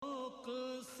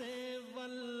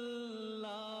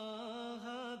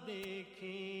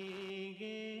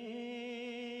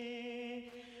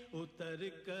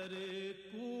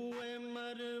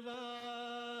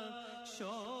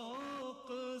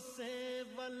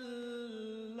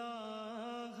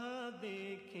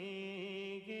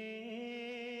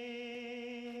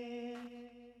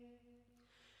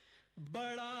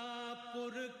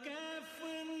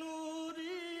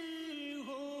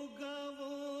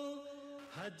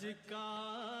हज का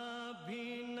भी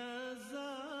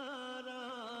नजारा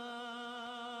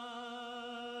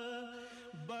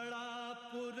बड़ा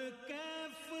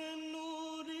पुरकैफ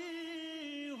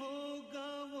नूरी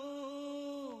होगा वो,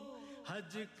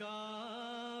 हज का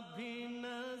भी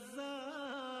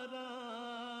नजारा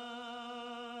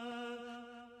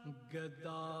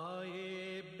गदाए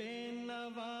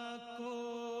बेनवा को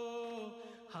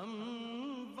हम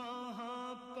वहाँ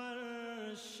पर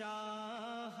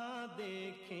शाह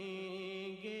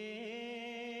देखेंगे,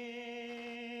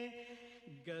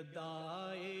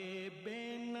 गदाए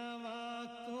बेनवा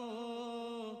को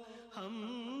हम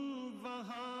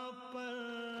वहाँ पर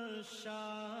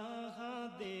शाह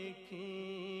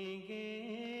देखेंगे।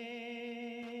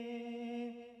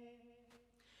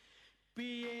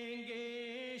 पिएंगे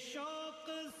शौक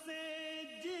से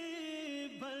जी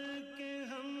भर के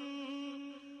हम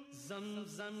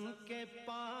ज़मज़म के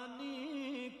पानी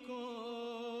को,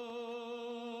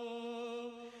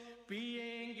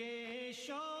 पिएंगे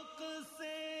शौक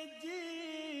से जी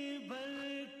भर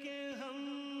के हम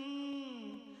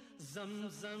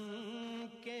ज़मज़म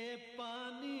के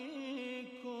पानी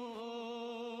को,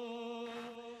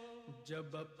 जब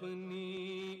अपनी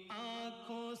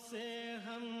आँखों से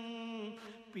हम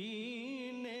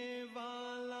पीने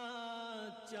वाला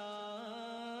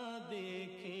चाह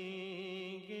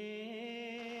देखेंगे,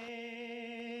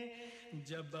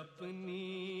 जब अपनी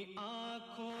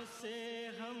आँखों से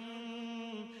हम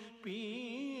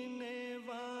पीने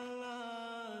वाला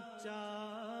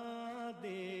चाह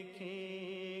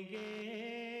देखेंगे,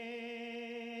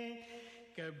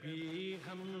 कभी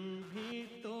हम भी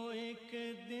तो एक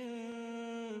दिन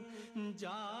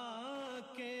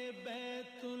जाके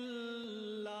बैतुल्लाह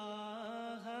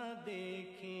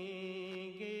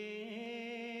देखेंगे,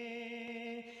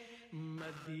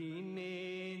 मदीने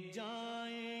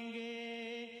जाएंगे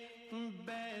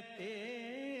बैते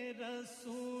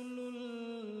रसूलुल्लाह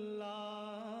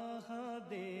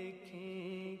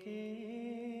देखेंगे।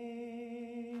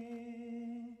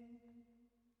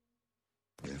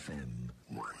 FM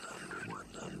 100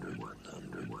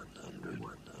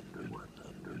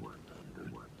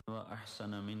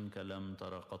 وأحسن منك لم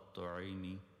تر قط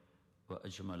عيني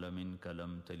وأجمل منك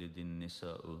لم تلد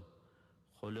النساء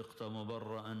خلقت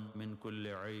مبرأ من كل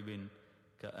عيب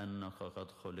كأنك قد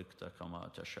خلقت كما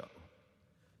تشاء.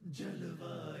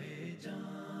 जलवाए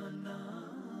जाना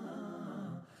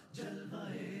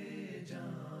जलवाए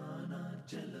जाना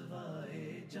जलवाए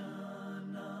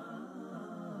जाना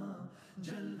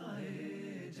जलवाए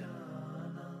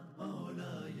जाना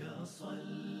मौला या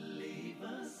सल्ली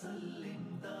वसल्लिम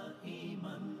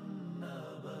दाइमन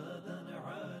अबदन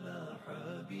अला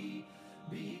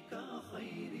हबीबिका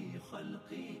खैरी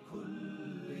खल्क़ी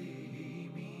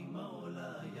कुल्लिहिम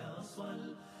मौला या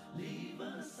सल्ली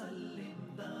वसल्लिम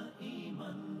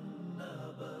दाइमन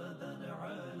अबदन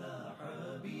अला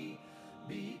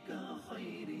हबीबिका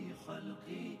खैरी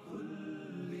खल्क़ी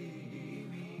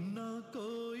कुल्लिहिम। ना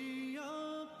कोई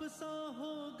आप सा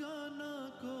होगा ना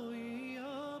कोई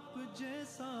आप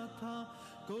जैसा था,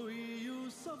 कोई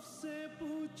यूसुफ से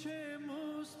पूछे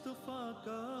मुस्तफा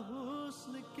का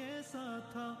हुस्न कैसा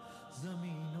था,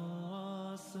 ज़मीनों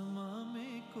आसमां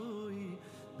में कोई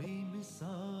भी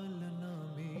मिसाल न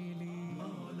मिली।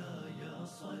 मौला या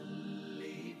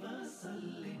सल्ली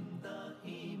वसल्लिम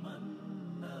दाइमन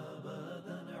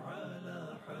अबदन अला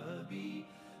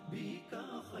हबीबिका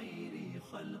खैरी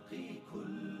खल्क़ी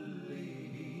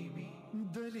कुल्लिहिम।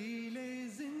 दलीले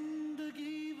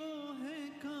जिंदगी वो है,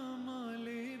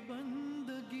 कमाले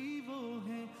बंदगी वो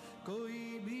है, कोई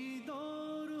भी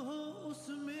दौर हो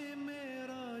उसमें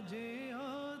मेरा जे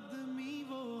आदमी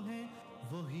वो है,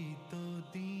 वही तो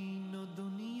दीन और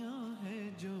दुनिया है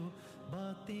जो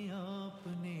बातें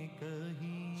आपने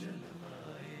कही।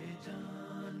 जलवाए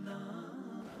जाना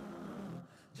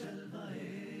जलवाए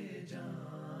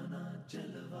जाना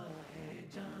जलवाए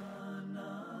जाना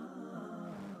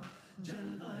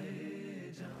जलवाए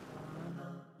जाना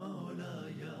मौला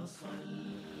या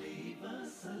सल्ली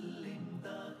वसल्लिम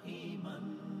दाइमन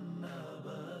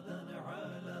अबदन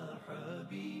अला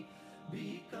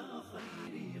हबीबिका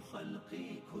खैरी खल्क़ी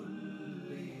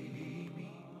कुल्लिहिम।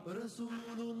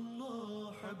 रसूलुल्लाह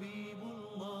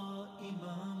हबीबुल्लाह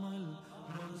इमामुल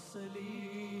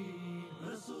मुरसलीन,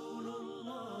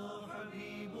 रसूलुल्लाह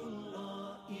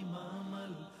हबीबुल्लाह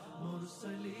इमामुल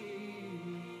मुरसलीन।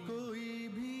 कोई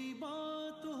भी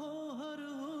बात हो हर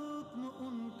हुक्म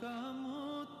उनका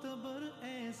मोतबर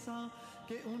ऐसा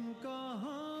कि उनका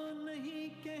हाँ नहीं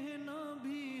कहना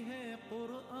भी है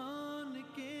कुरान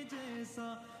के जैसा।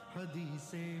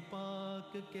 हदीसे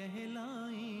पाक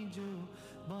कहलाई जो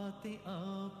बातें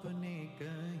आपने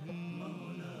कही।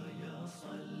 मौला या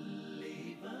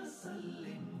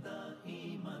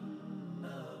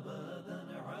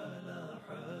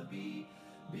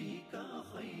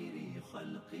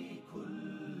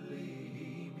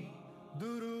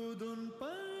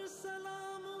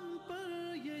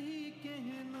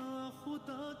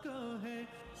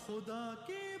खुदा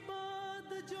के बाद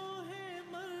जो है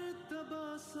मर्तबा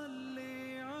सल्ले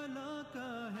अला का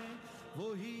है,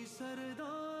 वही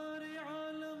सरदार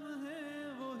आलम है,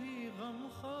 वही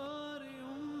गमखार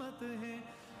उम्मत है,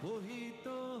 वही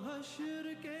तो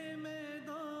हश्र के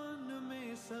मैदान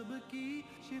में सबकी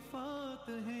शिफात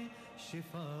है।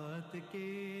 शिफात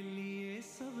के लिए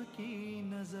सबकी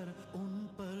नजर उन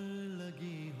पर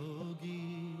लगी होगी।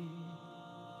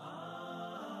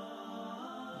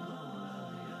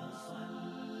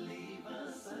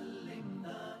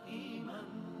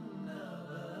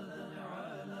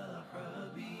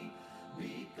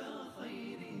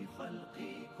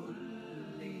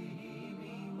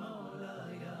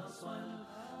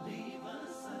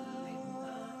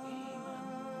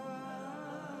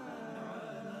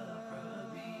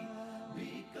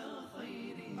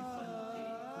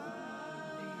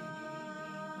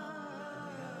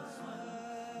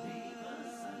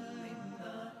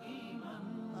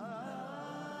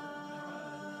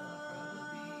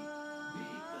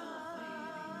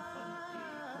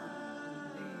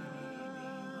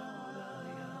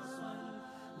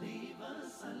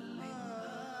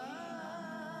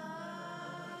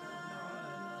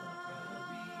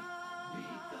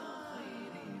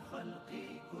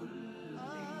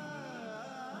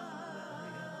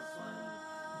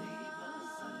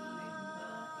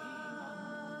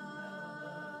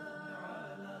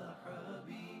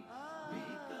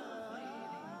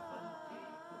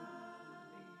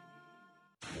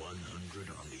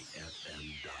 On the FM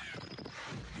dial.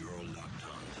 You're locked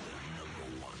on to the number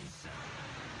one sound,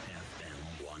 FM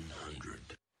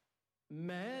 100.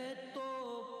 मैं तो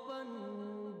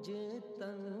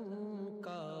पंजतन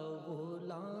का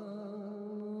गुलाम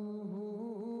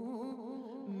हूँ,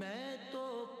 मैं तो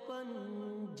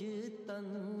पंजतन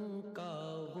का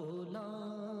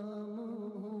गुलाम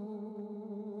हूँ।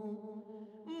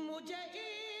 मुझे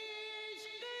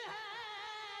इश्क है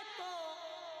तो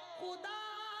खुदा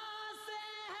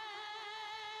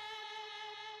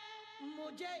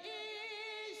मुझे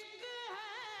इश्क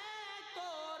है तो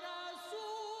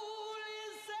रसूल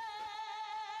से,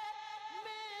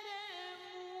 मेरे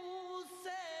मुंह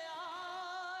से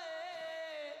आए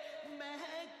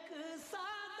महक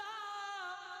सादा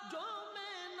जो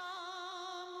मैं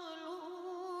नाम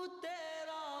लूं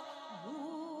तेरा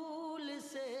भूल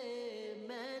से।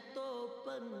 मैं तो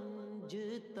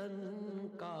पंजतन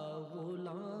का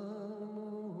गुलाम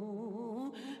हूँ,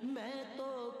 मैं तो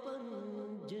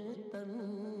पंजतन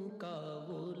का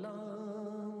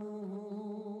गुलाम हूँ।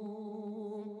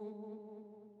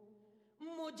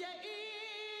 मुझे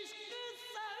इश्क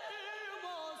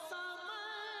सर्वो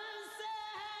समन से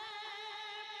है,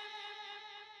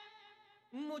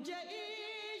 मुझे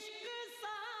इश्क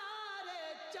सारे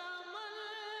चमन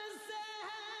से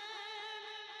है,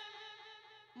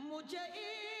 मुझे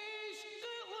इश्क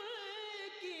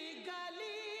उनकी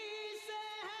गली से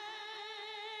है,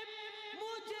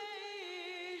 मुझे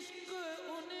इश्क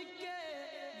उनके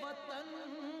वतन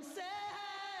से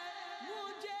है,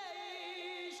 मुझे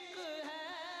इश्क है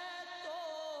तो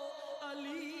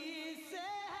अली से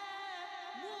है,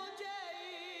 मुझे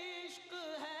इश्क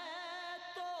है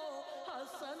तो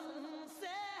हसन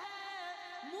से है,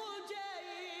 मुझे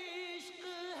इश्क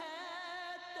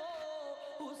है तो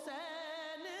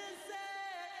हुसैन से,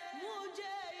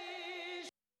 मुझे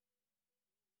इश्क।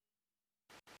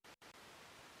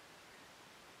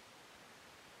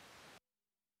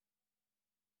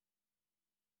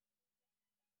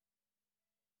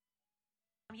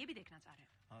 हम ये भी देखना चाह रहे हैं।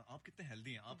 हाँ, आप कितने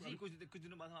हेल्दी हैं। आप कुछ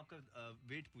दिनों बाद हम आपका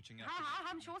वेट पूछेंगे। हाँ हाँ,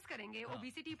 हम शोज करेंगे,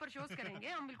 ओबेसिटी पर शोज करेंगे,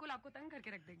 हम बिल्कुल आपको तंग करके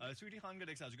रख देंगे। स्वीटी खान का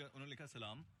टेक्स्ट आ चुका है, उन्होंने लिखा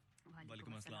सलाम।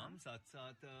 वालेकुम अस्सलाम। साथ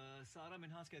साथ सारा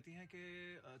मिन्हास कहती हैं कि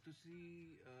तुसी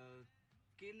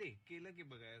केले के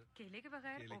बगैर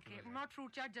okay, not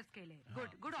fruit chaat, just केले।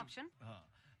 Good option. हाँ,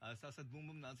 साथ साथ बूम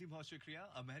बूम नाजी बहुत शुक्रिया।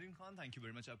 Mahreen Khan thank you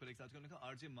very much आपका एक साथ लिखा।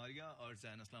 आरजे मारिया और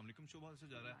जैन अस्सलाम वालेकुम, शो बहुत से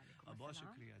जा रहा है, बहुत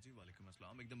शुक्रिया जी। वालेकुम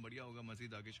अस्सलाम, एकदम बढ़िया होगा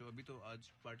मजीद आगे शो। अभी तो आज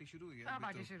पार्टी शुरू हुई है,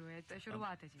 पार्टी शुरू है, तो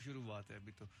शुरुआत है जी, शुरुआत है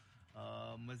अभी तो।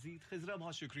 मजीद खिजरा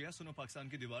बहुत शुक्रिया। सुनो पाकिस्तान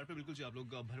की दीवार पे बिल्कुल जी आप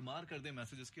लोग भरमार कर दें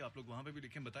मैसेजेस की, आप लोग वहां पे भी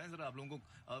लिखें, बताएं जरा आप लोगों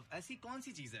को ऐसी कौन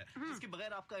सी चीज है जिसके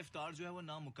बगैर आपका इफ्तार जो है वो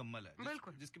नामुकम्मल है,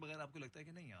 जिसके बगैर आपको लगता है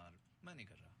कि नहीं यार मैं नहीं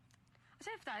कर रहा।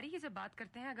 अच्छा, इफ्तारी की जब बात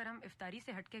करते हैं, अगर हम इफ्तारी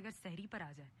से हटके अगर सहरी पर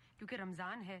आ जाए, क्योंकि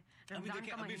रमजान है, रमजान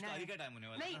का महीना है, का टाइम होने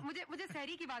वाला नहीं, है। मुझे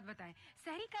सहरी की बात बताएं।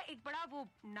 सहरी का एक बड़ा वो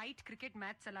नाइट क्रिकेट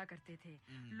मैच चला करते थे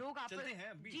लोग, चलते हैं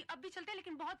अभी? जी अब भी चलते हैं,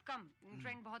 लेकिन बहुत कम,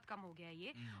 ट्रेंड बहुत कम हो गया है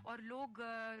ये। और लोग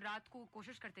रात को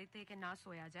कोशिश करते थे कि ना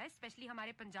सोया जाए, स्पेशली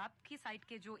हमारे पंजाब की साइड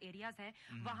के जो एरियाज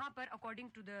हैं वहां पर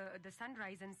according to the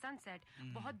sunrise and sunset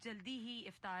बहुत जल्दी ही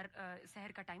इफ्तार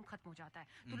सहर का टाइम खत्म हो जाता है,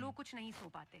 तो लोग कुछ नहीं सो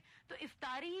पाते। तो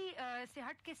इफ्तारी से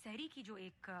हट के सहरी की जो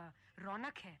एक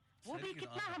रौनक है वो भी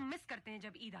कितना हम मिस करते हैं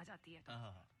जब ईद आ जाती है, तो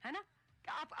है ना?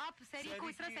 आप सहरी को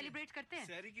इस तरह सेलिब्रेट करते हैं?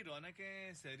 सहरी की रौनक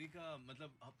है, सहरी का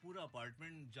मतलब पूरा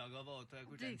अपार्टमेंट जागा हुआ होता है,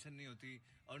 कोई टेंशन नहीं होती।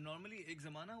 और नॉर्मली एक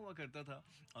जमाना हुआ करता था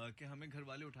कि हमें घर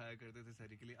वाले उठाया करते थे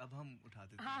सहरी के लिए, अब हम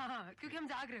उठाते थे। हाँ, क्योंकि हम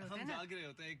जाग रहे होते हैं, हम जाग रहे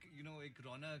होते हैं, एक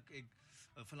रौनक, एक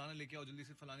फलाना लेके आओ जल्दी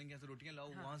से, फलाने के यहाँ से रोटियां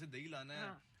लाओ, वहाँ से दही लाना है,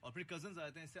 और फिर कजन्स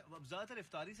आते हैं। अब ज्यादातर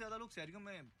इफ्तारी से ज्यादा लोग सहरियों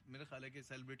में मेरा ख्याल है कि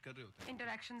सेलिब्रेट कर रहे होते हैं,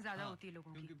 इंटरेक्शन ज्यादा होती है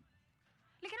लोगों की।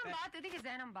 लेकिन हम बात देखिए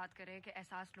ज़हन, हम बात कर रहे हैं कि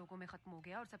एहसास लोगों में खत्म हो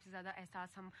गया, और सबसे ज्यादा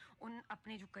एहसास हम उन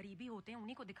अपने जो करीबी होते हैं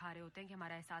उन्हीं को दिखा रहे होते हैं कि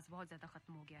हमारा एहसास बहुत ज्यादा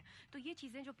खत्म हो गया है। तो ये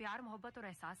चीजें जो प्यार, मोहब्बत और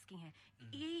एहसास की हैं,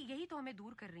 यही तो हमें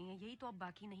दूर कर रही हैं, यही तो अब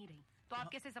बाकी नहीं रही। तो आप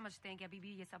कैसे समझते हैं कि अभी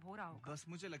भी ये सब हो रहा होगा? बस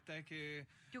मुझे लगता है कि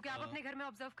क्योंकि आप अपने घर में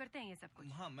ऑब्जर्व करते हैं ये सब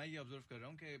कुछ। हाँ, मैं ये ऑब्जर्व कर रहा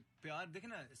हूँ कि प्यार, देखे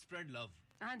ना, स्प्रेड लव।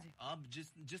 हाँ जी, आप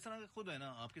जिस तरह का खुद है ना,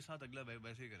 आपके साथ अगला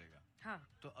वैसे ही करेगा। हाँ,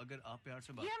 तो अगर आप प्यार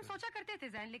से बात ये हम सोचा करते थे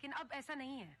ज़हन, लेकिन अब ऐसा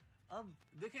नहीं है। अब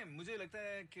देखें, मुझे लगता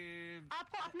है कि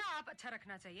आपको अपना आप अच्छा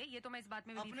रखना चाहिए, ये तो मैं इस बात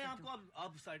में अपने आप को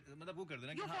आप साइड, मतलब वो कर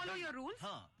देना You follow your rules?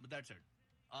 हाँ, दैट्स इट।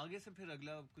 आगे से फिर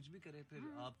अगला कुछ भी करे, फिर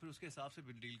आप फिर उसके हिसाब से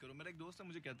डील करो। मेरा एक दोस्त है,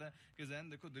 मुझे कहता है कि ज़ैन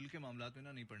देखो, दिल के मामलात में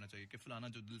ना नहीं पड़ना चाहिए कि फलाना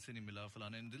जो दिल से नहीं मिला,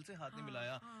 फलाने ने दिल से हाथ नहीं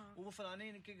मिलाया, वो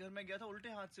फलाने के घर में गया था,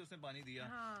 उल्टे हाथ से उसने पानी दिया।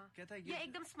 कहता है ये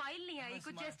एकदम स्माइल नहीं आई,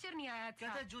 कुछ जेस्चर नहीं आया।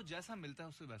 कहता है जो जैसा मिलता है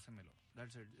उससे वैसे मिलो,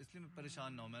 दैट्स इट। इसलिए मैं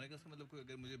परेशान ना हूं। मैंने कहा उसका मतलब कोई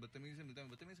अगर मुझे बदतमीजी से मिलता है,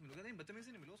 मैं बदतमीजी से मिलूंगा, नहीं बदतमीजी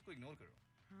से नहीं मिलो, उसको इग्नोर करो।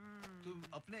 तो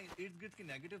अपने इर्द गिर्द की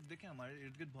नेगेटिव देखें, हमारे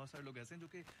इर्द गिर्द बहुत सारे लोग ऐसे हैं जो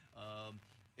कि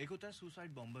एक होता है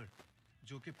सुसाइड बॉम्बर,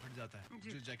 जो कि फट जाता है,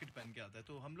 जो जैकेट पहन के आता है।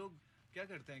 तो हम लोग क्या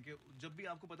करते हैं कि जब भी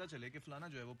आपको पता चले कि फलाना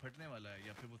जो है वो फटने वाला है,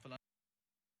 या फिर वो फलाना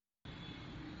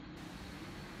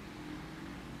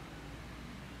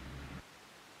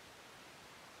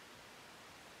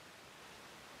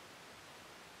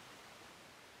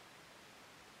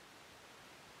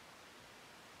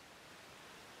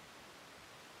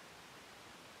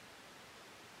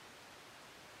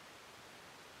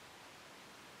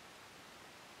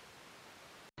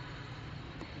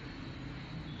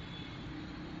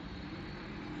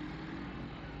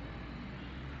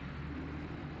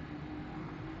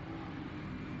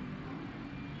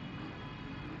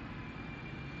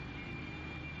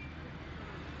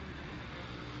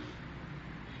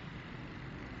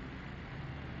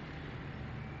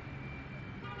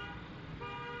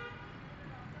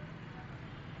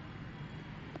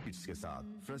के साथ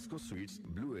Fresco Sweets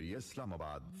Blue Area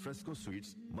Islamabad, Fresco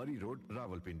Sweets Murree Road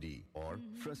Rawalpindi और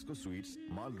Fresco Sweets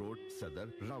Mall Road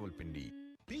Saddar Rawalpindi.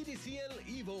 PTCL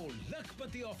Evo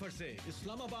Lakhpati offer से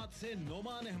इस्लामाबाद से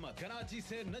नोमान अहमद, कराची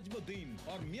से नजमुद्दीन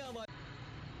और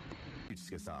मियांवाली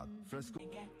के साथ फ्रेस्को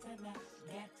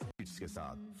के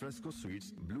साथ Fresco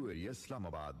Sweets Blue Area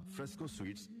Islamabad, Fresco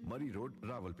Sweets Murree Road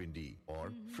Rawalpindi और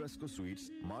Fresco Sweets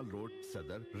Mall Road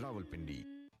Saddar Rawalpindi.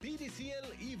 PTCL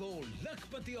Evo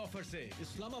Lakhpati offer से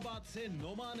इस्लामाबाद से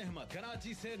नोमान अहमद,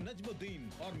 कराची से नजमुद्दीन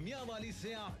और मियांवाली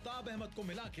से आफ्ताब अहमद को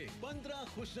मिला के 15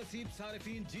 खुशनसीब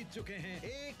सारिफीन जीत चुके हैं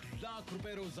 1 लाख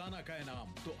रुपए रोजाना का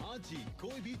इनाम। तो आज ही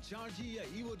कोई भी चार्जी या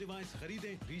ईवो डिवाइस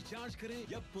खरीदें, रिचार्ज करें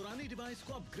या पुरानी डिवाइस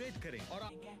को अपग्रेड करें और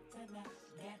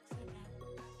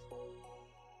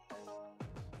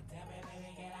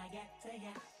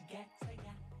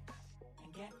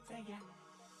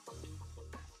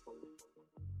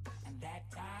that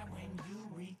time when you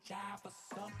reach out for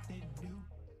something new.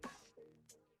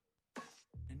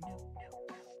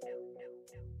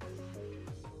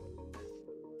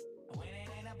 When it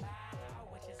ain't about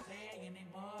what you say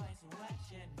anymore, it's what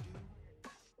you do.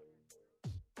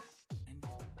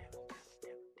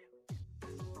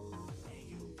 And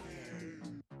you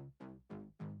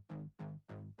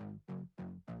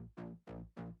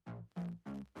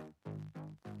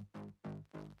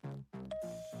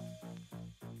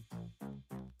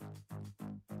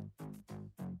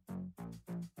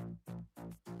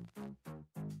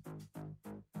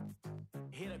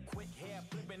hit a quick hair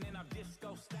flipping in our disco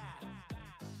style.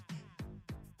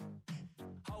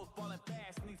 Hoes falling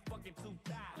fast and these fucking too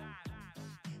thighs.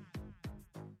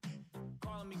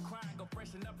 Calling me crying, go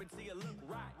freshen up and see you look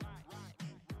right.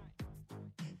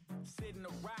 Sit in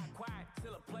the ride quiet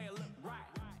till a player look right.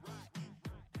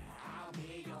 I'll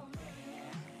be your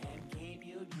man and keep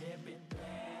you dripping.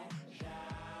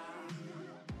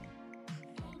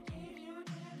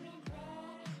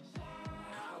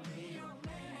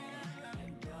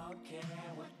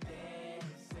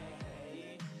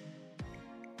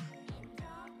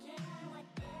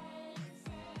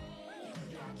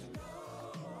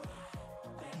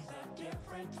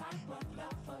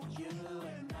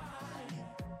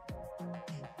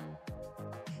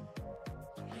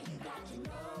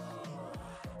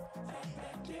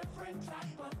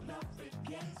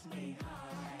 me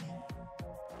high.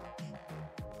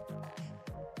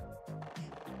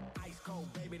 Ice cold,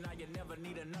 baby, now you never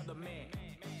need another man.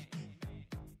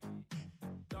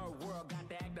 Third world got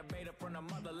the activator from the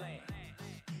motherland.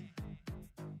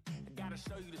 I gotta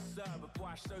show you the sub before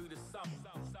I show you the something.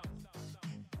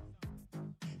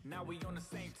 Now we on the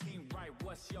same team, right?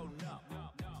 What's your nub?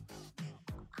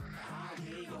 I'll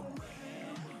be your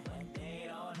man, but they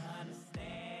don't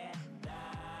understand.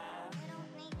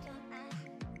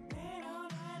 They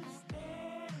don't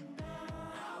understand.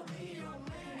 I'll be your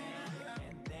man,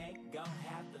 and they gon'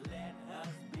 have to let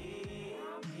us be.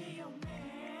 I'll be your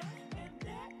man, and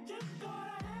they just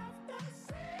gonna have to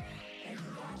see. And you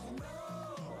got to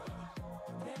know,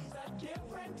 there's a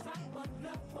different type of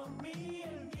love for me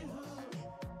and you.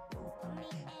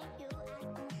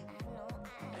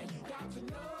 And you got to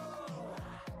know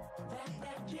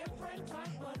that different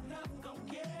type of love gon'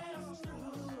 get us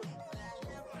through.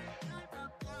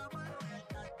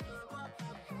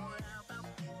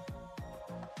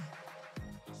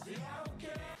 See, I don't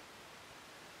care.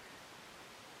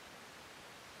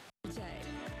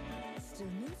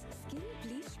 Stilman's Skin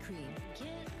Bleach Cream.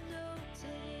 Get no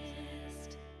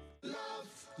taste.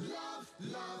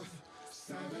 love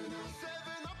 7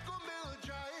 up को मिल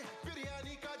जाए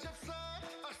बिरयानी का जब स्वाद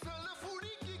असल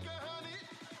foodie की कहानी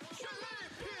चले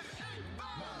फिर एक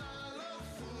बार बना लो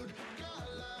फूड का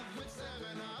love with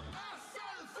 7 up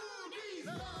असल foodies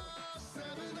love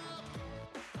 7 up.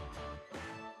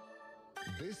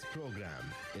 This program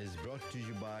is brought to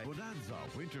you by Bonanza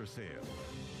Winter Sale.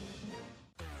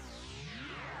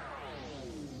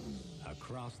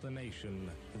 Across the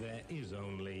nation, there is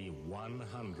only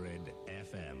 100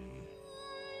 FM.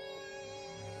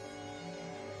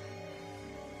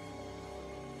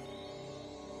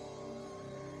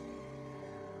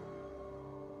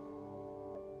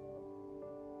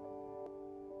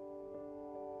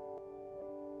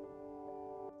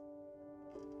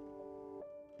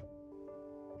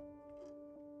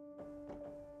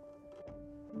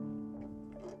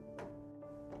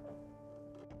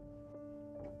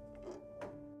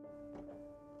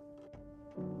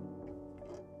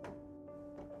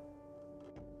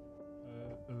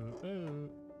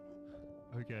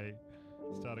 Okay,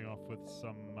 starting off with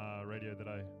some radio that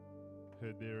I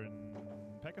heard there in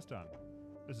Pakistan.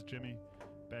 This is Jimmy,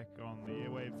 back on the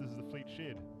airwaves. This is the Fleet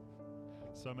Shed.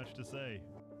 So much to say,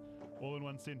 all in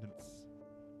one sentence.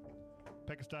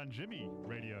 Pakistan Jimmy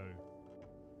radio.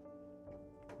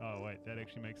 Oh wait, that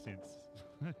actually makes sense.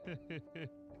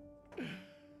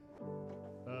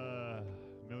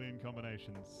 Million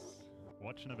combinations.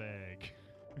 Watch in a bag.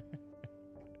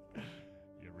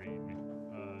 You read me.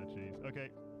 Jeez. Okay.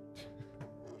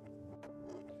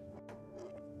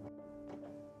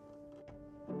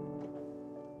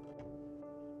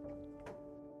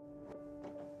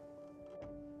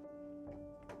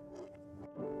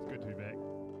 It's good to be back.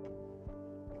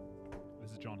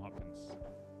 This is John Hopkins.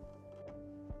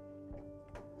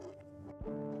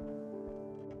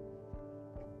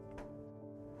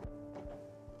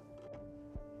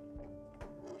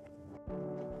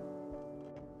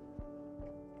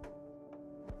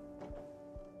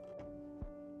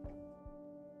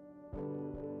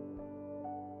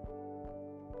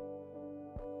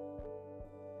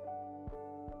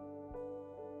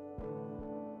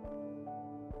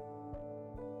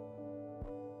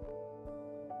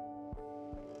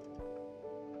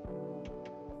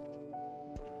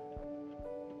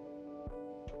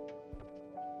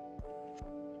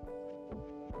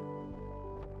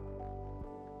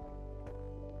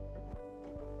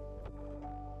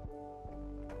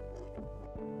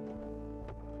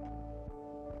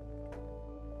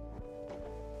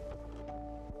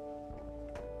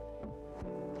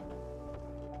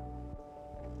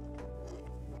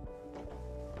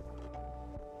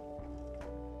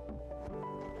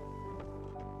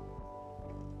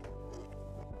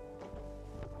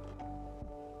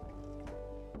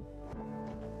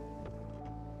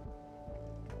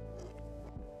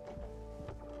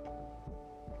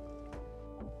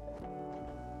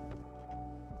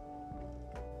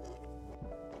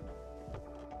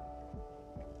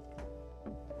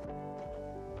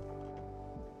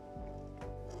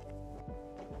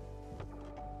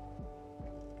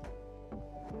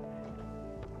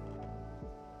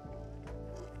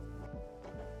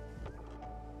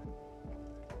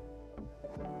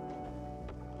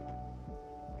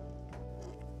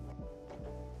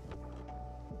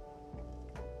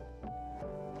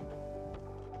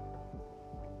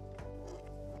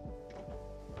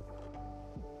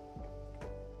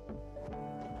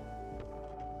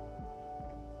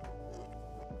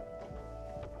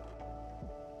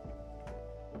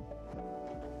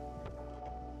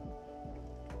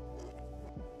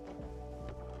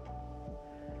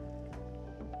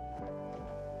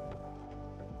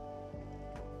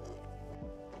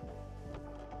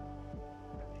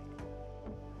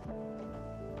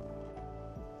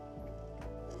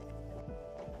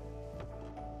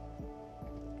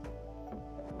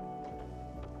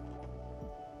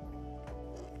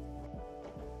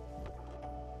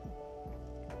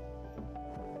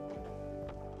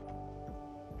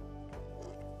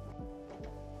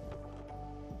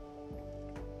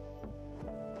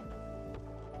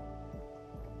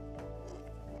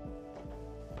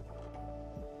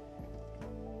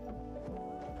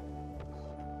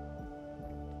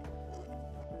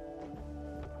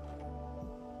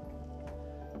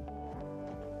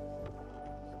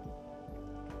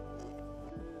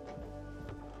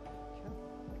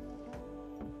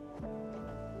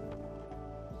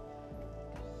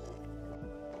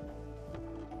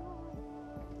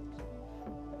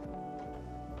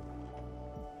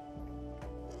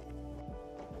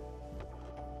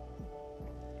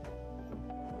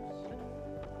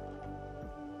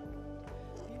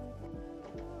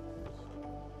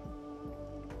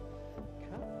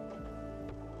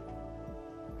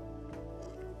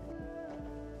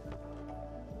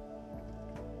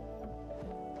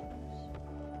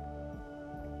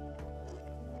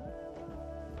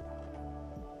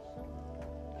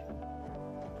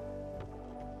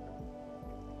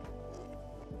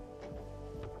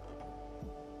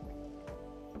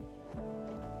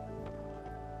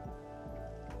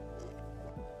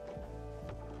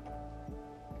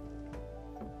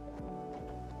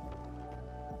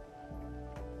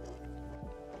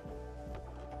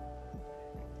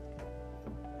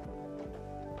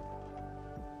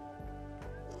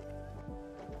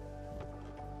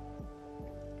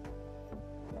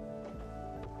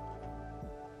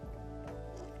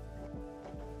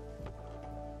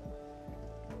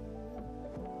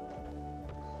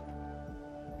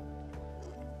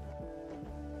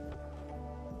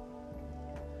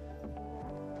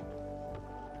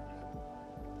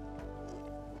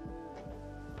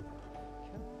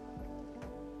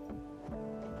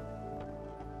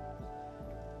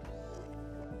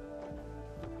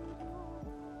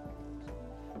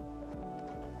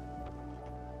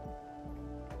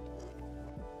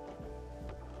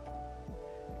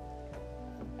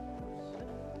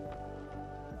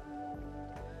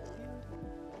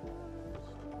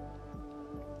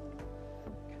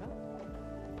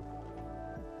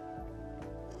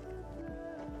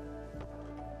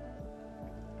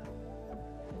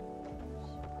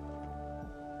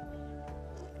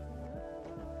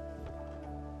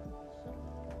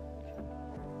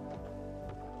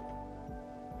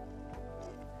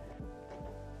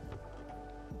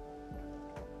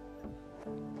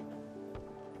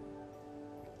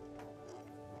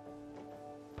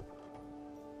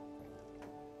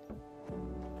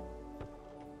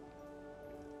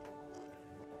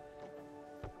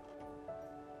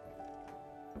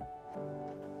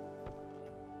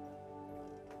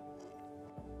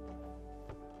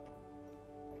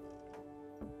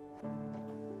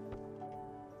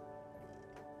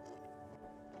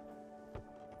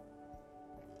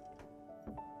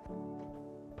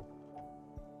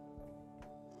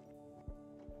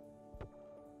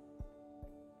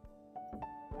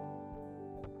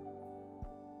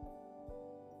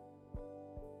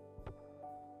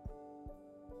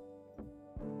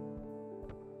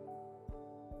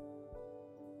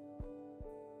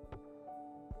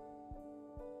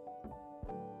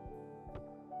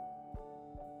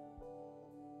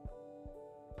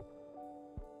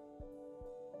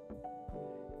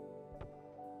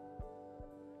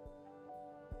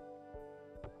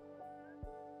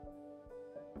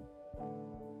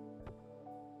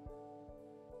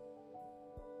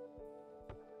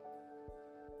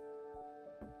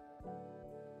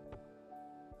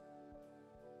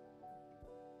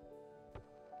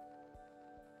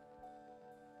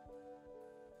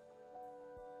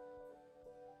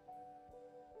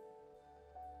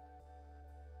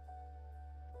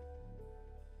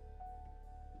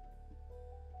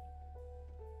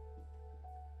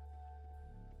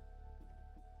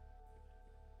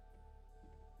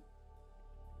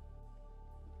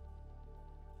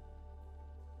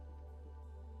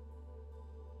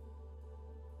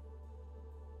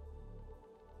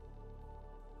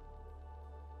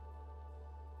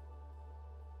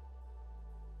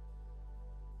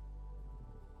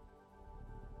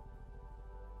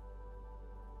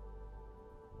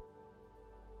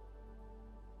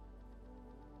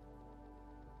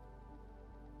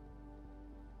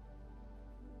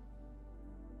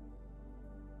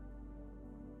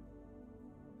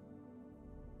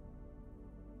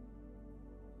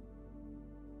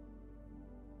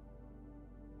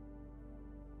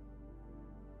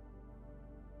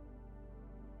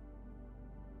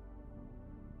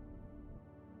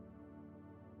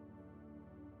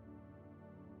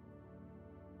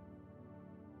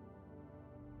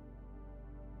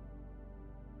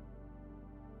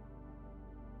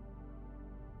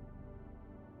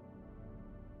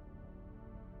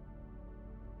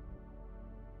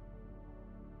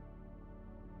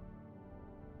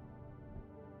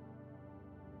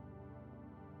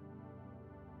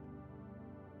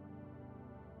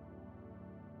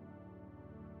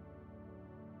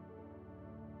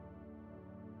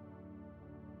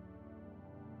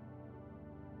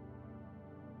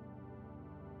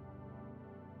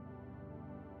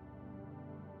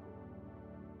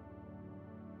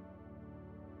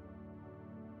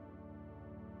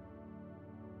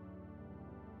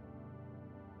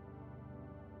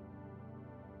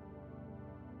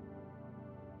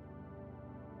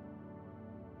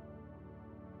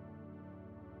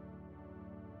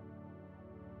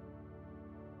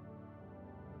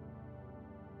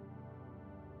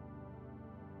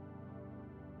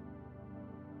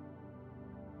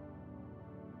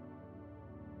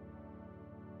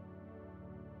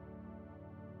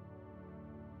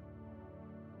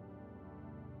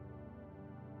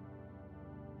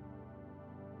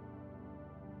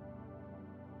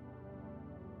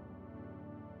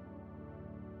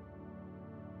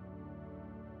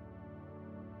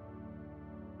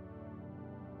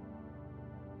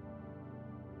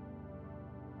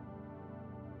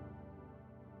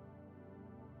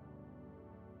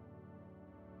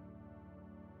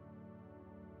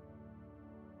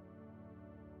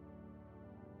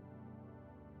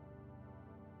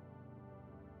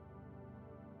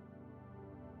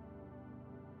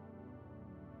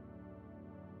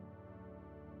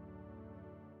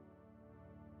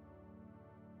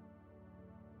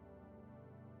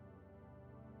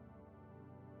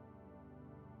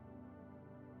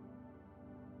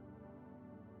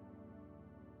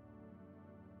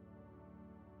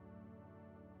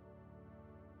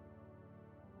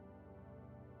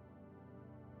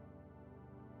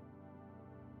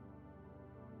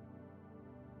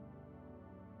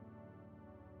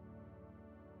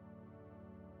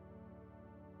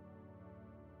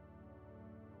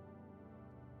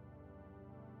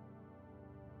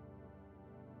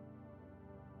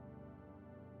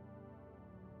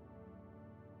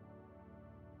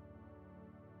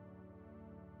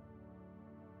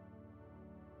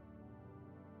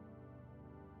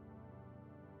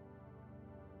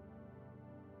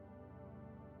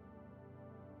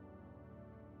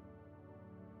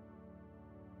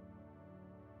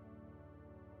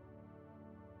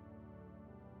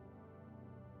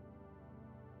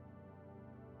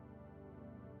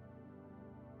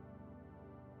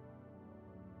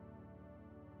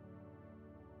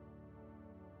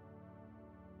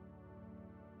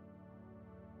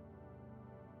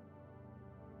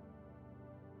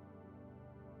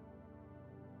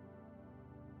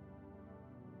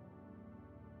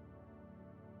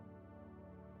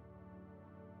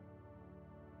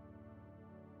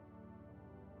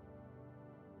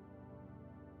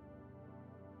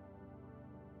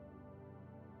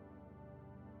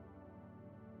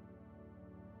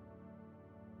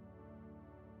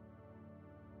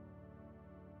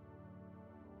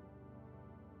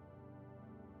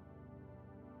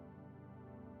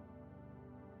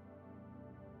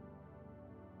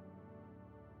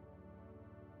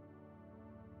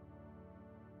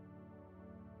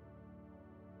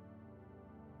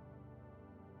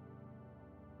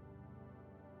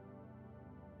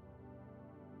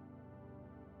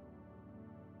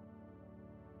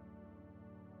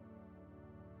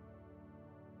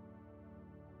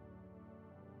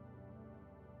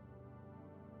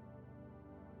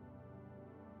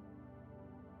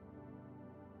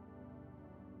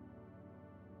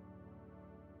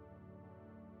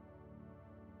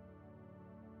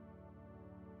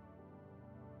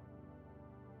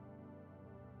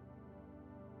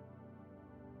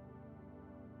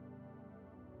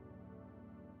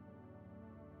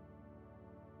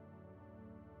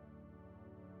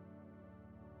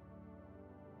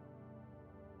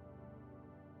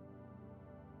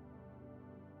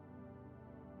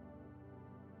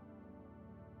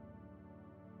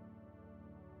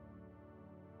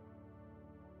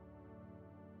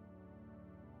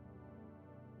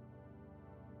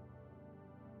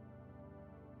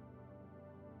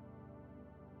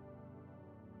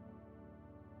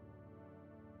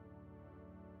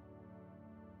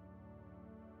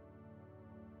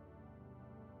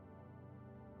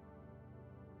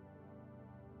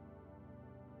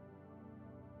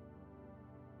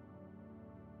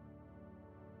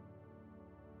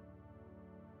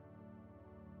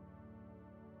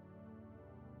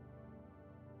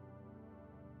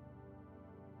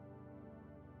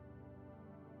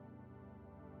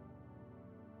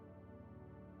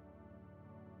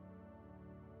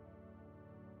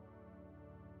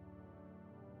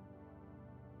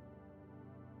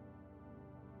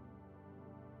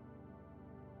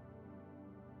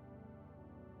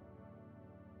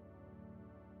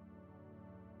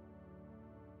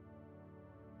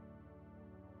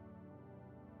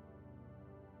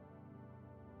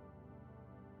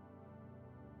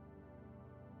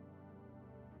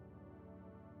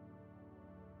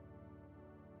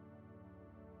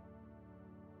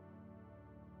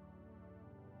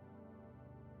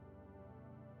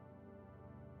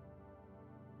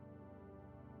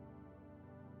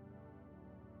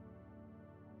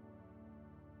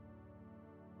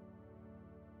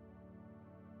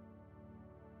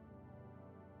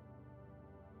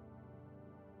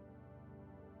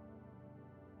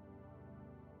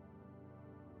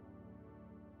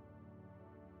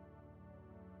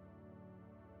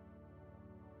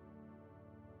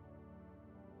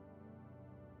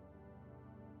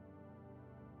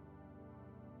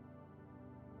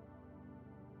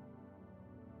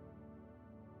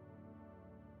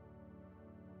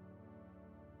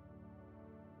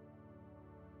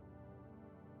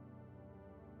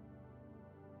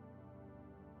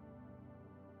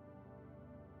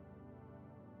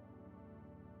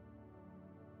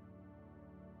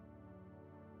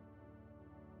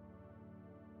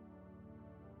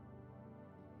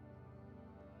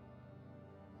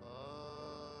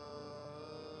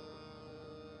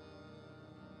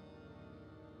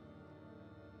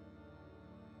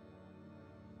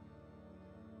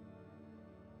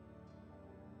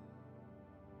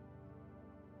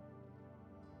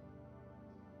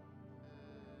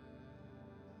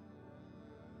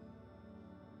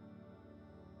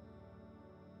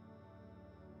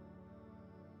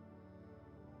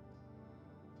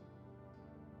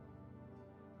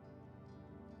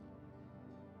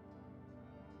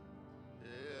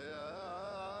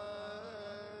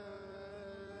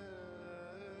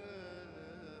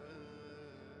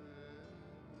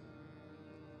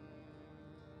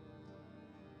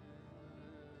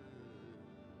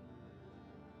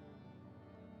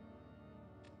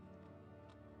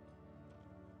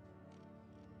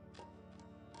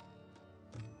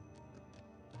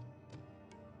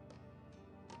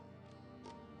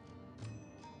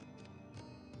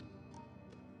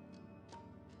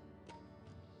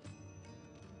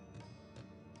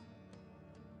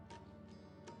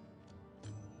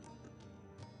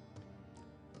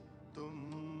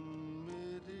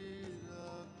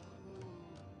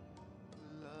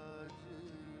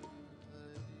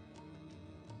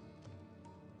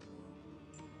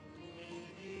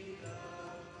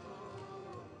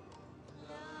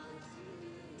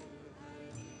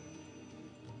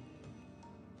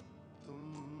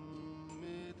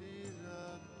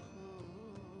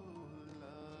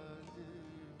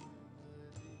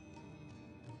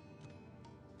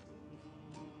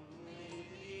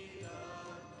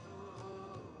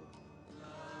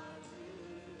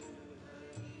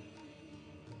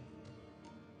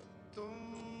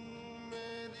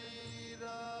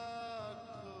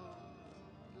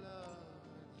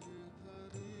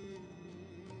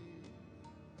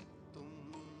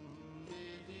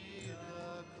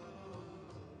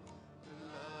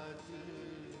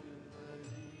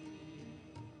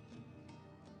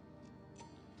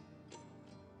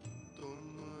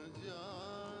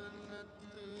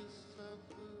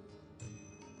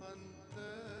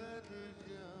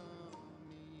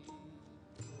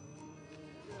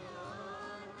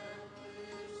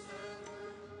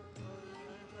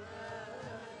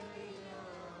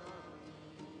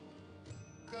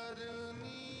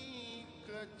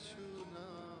 कछु ना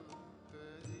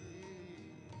करी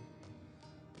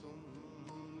तुम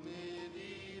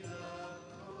मेरी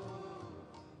राखो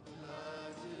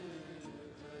लाज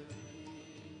हरी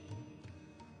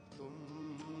तुम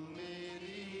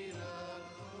मेरी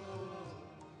राखो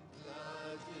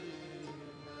लाज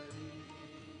हरी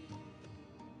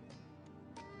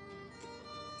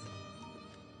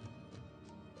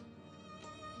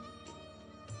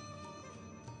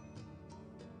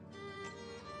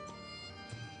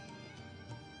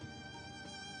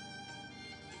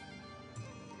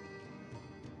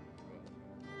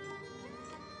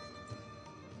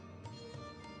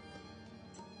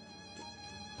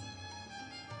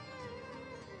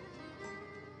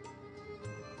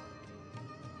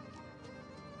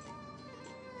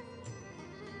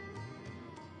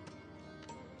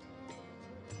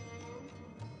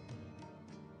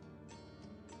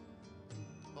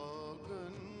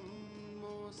औगन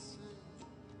मोसे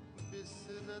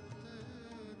बिसरत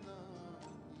नाही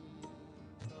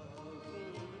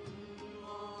औगन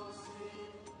मोसे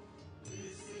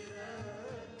बिसरत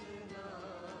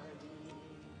नाही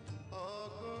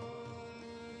औगन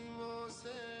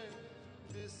मोसे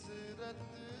बिसरत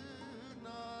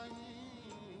नाही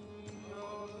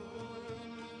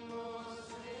औगन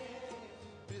मोसे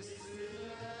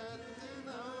बिसरत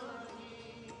नाही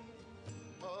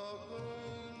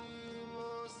औगन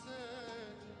मोसे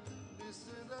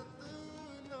बिसरत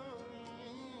नहीं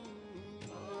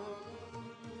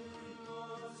औगन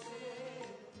मोसे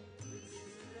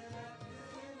बिसरत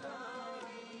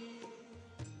नहीं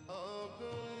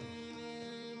औगन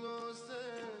मोसे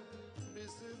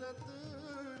बिसरत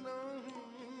नहीं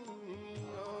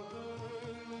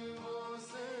औगन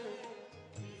मोसे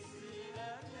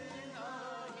बिसरत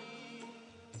नहीं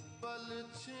पल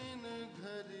छिन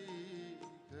घड़ी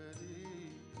घड़ी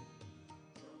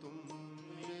तुम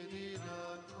मेरी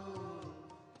राखो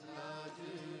लाज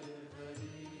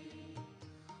हरी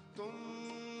तुम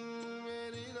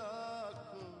मेरी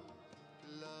राखो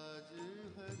लाज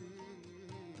हरी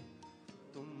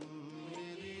तुम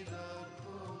मेरी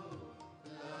राखो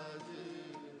लाज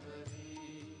हरी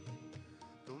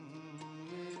तुम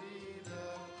मेरी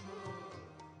राखो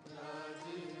लाज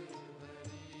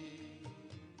हरी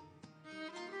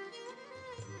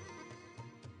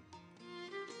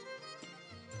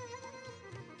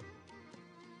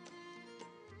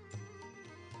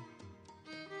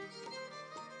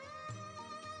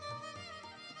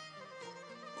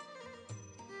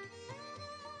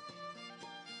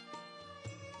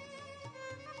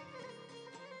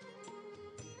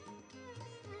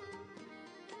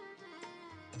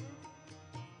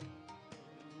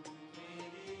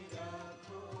मेरी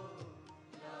राखो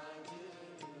लाज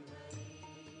हरी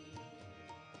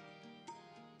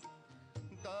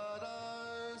तारा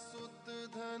सुत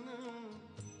धन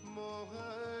मोह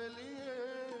लिए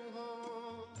हो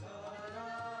तारा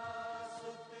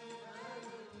सुत धन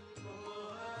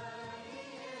मोह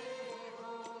लिए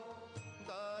हो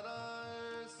तारा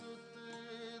सुत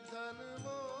धन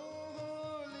मोह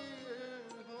लिए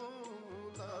हो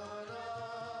तारा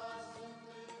सुत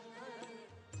धन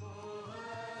मोह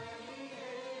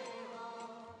लिए हो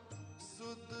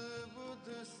सुध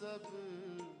बुध सब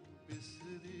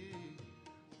बिसरी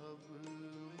अब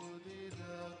मुरी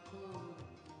राखो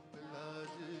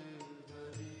लाज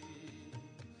हरी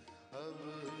अब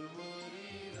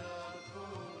मुरी राखो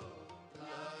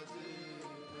लाज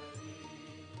हरी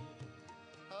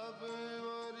अब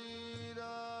मुरी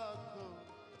राखो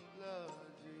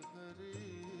लाज हरी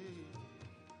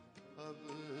अब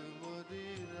मुरी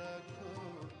राखो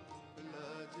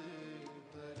लाज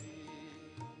हरी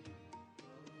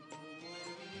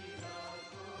मुरी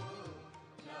राखो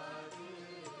लाज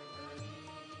हरी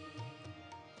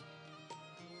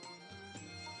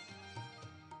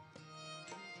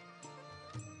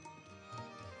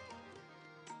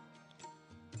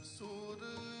सूर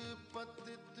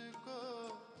पतित को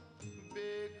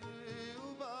बेग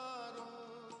उबारो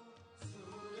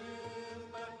सूर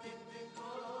पतित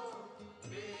को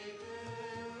बेग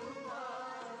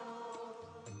उबारो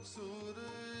सूर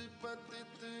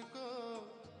पतित को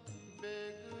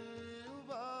बेग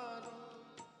उबारो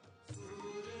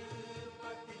सूर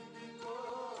पतित को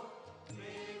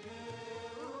बेग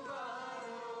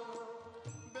उबारो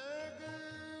बेग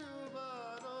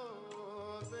उबारो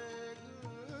बेग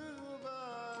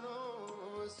उबारो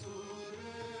सूर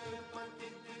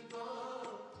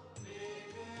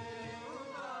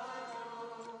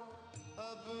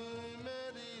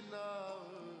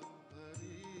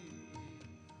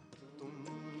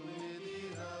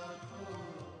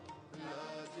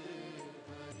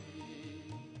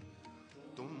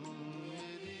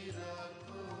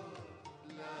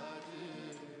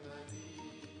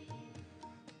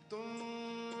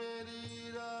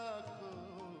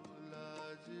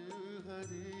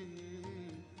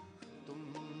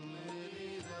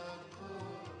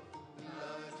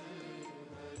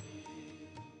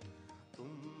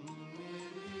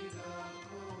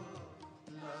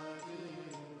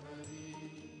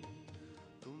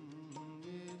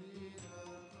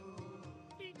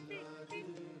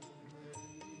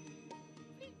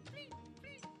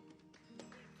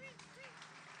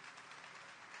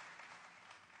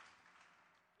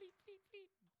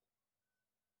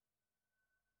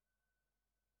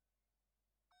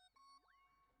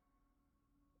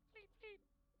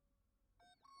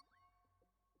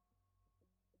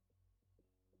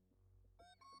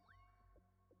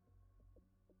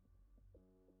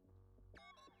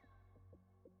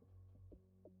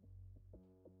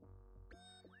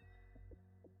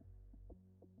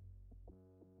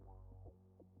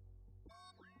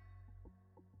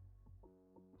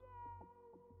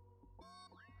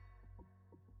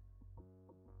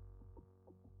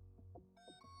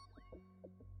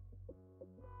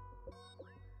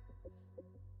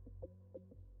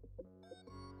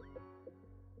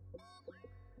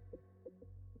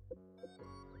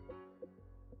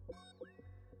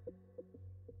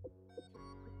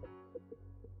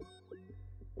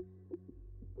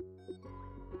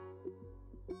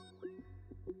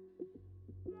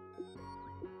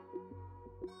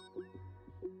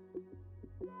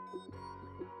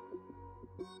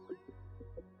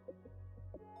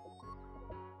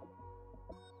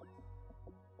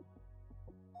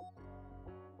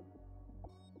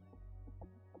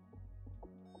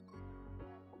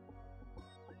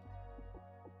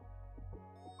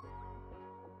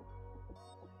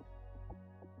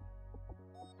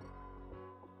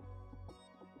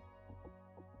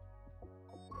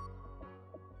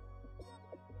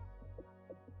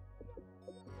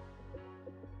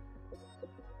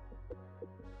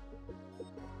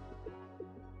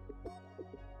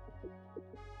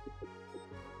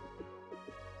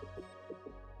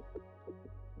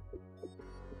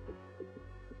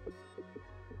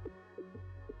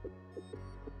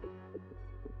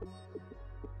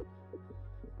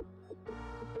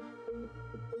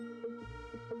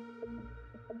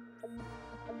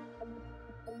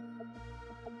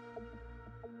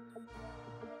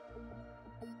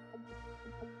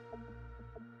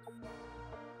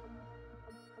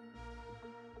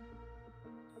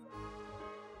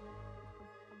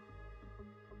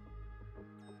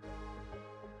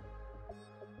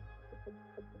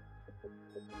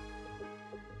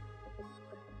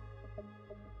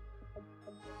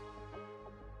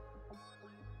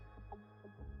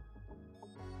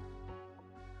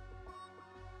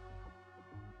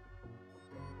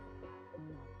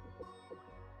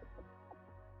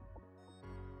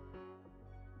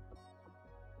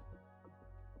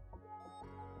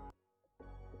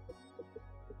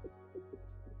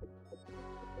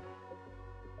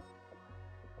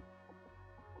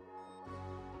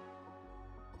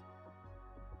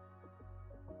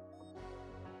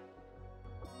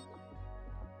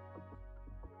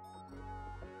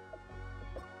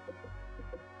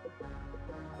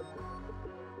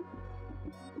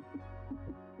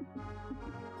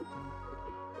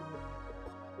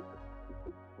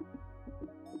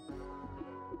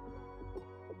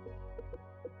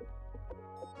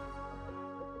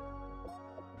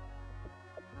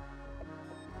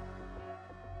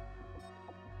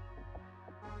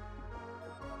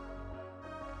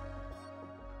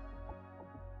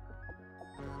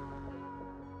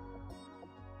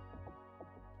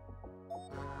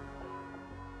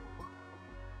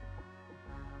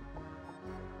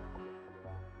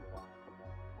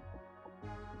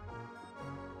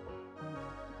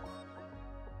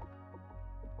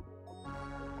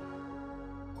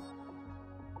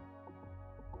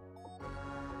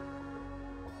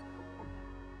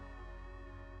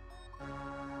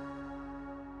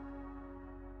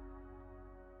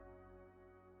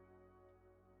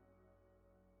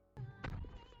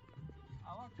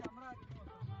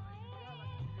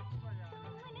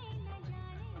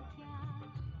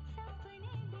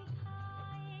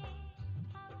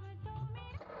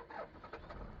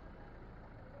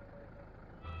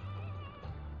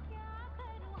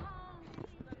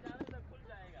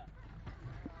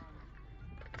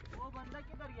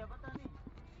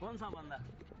कौन सा बंदा?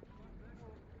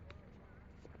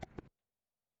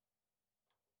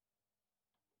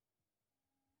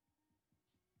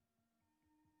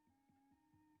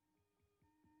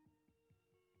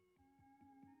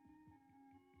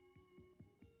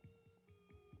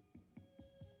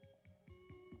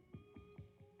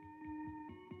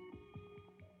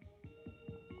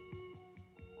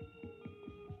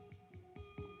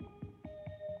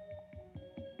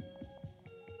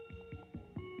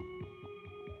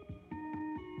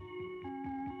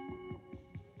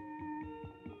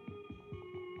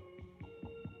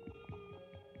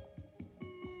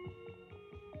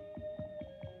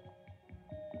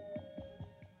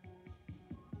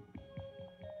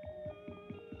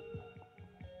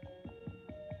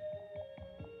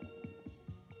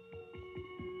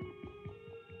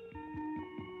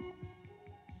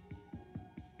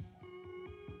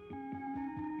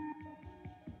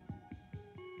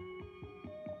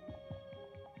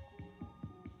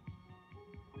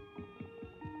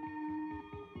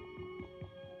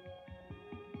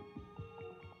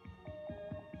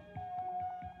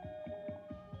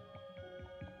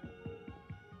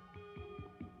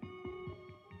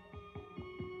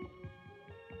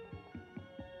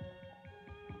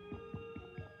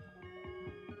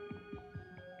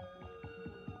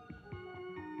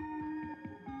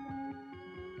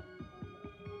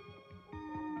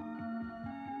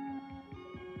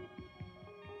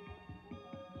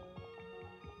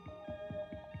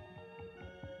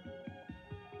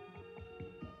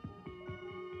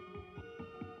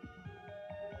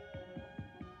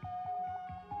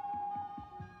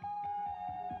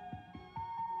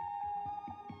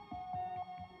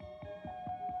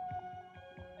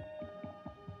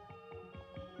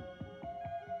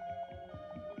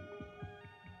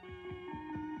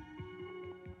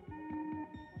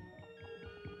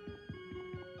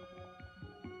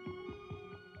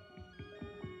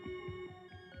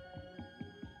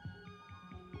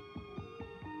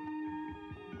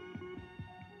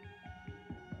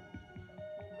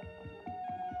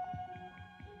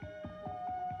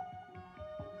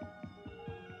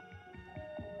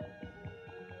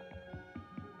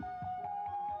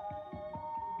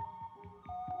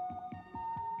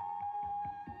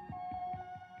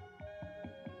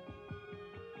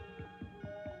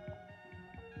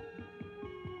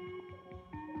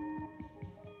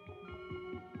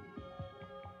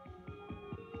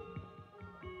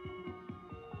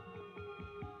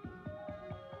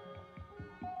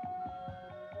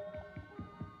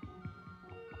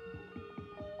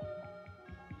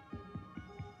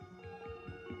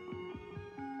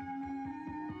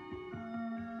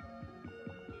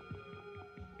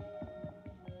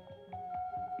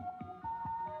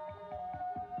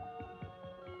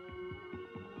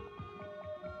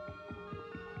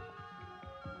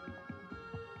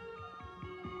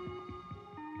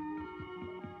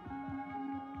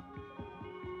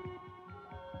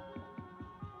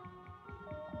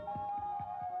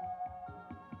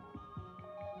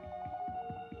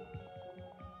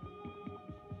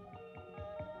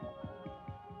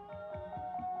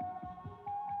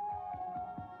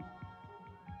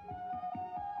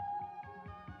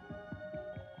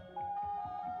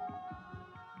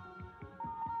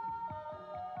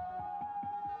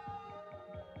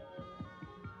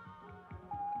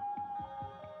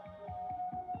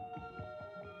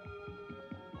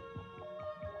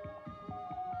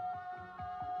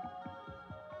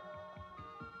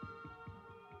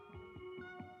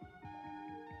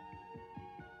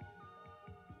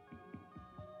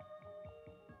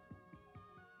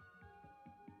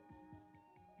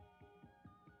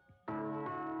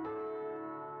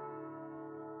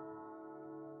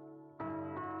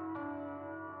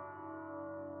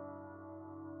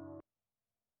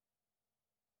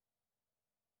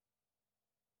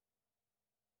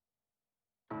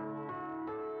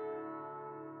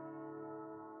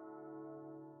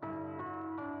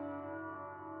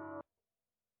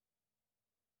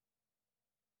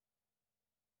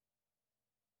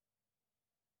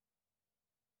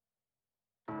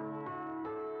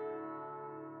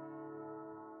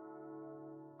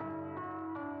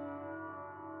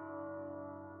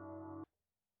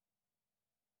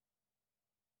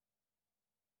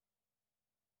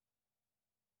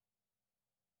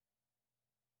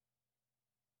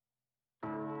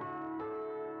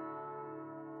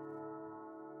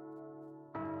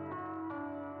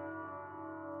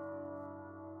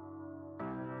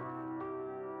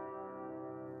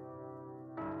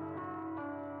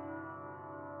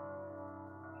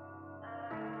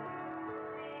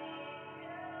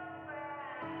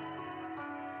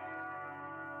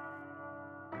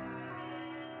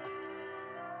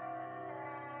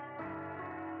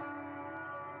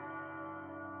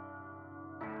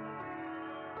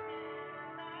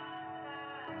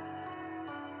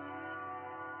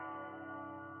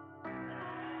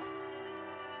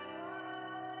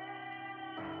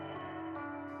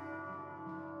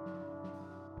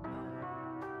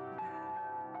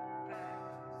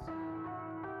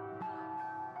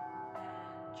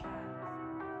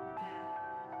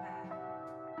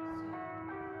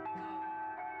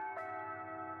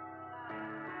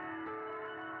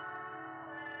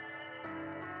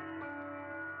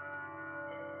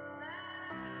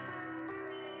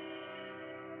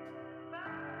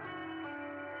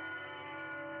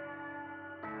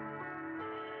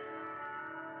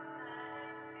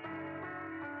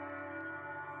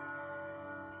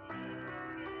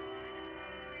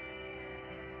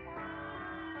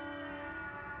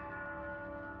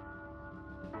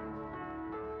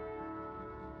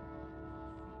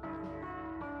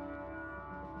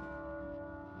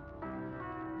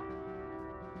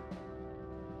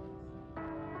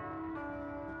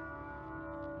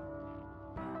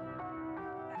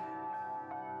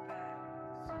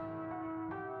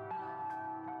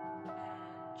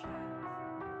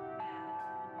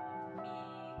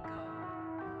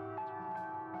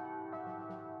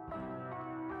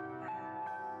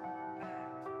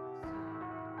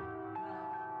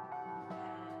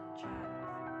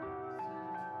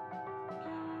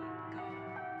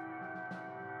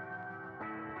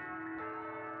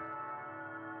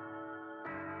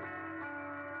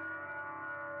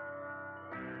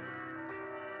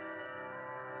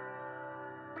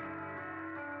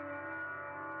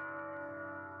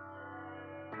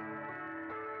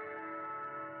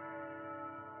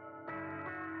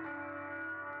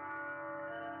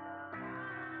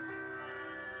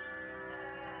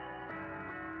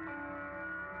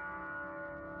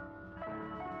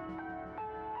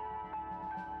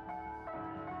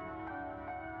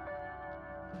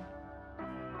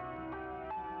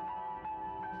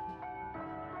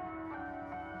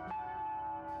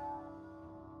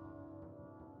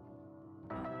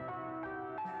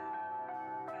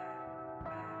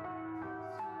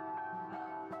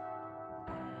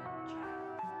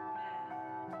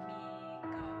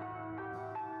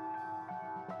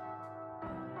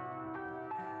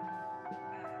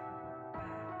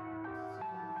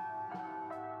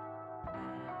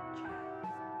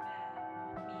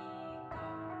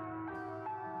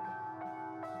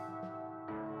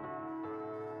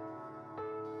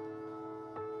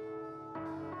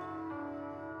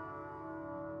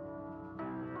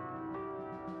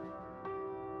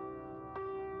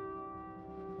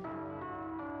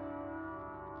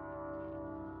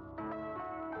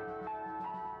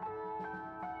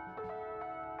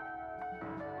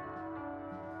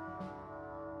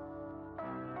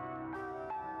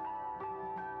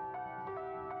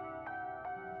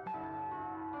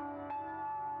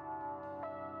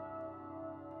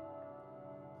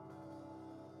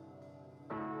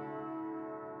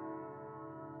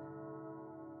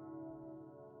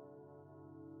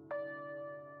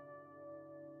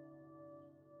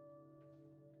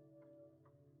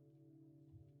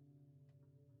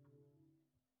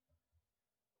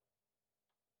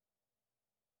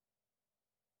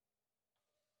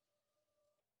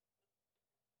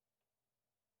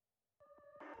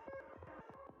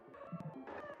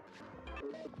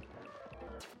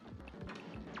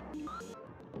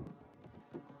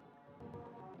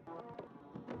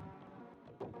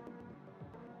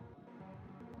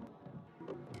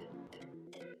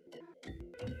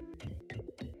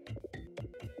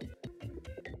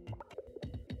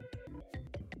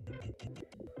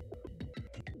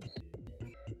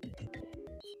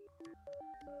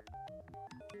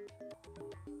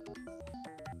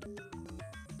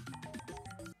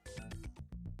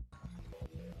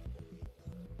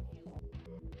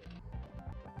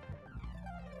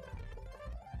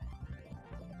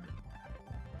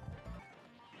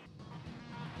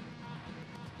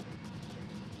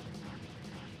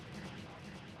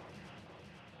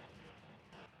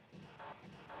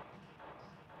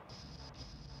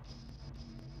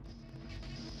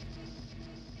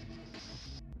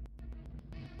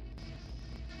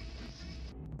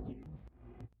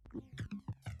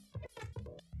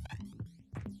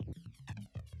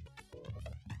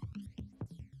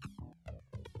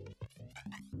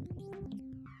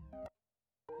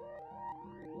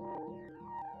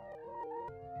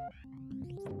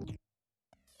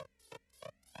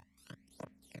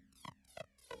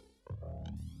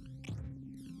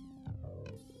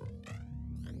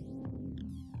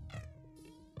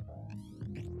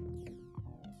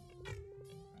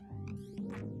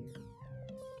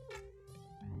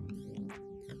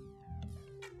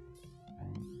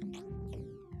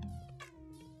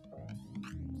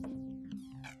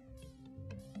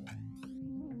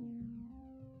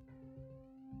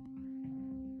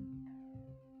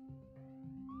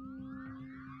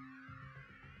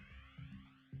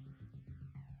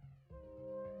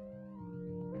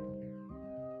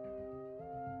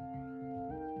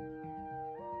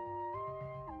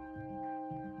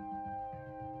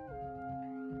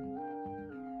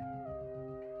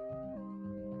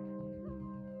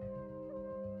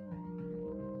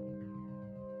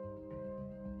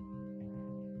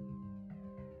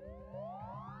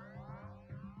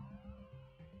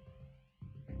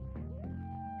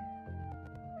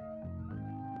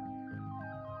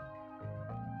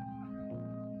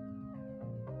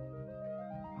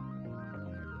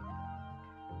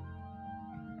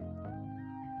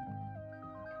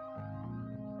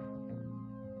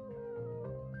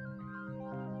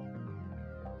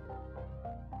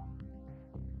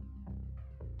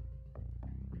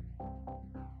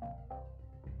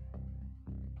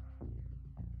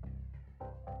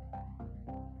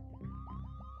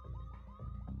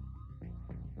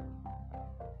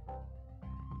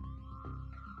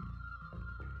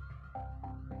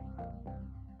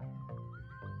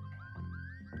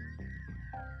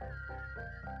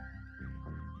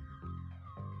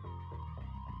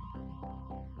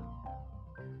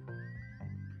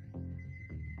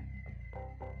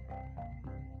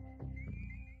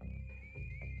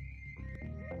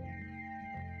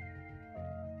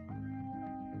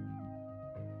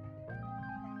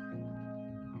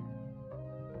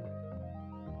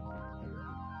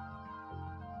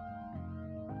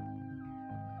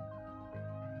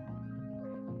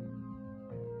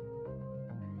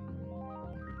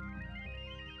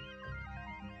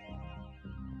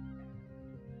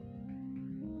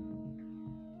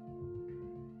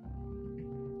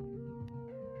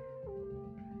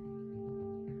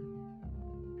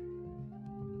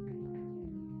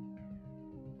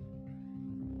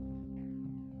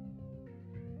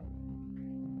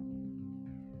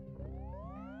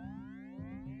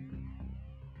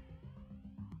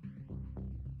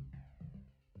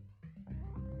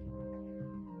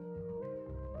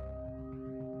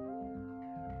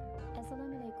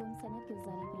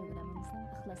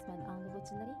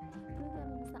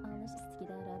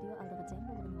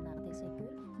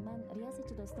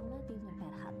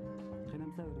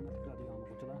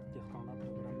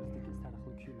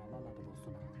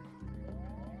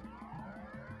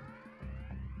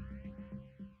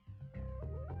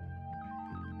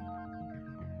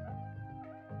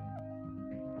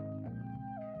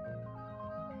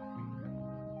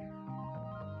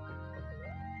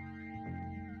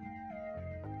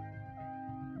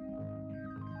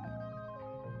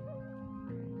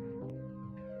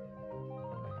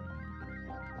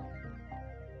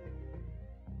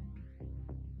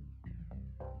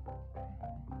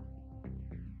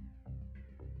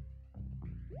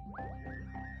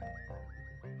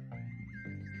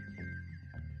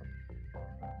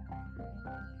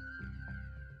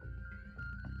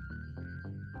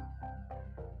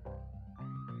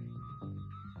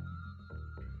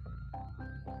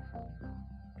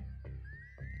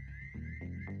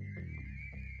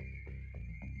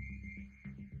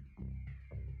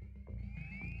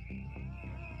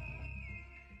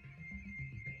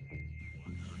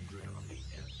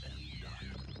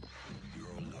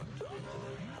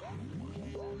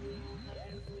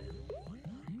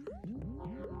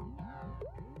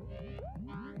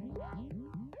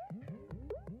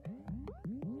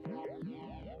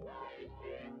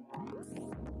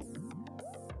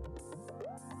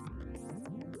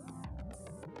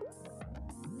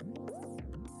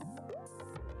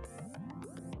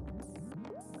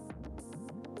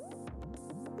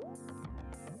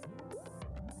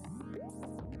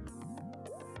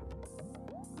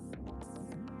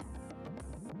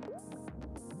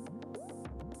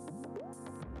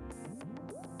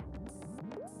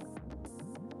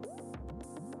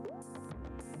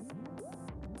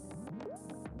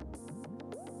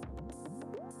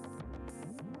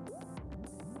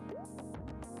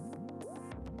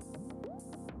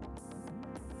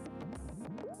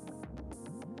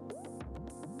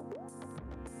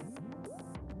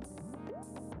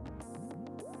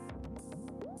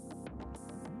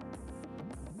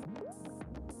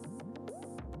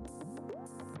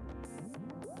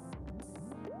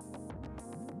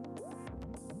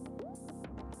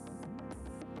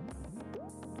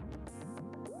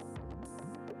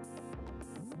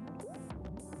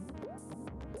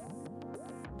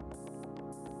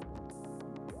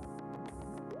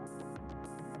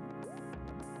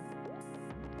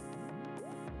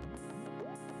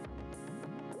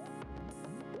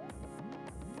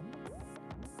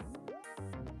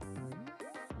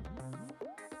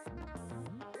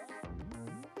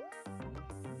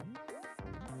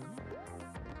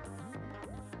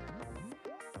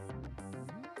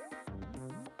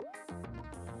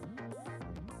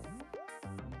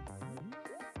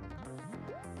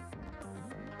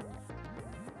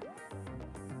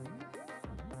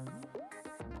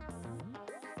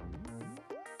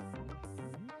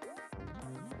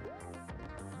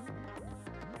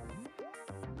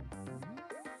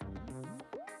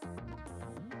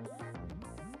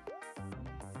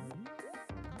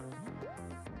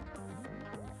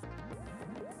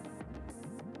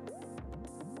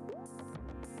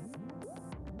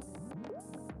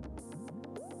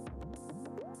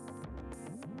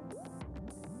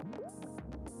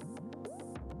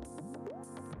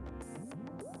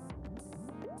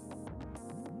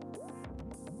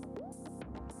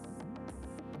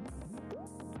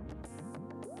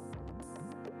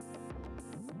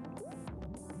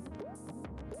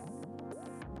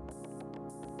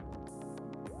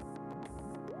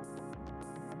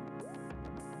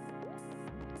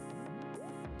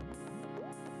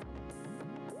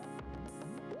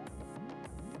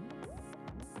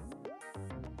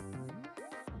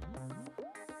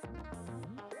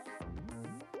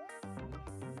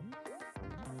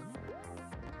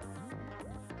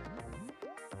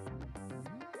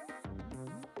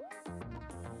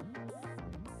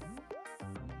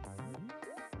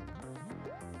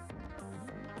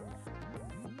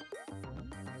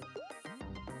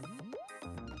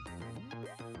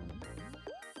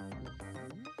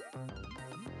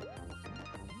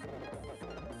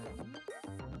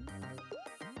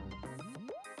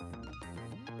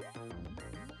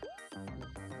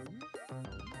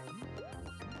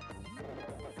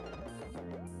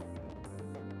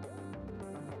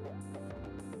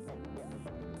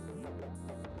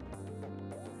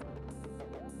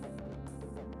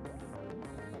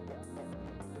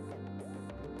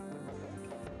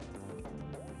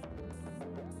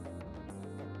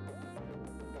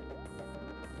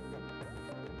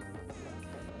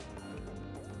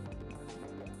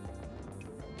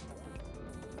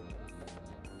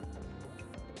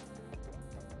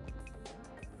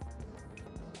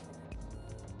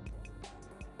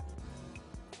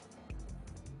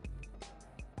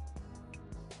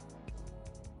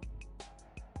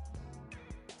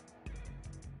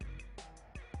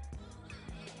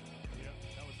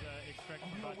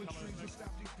 growing trees will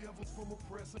stop these devils from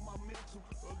oppressing my mental.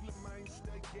 Ugly man,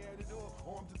 stay gathered up,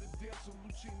 armed to the dental.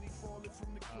 Lucini falling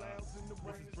from the clouds in the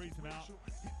rain. This is Breathe Him Out.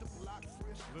 Hit the block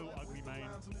fresh, Little Ugly Mane.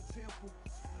 in the temple.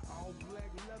 All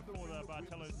black leather. Before the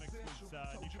Bartello's mix was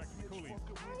new track from the Coolies.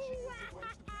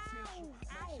 Ow!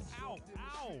 Ow!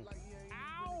 Ow!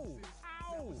 Ow!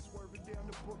 Ow! Swerving down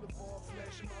the boulevard,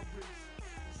 flashing my wrist.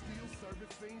 Still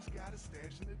serving fiends, got a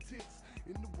stash in the tits.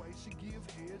 In the way she give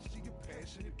head, she a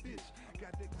passionate bitch.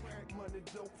 Got that crack money,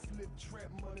 dope flip, trap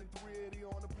money, 380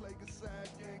 on the plague side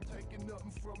gang, taking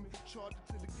nothing from me. Charged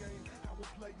to the game, how a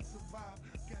player survive.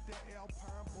 Got that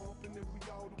Alpine bumping and we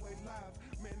all the way live.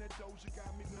 Man, that Doja got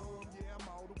me numb, yeah, I'm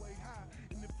all the way high.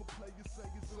 And if a player say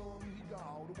it's on, he got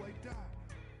all the way die.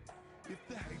 If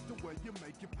they hate the way you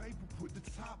make your paper, put the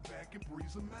top back and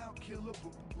breeze them out. Killer,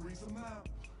 but breeze them out.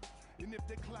 And if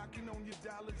they're clocking on your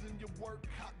dollars and your work,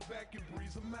 cock back and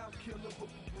breeze them out. Killer, but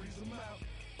breeze them out.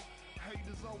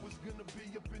 Haters always gonna be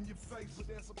up in your face, but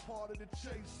that's a part of the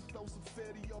chase. Throw some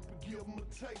fatty up and give them a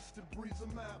taste to breeze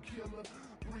them out. Killer,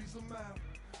 breeze them out.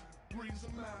 Breeze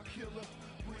them out. Killer,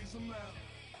 breeze them out.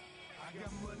 I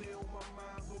got money on my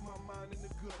mind, but my mind in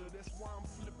the gutter. That's why I'm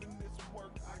flipping this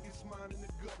work. I get mine in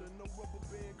the gutter. No rubber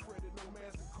band credit, no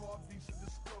MasterCard, Visa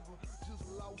Discover. Just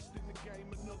lost in the game,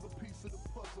 another piece of the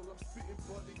puzzle. I'm spitting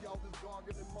buddy, y'all is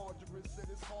gargling and margarine. Said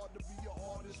it's hard to be an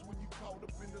artist when you caught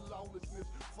up in the lawlessness.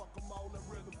 Fuck them all, I'd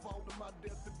rather fall to my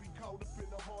death than be caught up in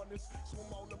a harness. So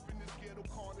I'm all up in this ghetto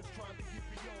carnage, trying to get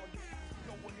beyond it.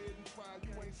 Go ahead and try,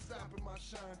 you ain't stopping my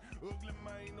shine. Ugly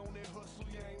man on that hustle,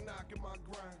 you ain't knocking my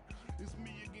grind. It's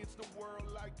me against the world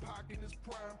like Pac in his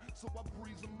prime. So I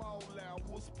breeze them all out.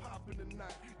 What's poppin'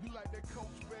 tonight? You like that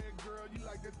Coach bag, girl? You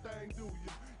like that thing, do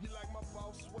you? You like my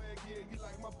boss swag? Yeah, you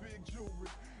like my big jewelry.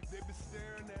 They been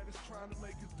staring at us, trying to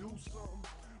make us do something.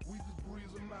 We just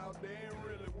breeze them out. They ain't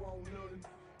really want nothing.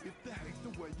 If they hate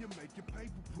the way you make your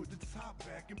paper, put the top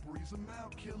back and breeze them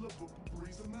out. Killer, but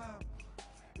breeze them out.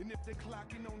 And if they're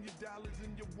clocking on your dollars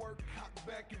and your work, cock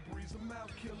back and breeze them out.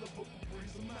 Killer, but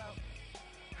breeze them out.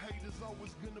 Haters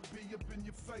always gonna be up in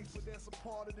your face, but that's a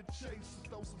part of the chase. So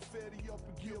throw some fatty up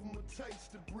and give them a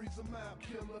taste to breeze them out.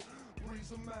 Killer, breeze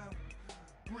them out.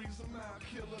 Breeze them out.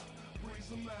 Killer, breeze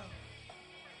them out.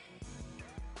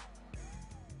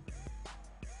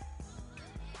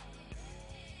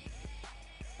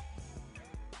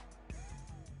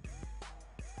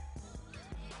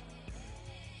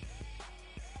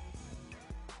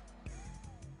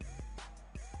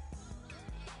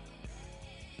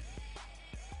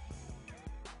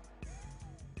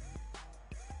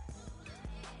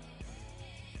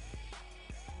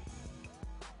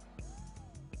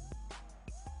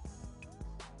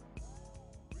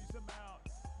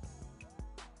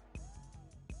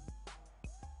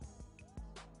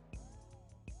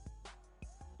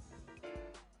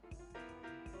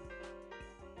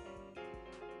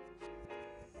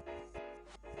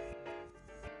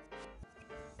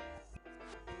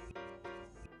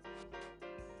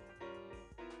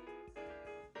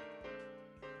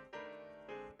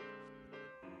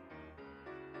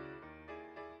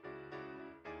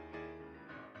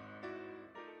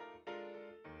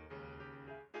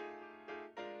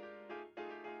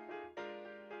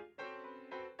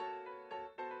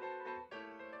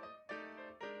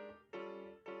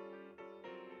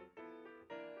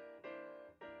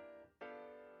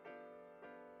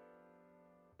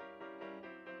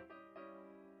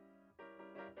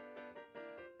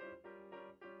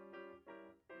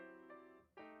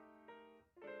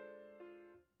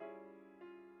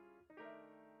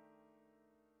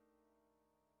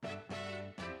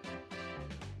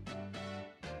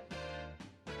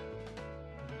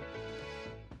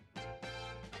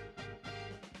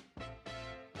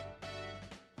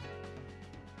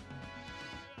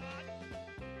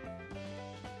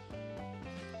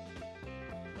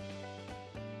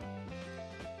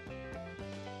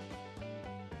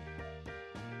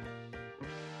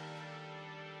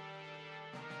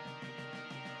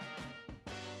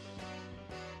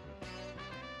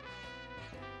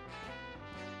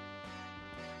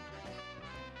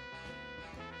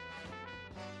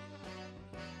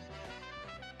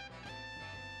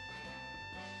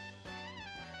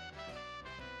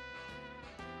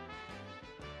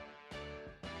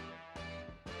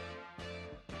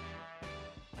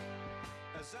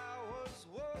 As I was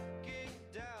walking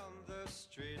down the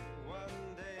street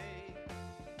one day,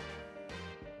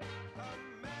 a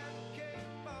man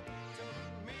came up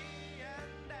to me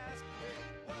and asked me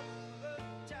what the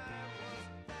time was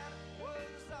that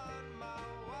was on my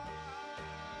watch.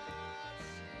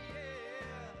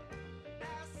 Yeah,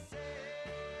 I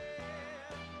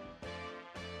said,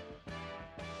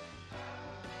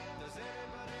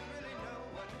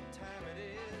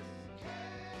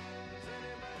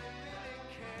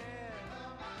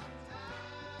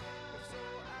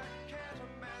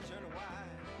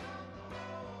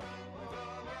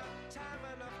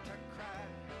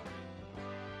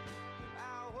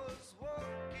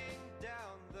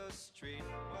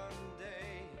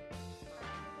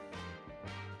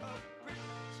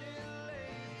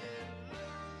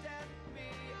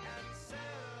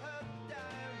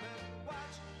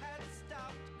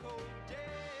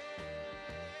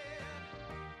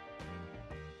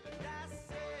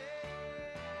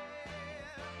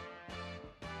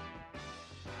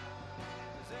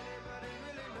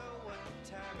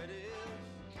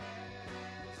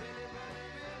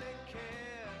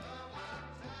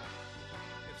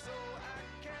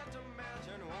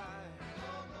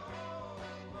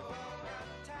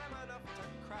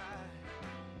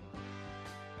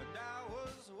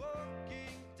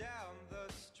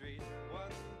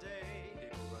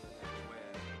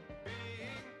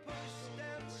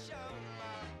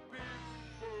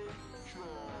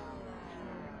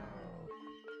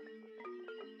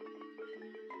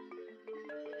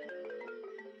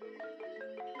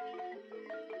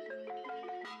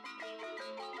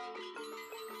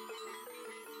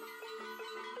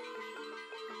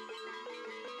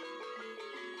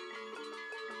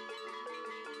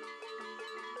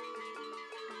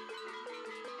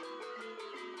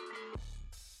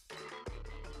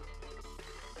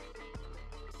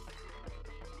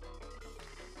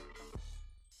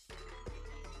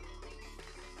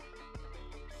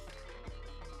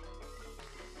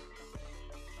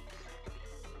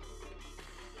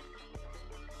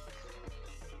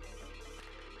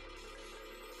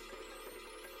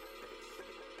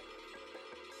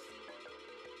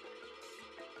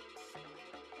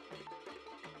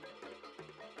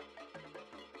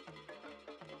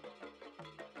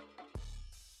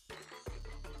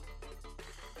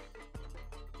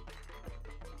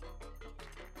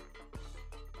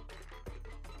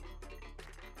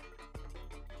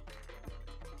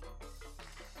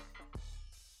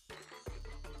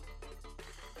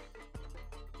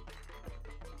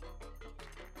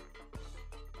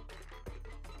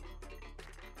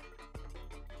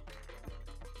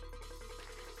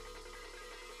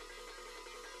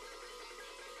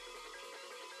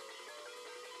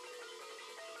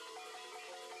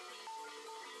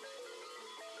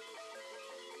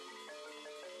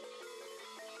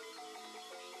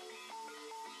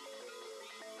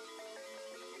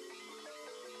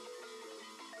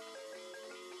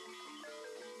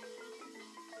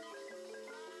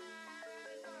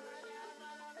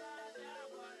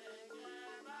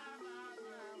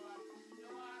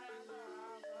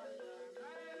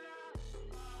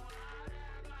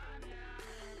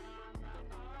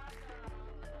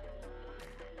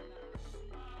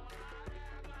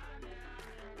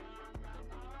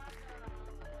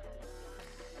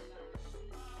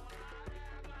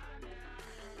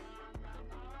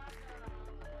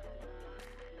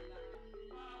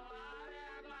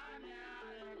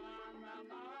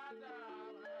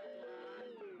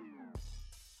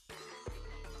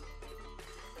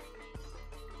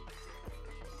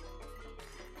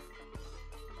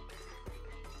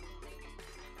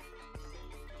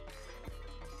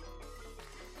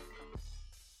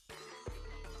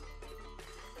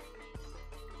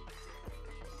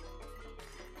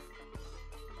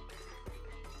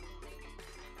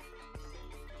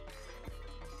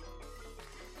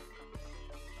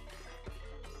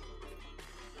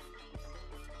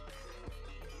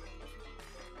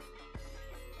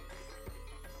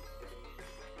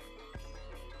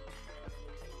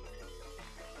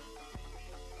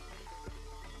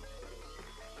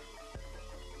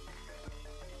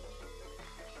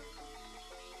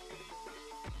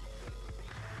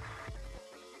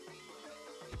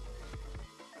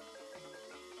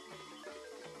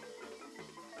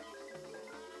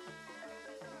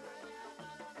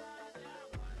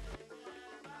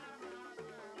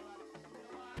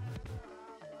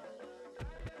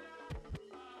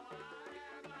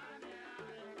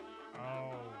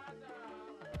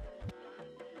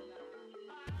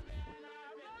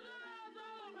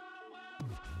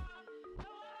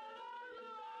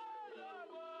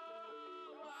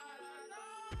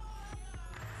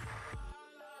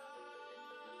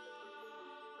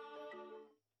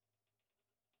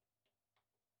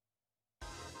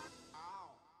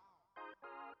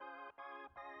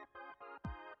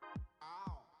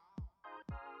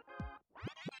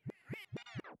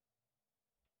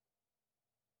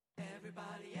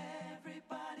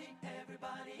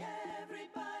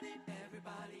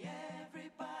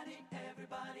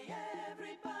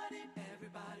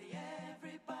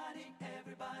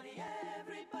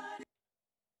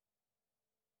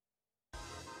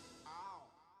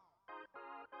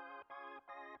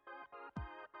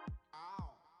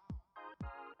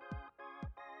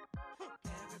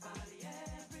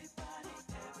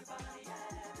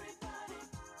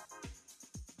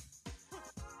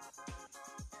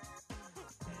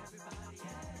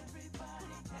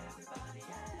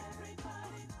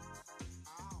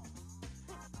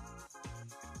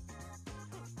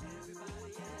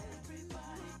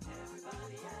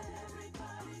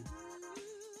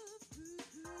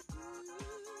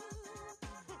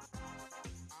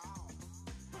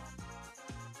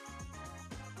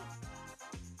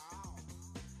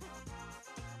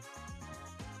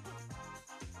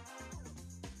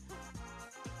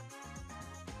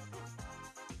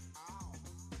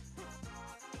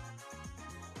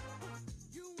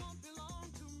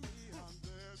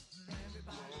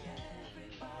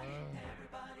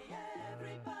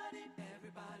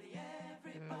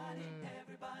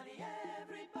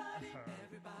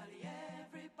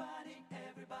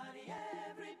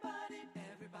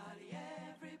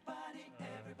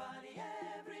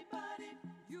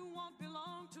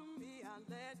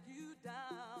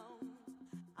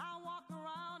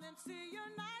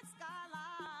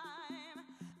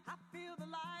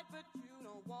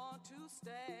 want to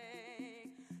stay.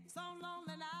 So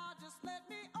lonely now, just let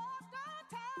me off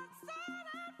downtown, set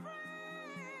and free.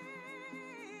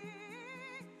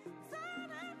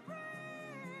 Set and free.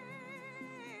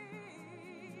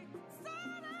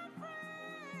 Set and free.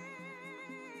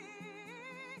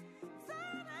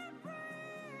 Set and free.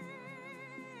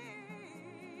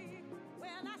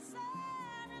 When I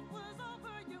said it was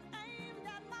over, you aimed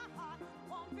at my heart.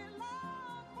 Won't be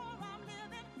long, for I'm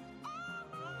living all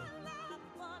my life,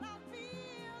 but I'll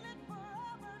feel it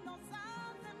forever. No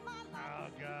sounds in my life. Oh,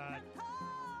 God. You can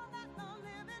call that no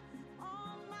living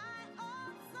on my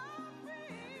own, so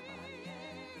free.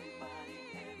 Everybody,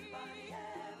 everybody,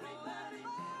 everybody,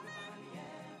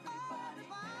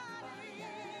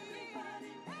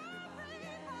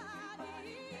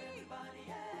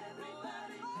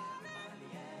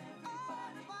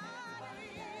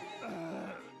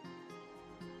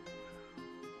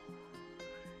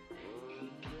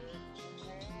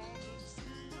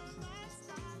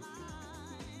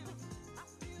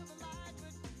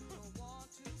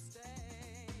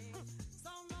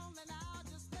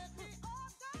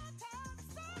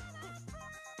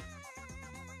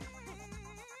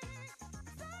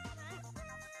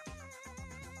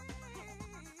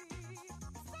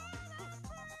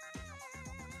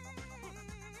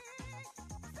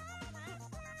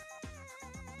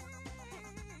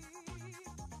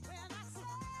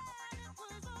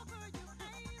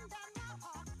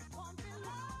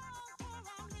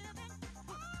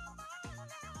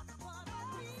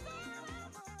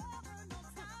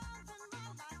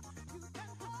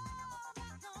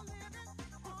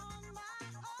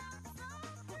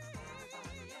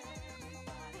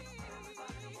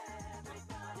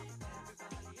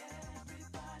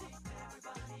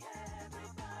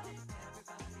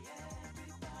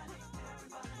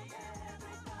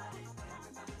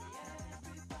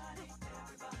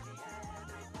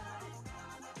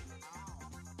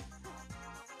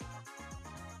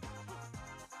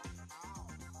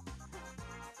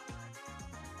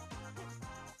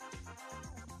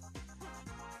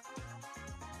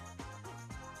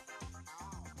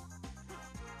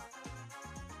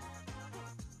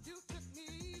 you took me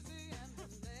easy and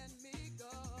then let me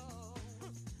go.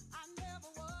 I never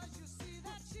was, you see,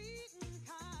 that cheating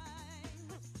kind.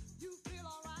 You feel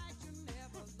alright, you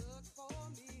never look for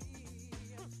me.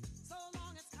 So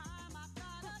long as time, I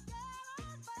gotta get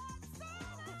on back,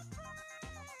 set and free.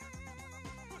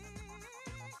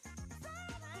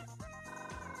 Set and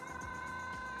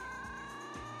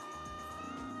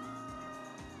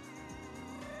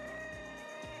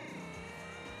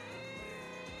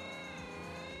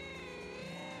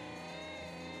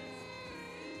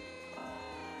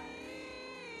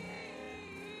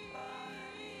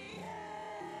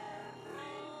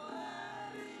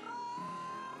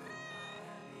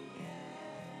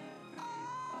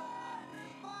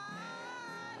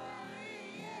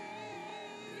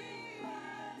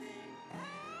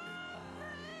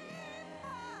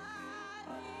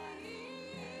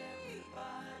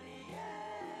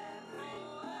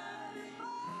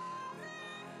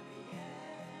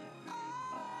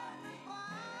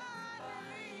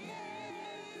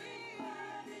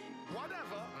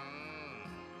Whatever.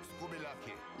 Scooby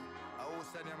Lucky. I will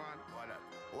send you, man. What that?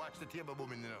 Watch the table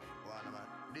booming, you know. What, man?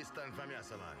 Distant from here,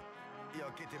 man.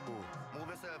 Yo, Kitty Boo, move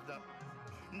yourself down.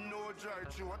 No dry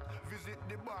throat, visit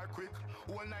the bar quick.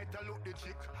 One night I look the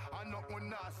chick, and not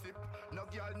one nah sip. No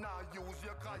girl nah use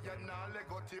your car, you nah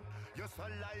Lego tip. Your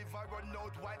saliva run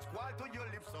out, white squall to your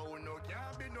lips. So no,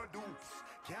 can't be no dupes,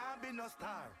 can't be no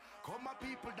star. Come a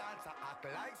people dance, act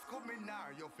like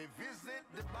Scooby-Nar. You fi visit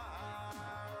the bar,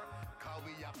 cause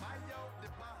we a buy out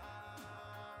the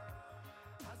bar.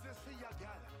 As you see a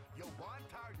girl, you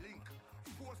want our link.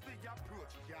 Force the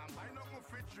approach, can't buy nothing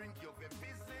free drink. You fi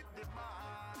visit the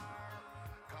bar,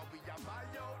 cause we a buy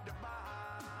out the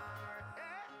bar.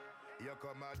 Eh? You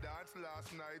come a dance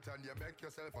last night and you make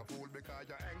yourself a fool because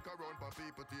you anchor round for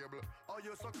people table. Oh,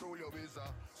 you so cool, you is a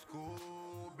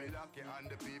Scooby Lucky, and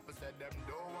the people said them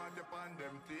don't want you on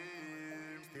them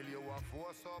team. Still you a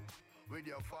force up with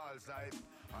your false hype,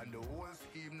 and the whole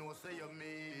scheme no say you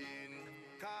mean.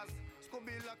 Cause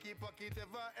Scooby Lucky pocket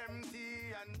ever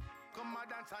empty, and come a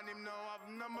dance and him now have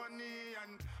no money,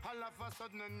 and all of a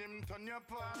sudden him turn your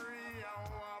party and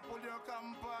want pull your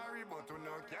Campari, but you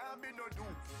know can't be no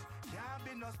dupes, can't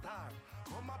be no star.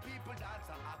 Come a people dance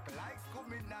and act like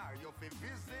Scooby-Nar. You fi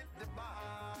visit the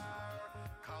bar,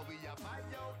 cause we a buy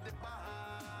out the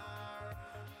bar.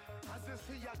 As you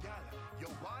see a gal, you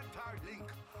want our link.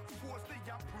 Force the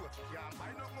approach, can't buy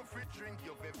nothing free drink.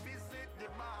 You fi visit the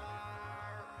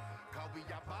bar, cause we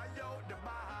a buy out the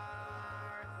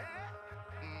bar. Eh?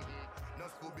 No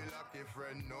Scooby Lucky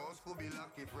friend, no Scooby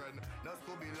Lucky friend, no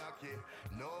Scooby Lucky.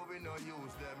 No, we no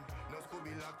use them. No Scooby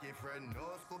Lucky friend,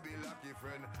 no Scooby Lucky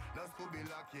friend, no Scooby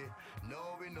Lucky.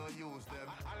 No, we no use them.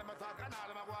 All of my talk and all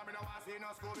of my go, me no want see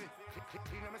no Scooby.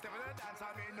 You know me step in the dance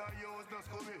and me no use no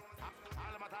Scooby.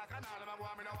 All of my talk and all of my go,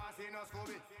 me no want see no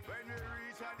Scooby. When we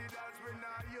reach at the dance, we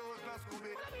no use no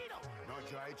Scooby. No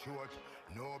dry throat,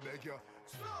 no beg you.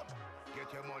 Stop! Get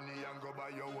your money and go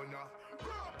buy your winner.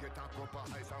 Get a cup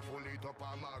of ice and full it up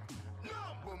a mag.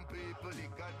 No! Boom people,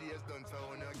 liquor days done so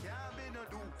no can't be no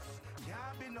dukes,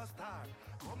 can't be no star.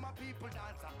 Come my people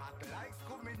dance and act like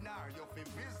Scooby-Nar. You fi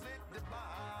visit the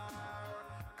bar,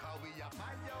 cause we a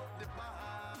buy out the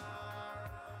bar.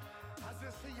 As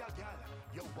you see a gal,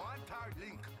 you want our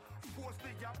link. Force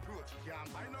the approach,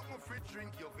 can't buy nothing for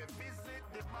drink. You fi visit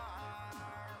the bar,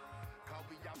 cause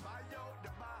we a buy out the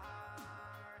bar.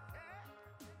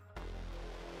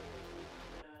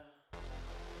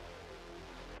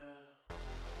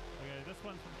 Okay, this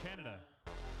one's from Canada,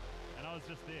 and I was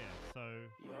just there, so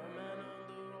Your man on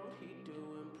the road, he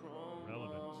doing promo.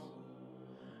 relevant.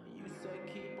 You said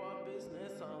keep our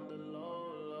business on the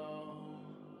low, low.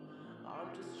 I'm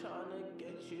just trying to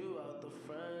get you out the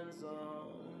friend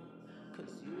zone. Cause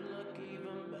you look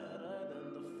even better than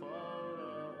the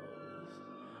photos.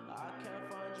 I can't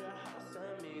find your house,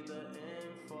 send me the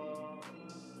info.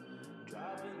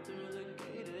 Driving through the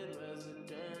gated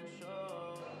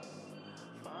residential.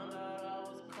 Found out I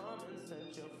was coming,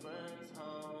 sent your friends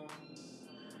home.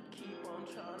 Keep on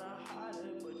trying to hide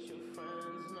it, but your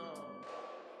friends know.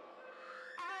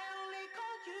 I only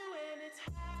call you when it's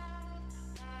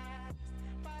half-past,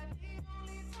 but the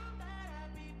only time that I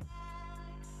be by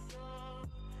your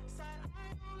side. I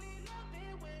only love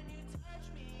it when you touch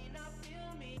me, not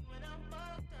feel me when I'm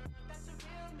fucked up. That's a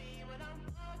real me when I'm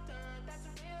fucked up. That's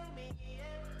a real me,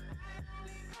 yeah. I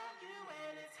only call you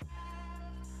when it's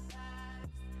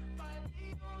half-past, but the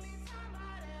only time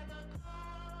I'd ever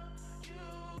call you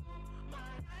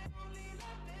mine. I only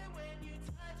love it when you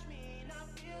touch me, not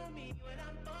feel me when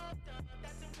I'm fucked up.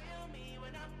 That's a real me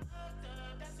when I'm fucked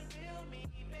up. That's a real me,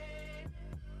 babe.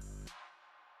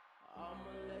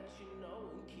 I'ma let you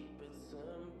know and keep it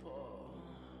simple.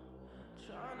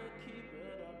 Trying to keep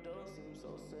it up don't seem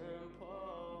so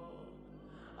simple.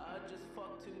 I just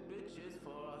fucked 2 bitches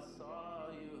before I saw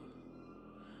you.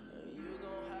 And you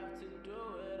gon' have to do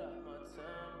it at my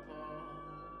tempo.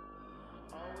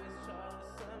 Always try to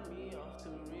send me off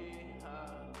to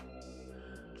rehab.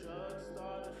 Drugs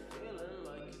started feeling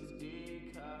like it's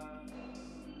decaf.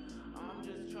 I'm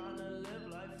just trying to live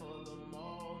life for the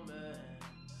moment.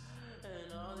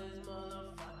 And all these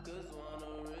motherfuckers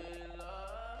wanna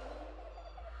realize.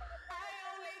 I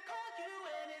only call you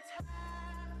when it's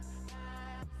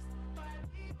half-past, but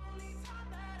the only time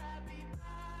that I be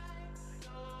by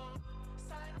your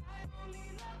side. I only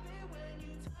love it when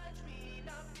you touch me,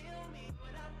 not feel me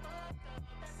when I'm fucked up.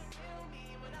 That's a real me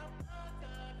when I'm fucked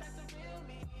up. That's a real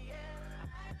me, yeah.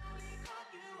 I only call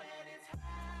you when it's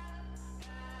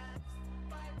half-past,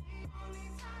 but the only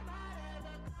time I'd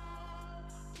ever call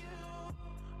you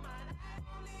mine. I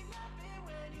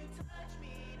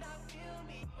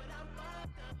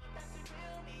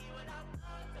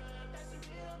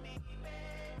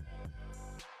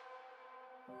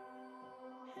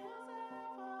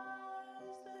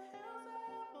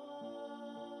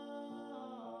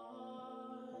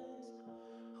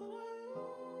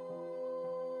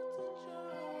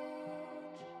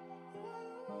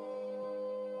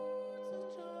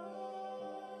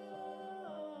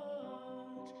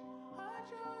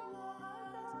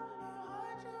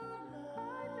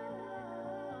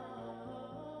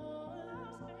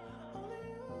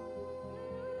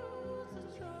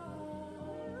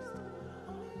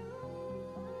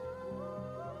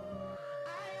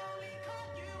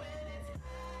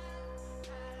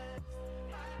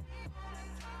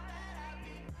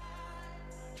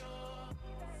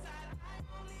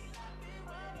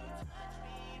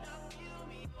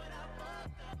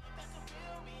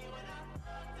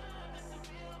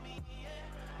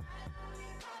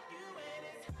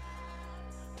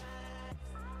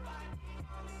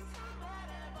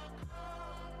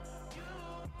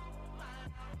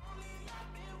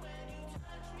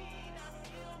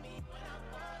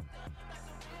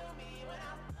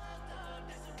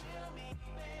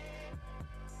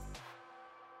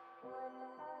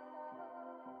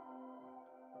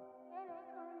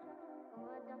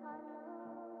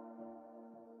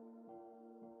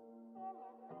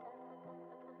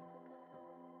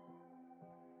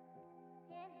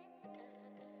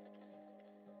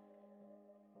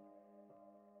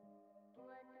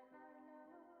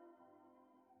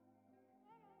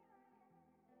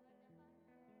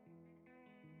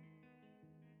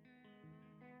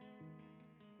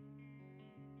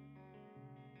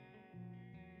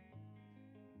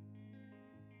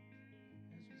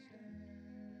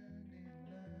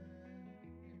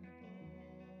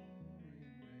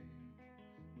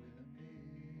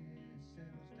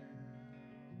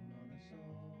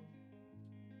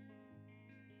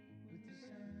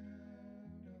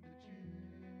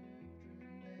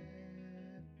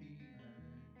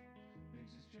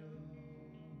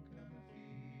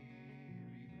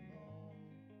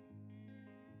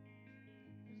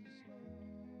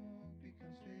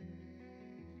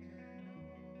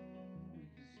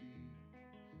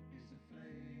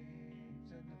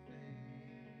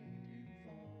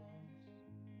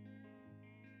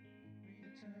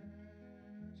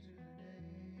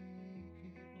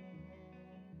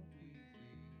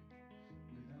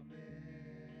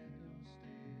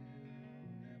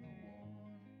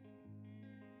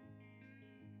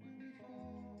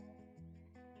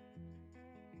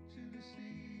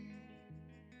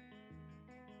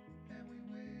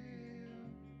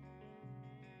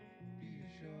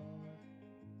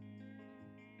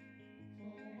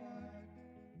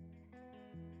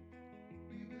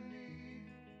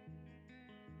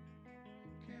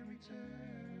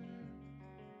return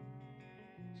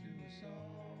to a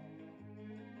song,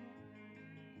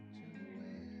 to the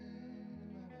will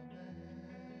of a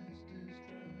master's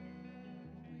drum.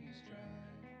 We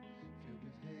strive, filled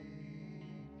with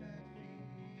hate that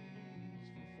feeds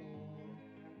for four,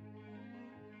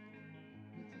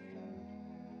 with the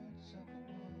thoughts of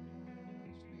the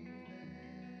ones we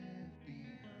left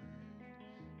behind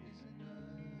is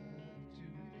enough to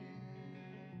live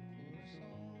for us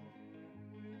all.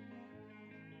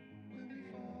 When we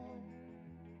fall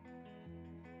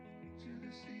to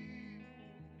the sea,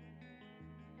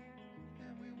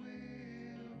 and we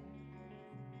will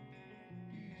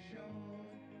be sure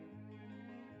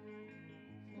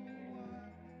for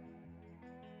what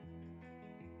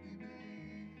we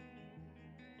believe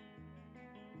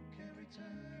can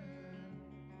return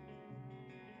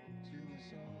to us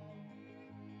all.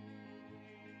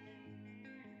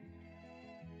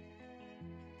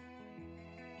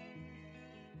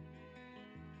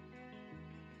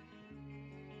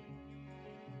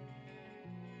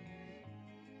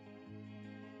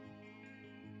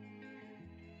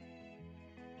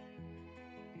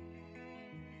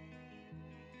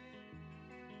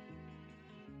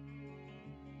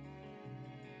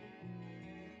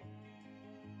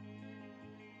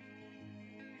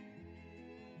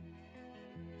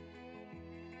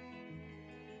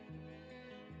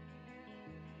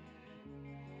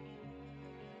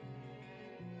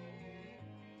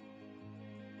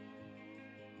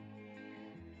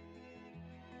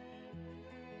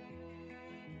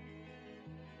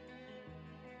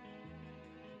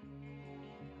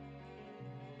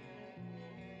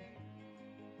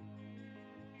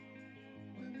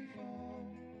 When we fall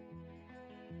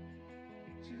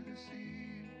to the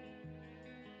sea,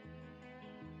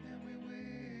 and we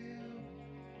will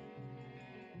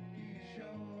be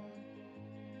sure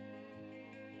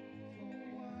for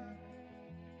what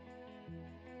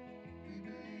we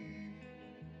believe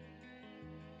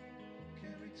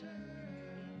can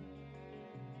return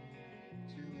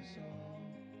to us all.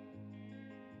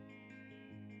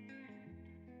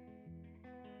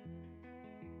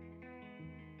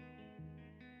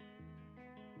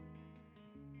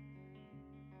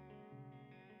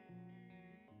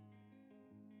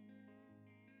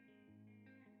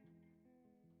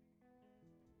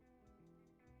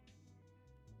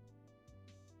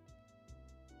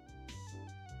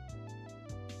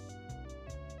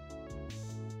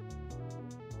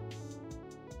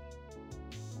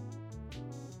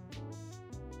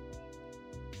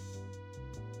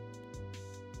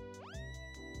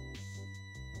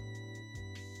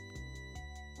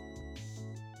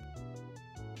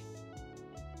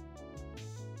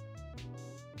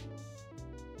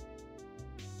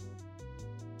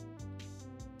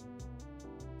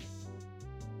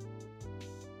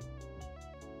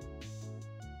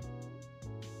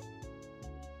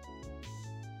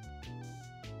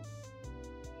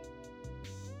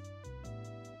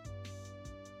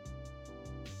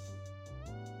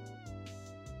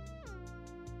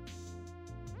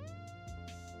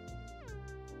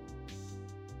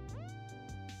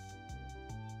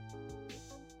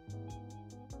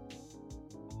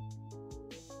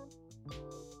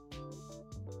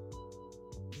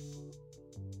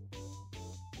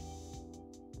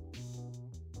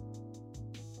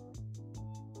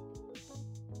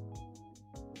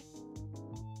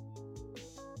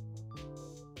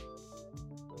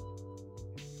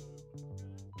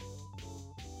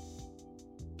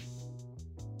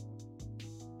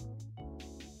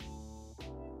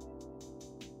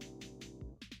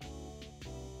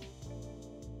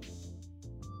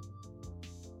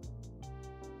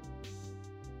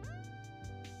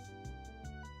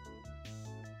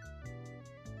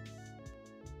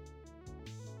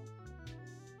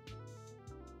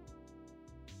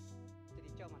这里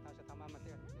叫嘛，他说他妈妈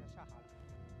掉下海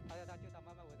了，他就他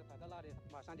妈妈，我就跑到那里，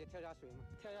马上就跳下水嘛。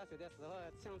跳下水的时候，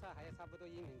相差还有差不多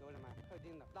1米多了嘛，后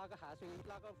劲了。那个海水，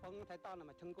那个风太大了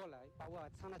嘛，冲过来把我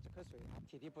呛了几口水，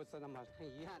体力不支了嘛，很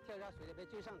遗憾，跳下水里被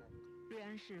救上来。瑞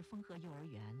安市丰和幼儿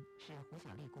园是胡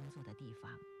小丽工作的地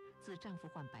方。自丈夫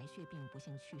患白血病不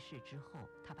幸去世之后，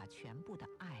她把全部的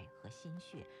爱和心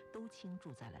血都倾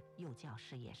注在了幼教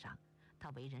事业上。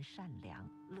她为人善良，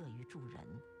乐于助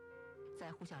人。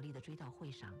在胡小丽的追悼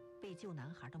会上，被救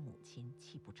男孩的母亲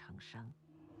泣不成声。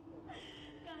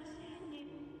感谢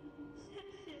您，谢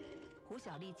谢。胡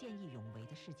小丽见义勇为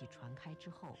的事迹传开之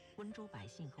后，温州百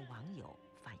姓和网友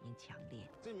反应强烈，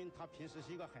证明他平时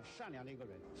是一个很善良的一个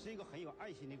人，是一个很有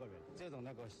爱心的一个人。这种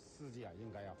事迹啊，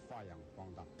应该要发扬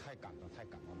光大，太感动，太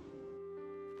感动了。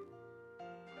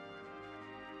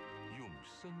用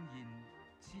声音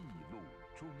记录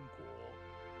中国。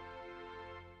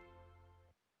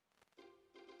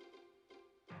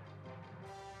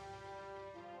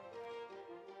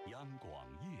央广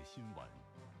夜新闻，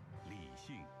理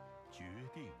性决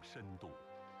定深度。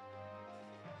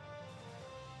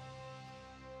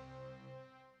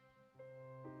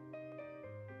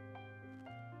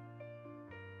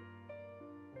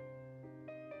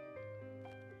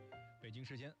北京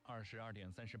时间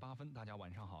22:38，大家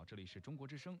晚上好，这里是中国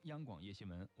之声央广夜新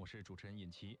闻，我是主持人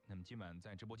尹奇。那么今晚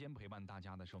在直播间陪伴大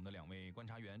家的是我们的两位观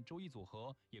察员周一组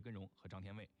合叶根荣和张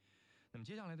天卫。那么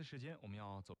接下来的时间我们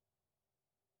要走。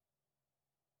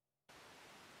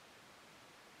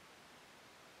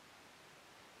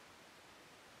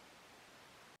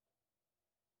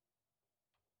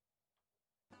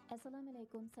Assalomu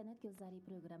alaykum, san'at gulzori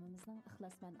programmamizning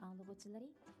ixlosmand anglag'uvchilari.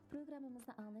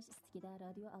 Programmamizni anglash istigida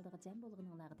radio oldiga jam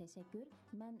bo'lganinglarga tashakkur.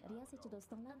 Men riyosatchi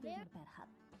do'stinglar Temur Farhod.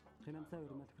 Qanamsa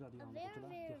hurmatli radio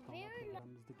anglag'uvchilar,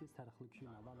 programmamizdagi sarxil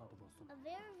kuylar balodi bo'lsin. A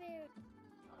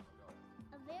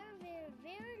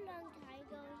very long time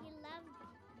ago, he loved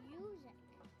music,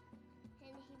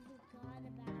 and he forgot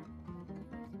about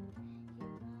music.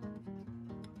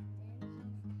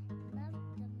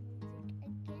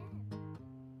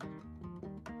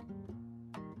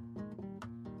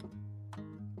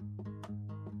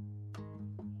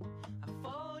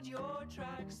 Your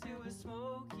tracks to a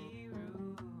smoky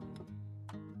room,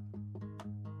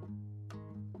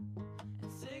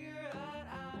 and cigarette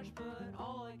ash, but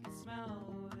all I could smell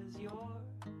was your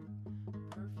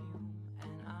perfume.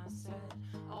 And I said,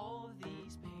 all of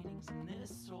these paintings in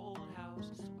this old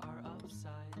house are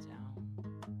upside down.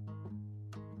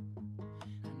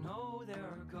 I know there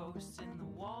are ghosts in the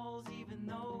walls, even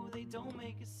though they don't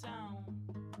make a sound.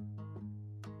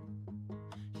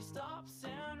 She stops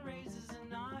and raises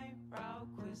an eyebrow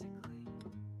quizzically.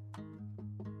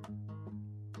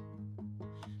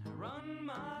 I run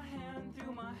my hand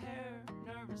through my hair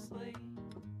nervously.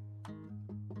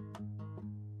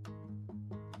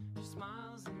 She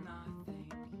smiles and I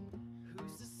think,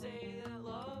 who's to say that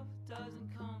love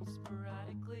doesn't come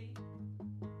sporadically?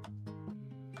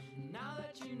 Now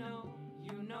that you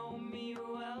know me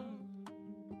well.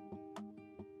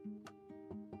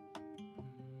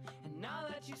 And now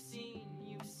that you've seen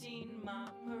my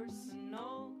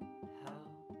personal hell.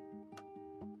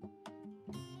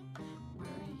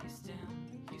 Where do you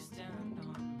stand? You stand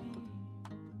on me.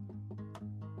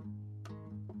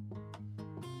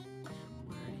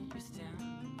 Where do you stand?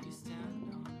 You stand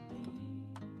on me.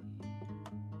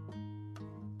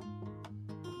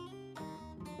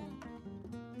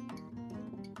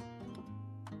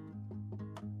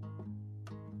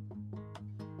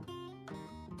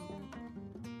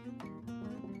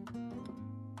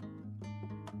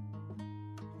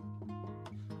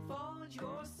 Followed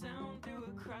your sound through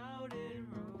a crowded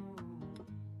room,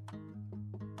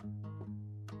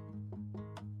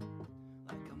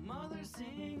 like a mother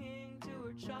singing to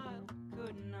her child,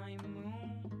 good night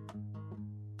moon.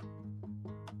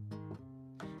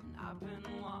 And I've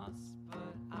been lost,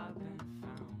 but I've been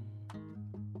found.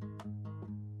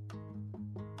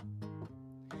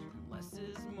 And less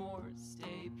is more,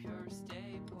 stay pure,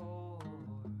 stay poor.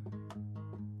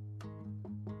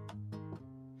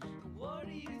 What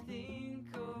do you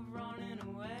think of running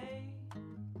away?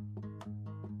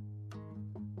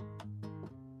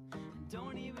 And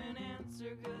don't even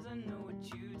answer, 'cause I know what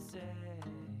you'd say.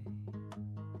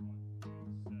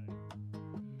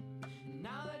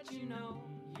 Now that you know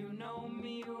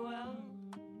me well.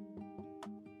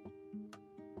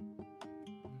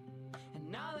 And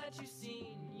now that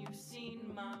you've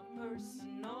seen my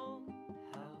personal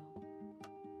hell.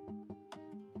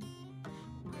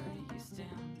 Where do you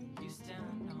stand? You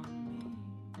stand on me.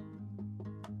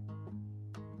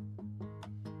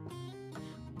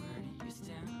 Where do you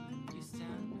stand? You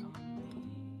stand on me.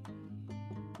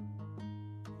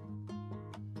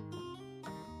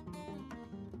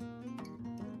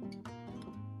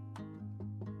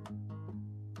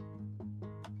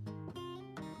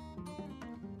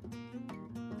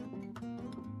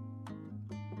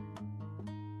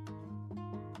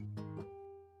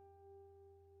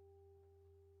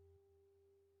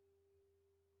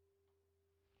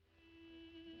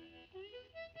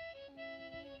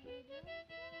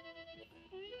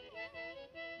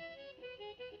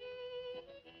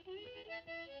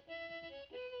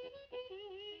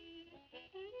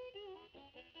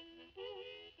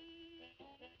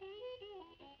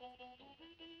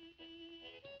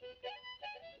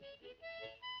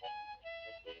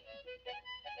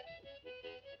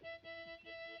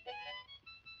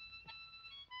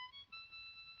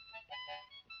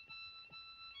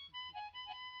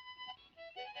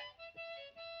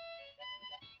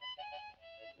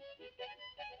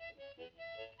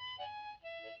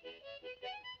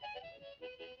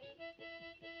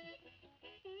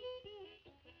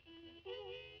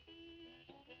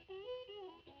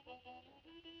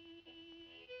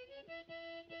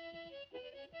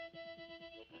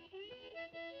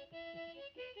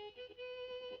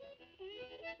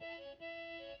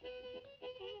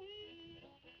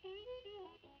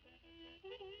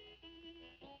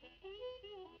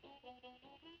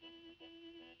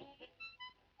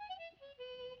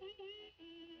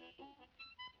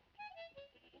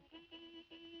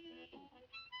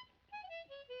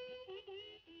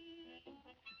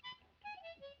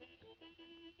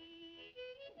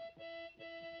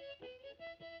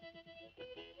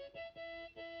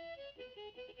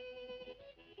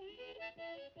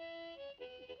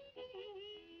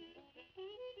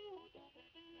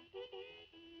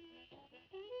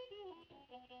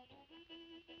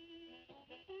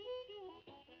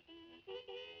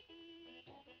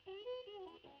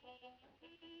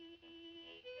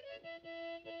 得到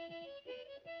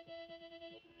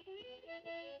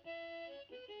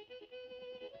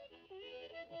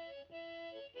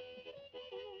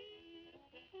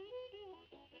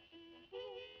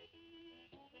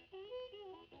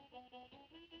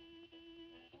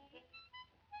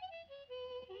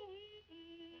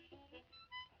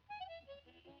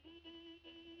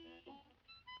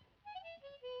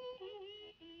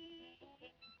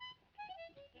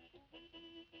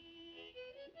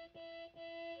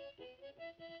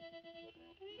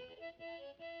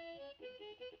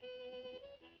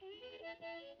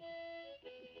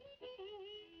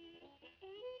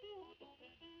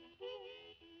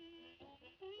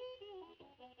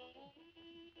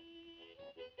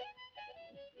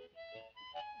体现。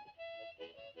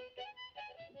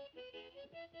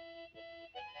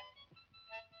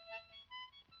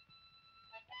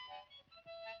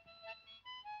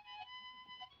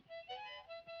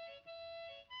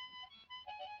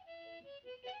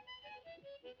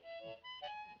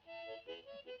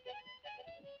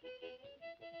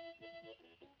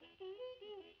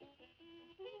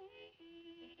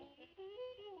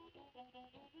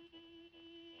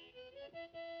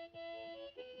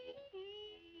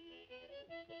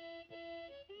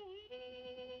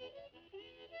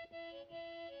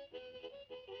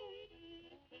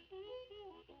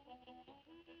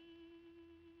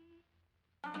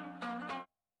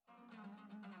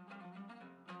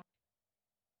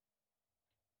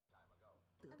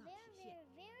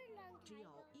只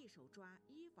有一手抓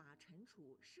依法惩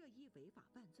处涉医违法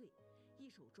犯罪，一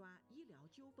手抓医疗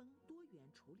纠纷多元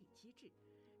处理机制，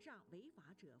让违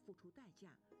法者付出代价，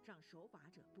让守法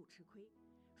者不吃亏。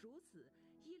如此，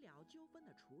医疗纠纷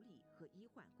的处理和医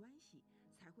患关系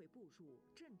才会步入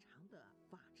正常的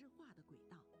法治化的轨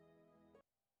道。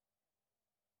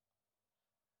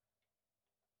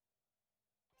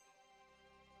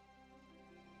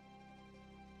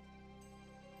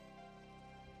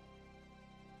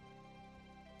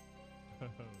I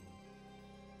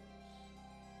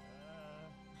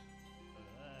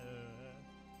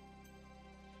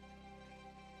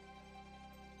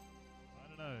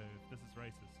don't know if this is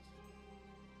racist.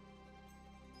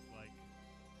 It's like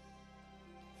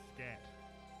scat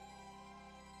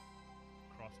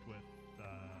crossed with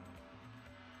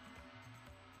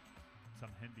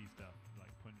some Hindi stuff,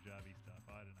 like Punjabi stuff.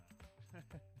 I don't know.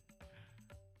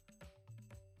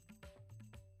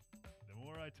 The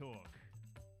more I talk,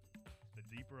 the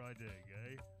deeper I dig,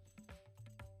 eh?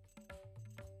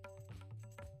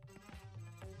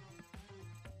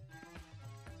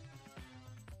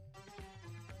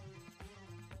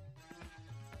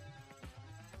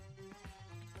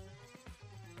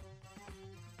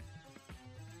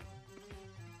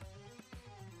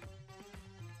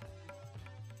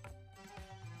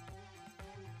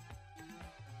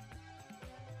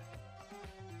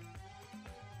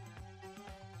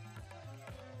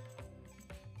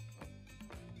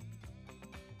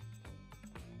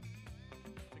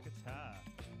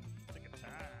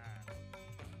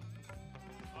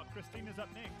 Christina's up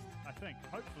next, I think.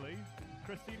 Hopefully.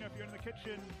 Christina, if you're in the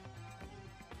kitchen,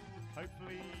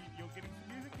 hopefully you're getting some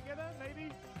music together,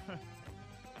 maybe?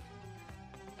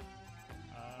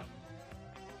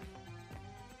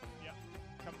 Yeah,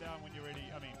 come down when you're ready.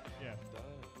 I mean, yeah.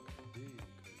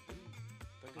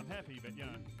 I'm happy, but, you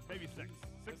know, maybe 6.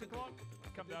 6 o'clock?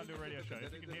 Come down to a radio show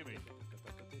if you can hear me.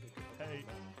 Hey.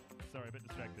 Sorry, a bit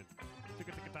distracted.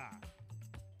 Ticka-ticka-ta.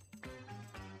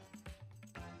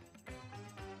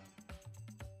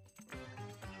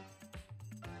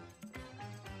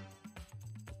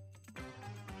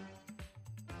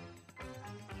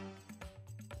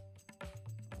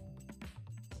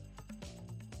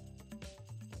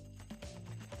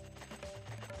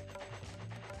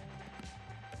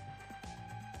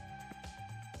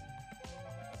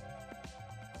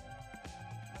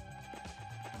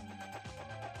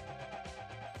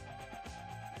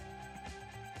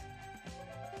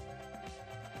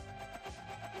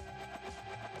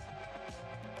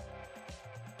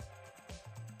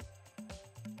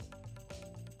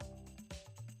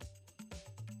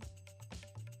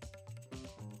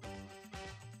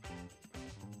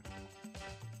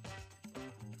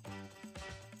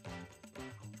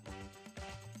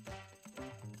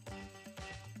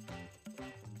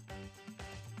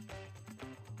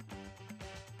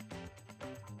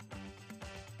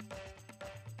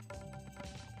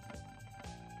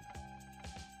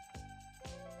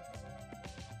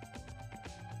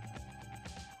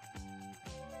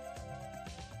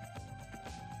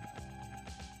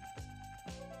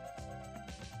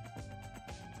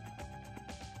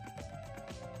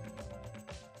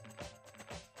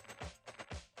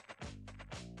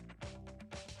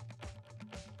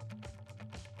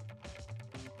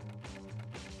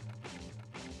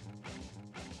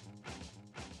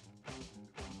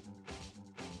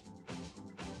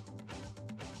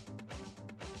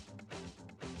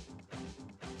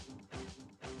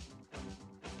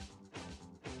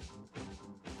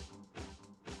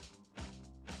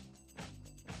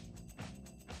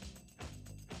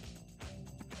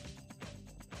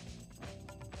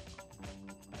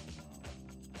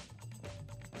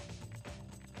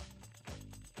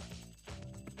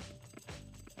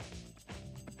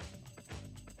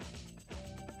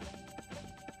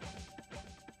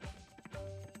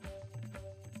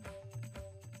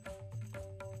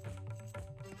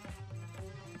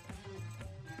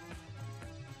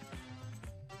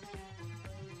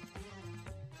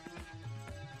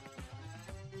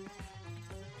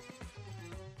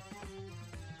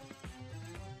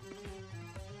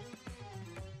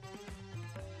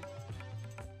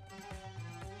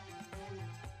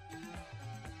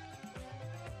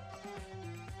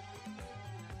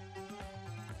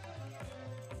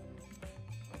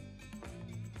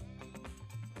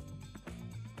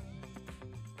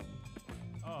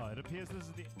 appears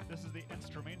this is the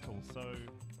instrumental, so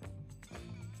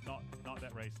not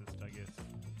that racist, I guess.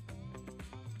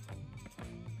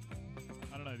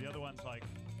 I don't know. The other one's like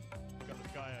got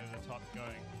this guy over the top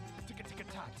going ticka ticka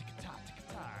ta ticka ta ticka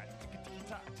ta ticka ticka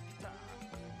ta ticka ta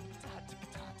ta ticka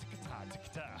ta ticka ta ticka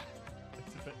ta.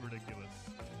 It's a bit ridiculous.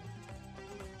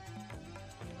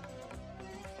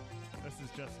 This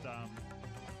is just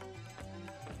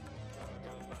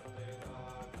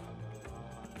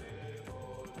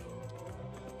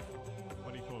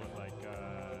what do you call it? Like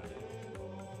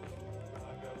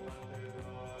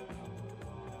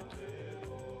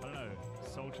I don't know,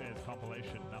 Soul Chairs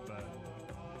compilation number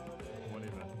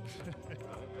whatever.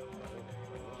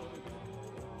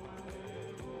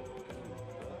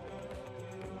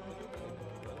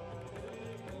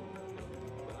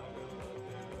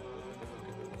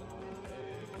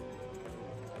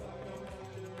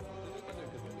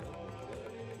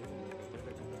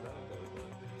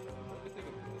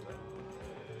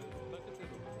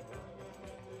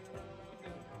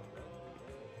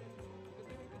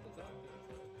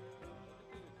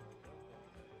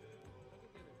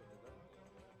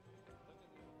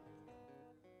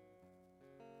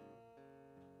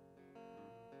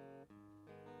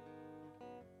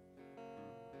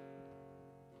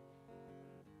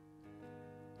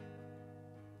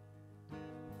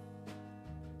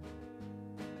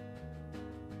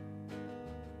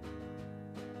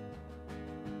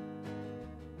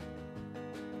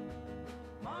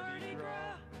 Mardi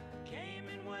Gras came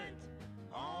and went.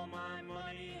 All my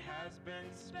money has been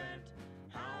spent.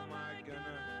 How am I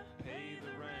gonna pay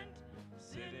the rent?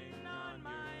 Sitting on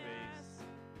my ass.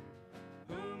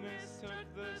 Who mistook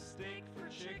the steak for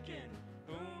chicken?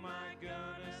 Who am I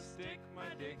gonna stick my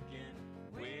dick in?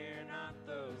 We're not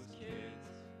those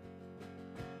kids.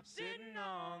 Sitting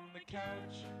on the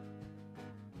couch.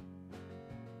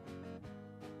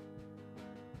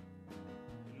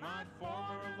 In my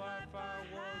former life I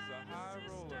was a high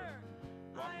roller.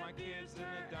 Bought my kids in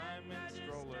a diamond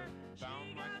stroller.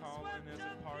 Found my calling as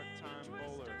a part-time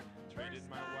bowler. Traded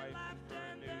my wife for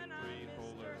a new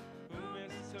three-holer. Who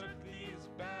mistook these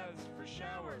baths for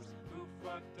showers? Who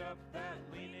fucked up that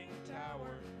leaning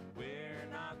tower? We're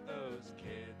not those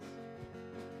kids.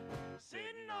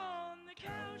 Sitting on the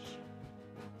couch.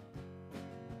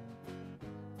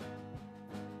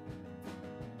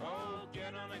 Oh,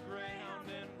 get on a Greyhound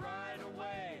and ride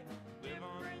away. Live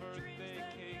on birthday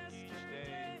cake each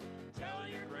day. Tell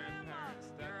your grandparents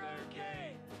that they're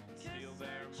gay. Steal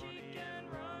their money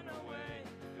and run away.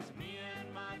 'Cause me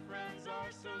and my friends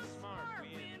are so smart.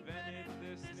 We invented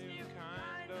this new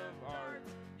kind of art.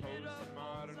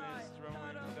 Postmodernists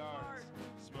throwing darts.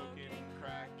 Smoking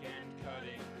crack and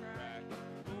cutting crack.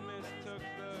 Who mistook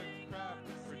the crap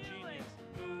for genius?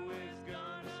 Who is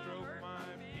gonna stroke my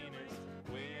penis?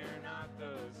 We're not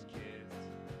those kids.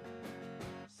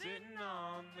 Sitting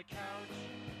on the couch.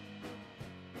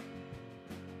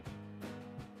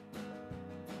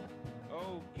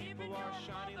 Oh, people are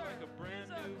shiny like a brand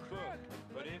new book.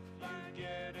 But if you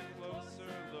get a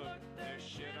closer look, there's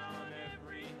shit on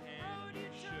every hand you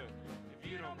shook. If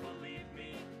you don't believe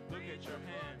me, look at your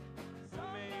hand. Who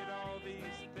made all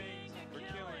these things for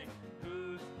killing?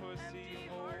 Whose pussy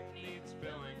hole needs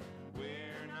filling?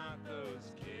 We're not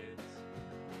those kids.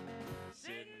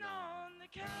 Sitting on the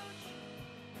couch.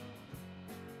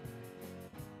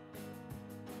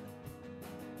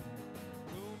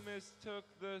 Who mistook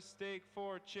the steak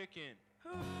for chicken?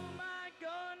 Who am I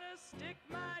gonna stick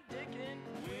my dick in?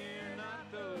 We're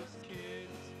not those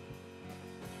kids.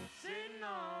 Sitting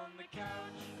on the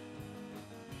couch.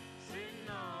 Sitting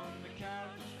on the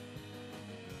couch.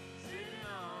 Sitting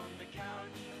on the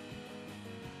couch.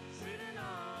 Sitting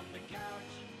on the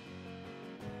couch.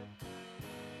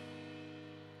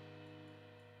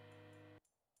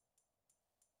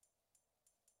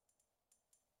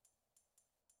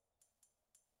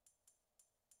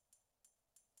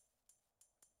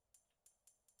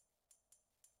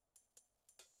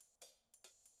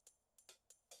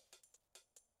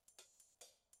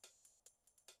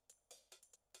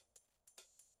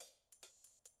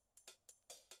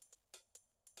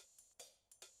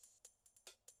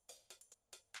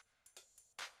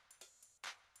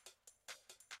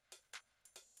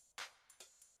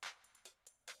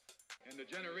 And the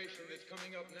generation that's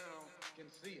coming up now can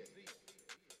see it.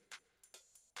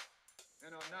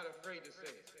 And are not afraid to say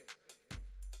it.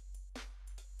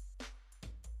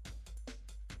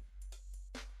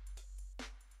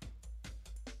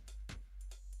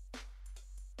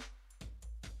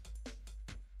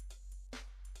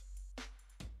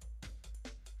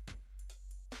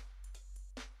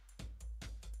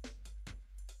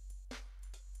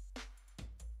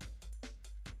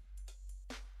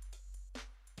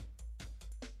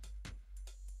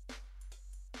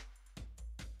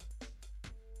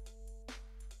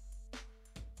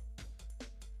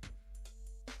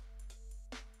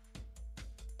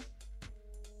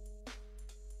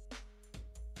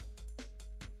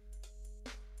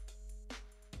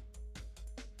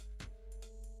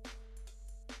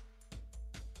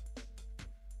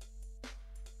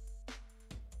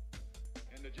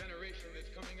 the generation that's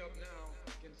coming up now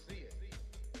can see it.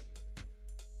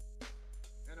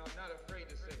 And I'm not afraid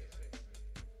to say it.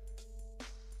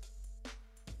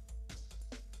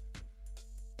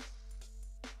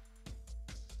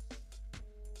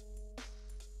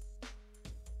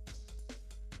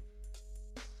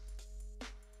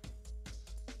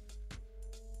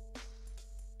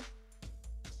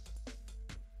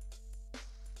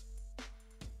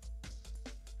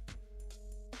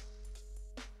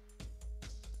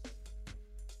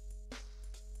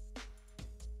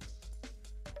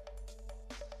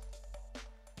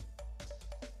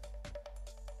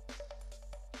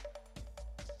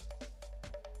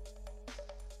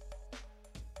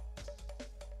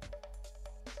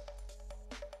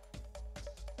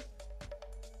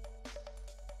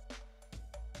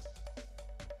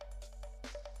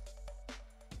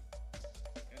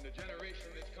 And the generation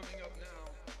that's coming up now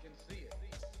can see it.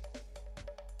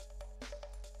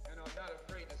 And I'm not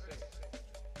afraid to say it.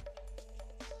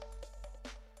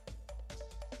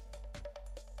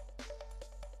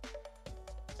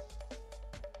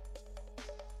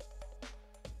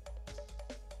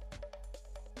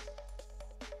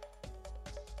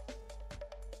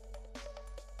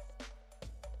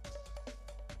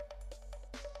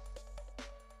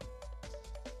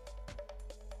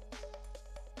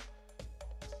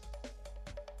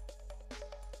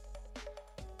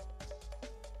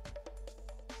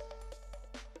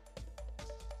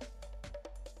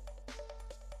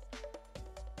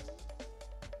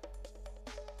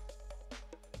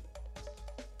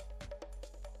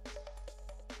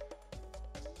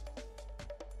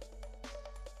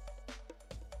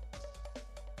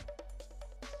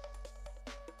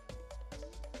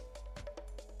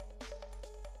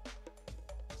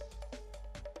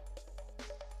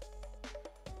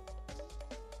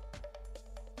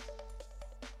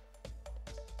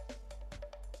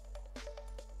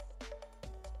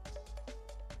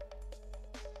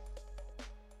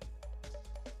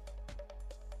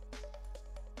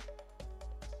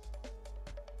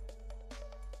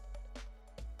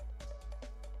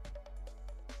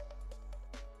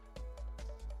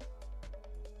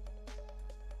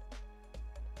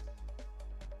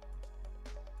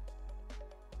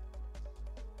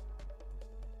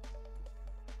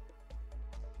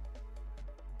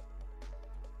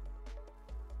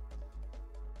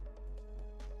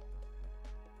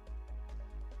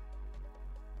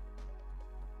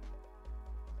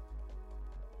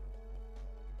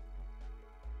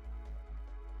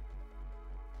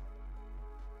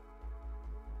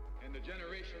 And the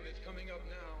generation that's coming up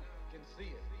now can see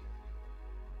it.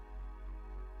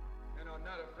 And I'm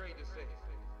not afraid to say it.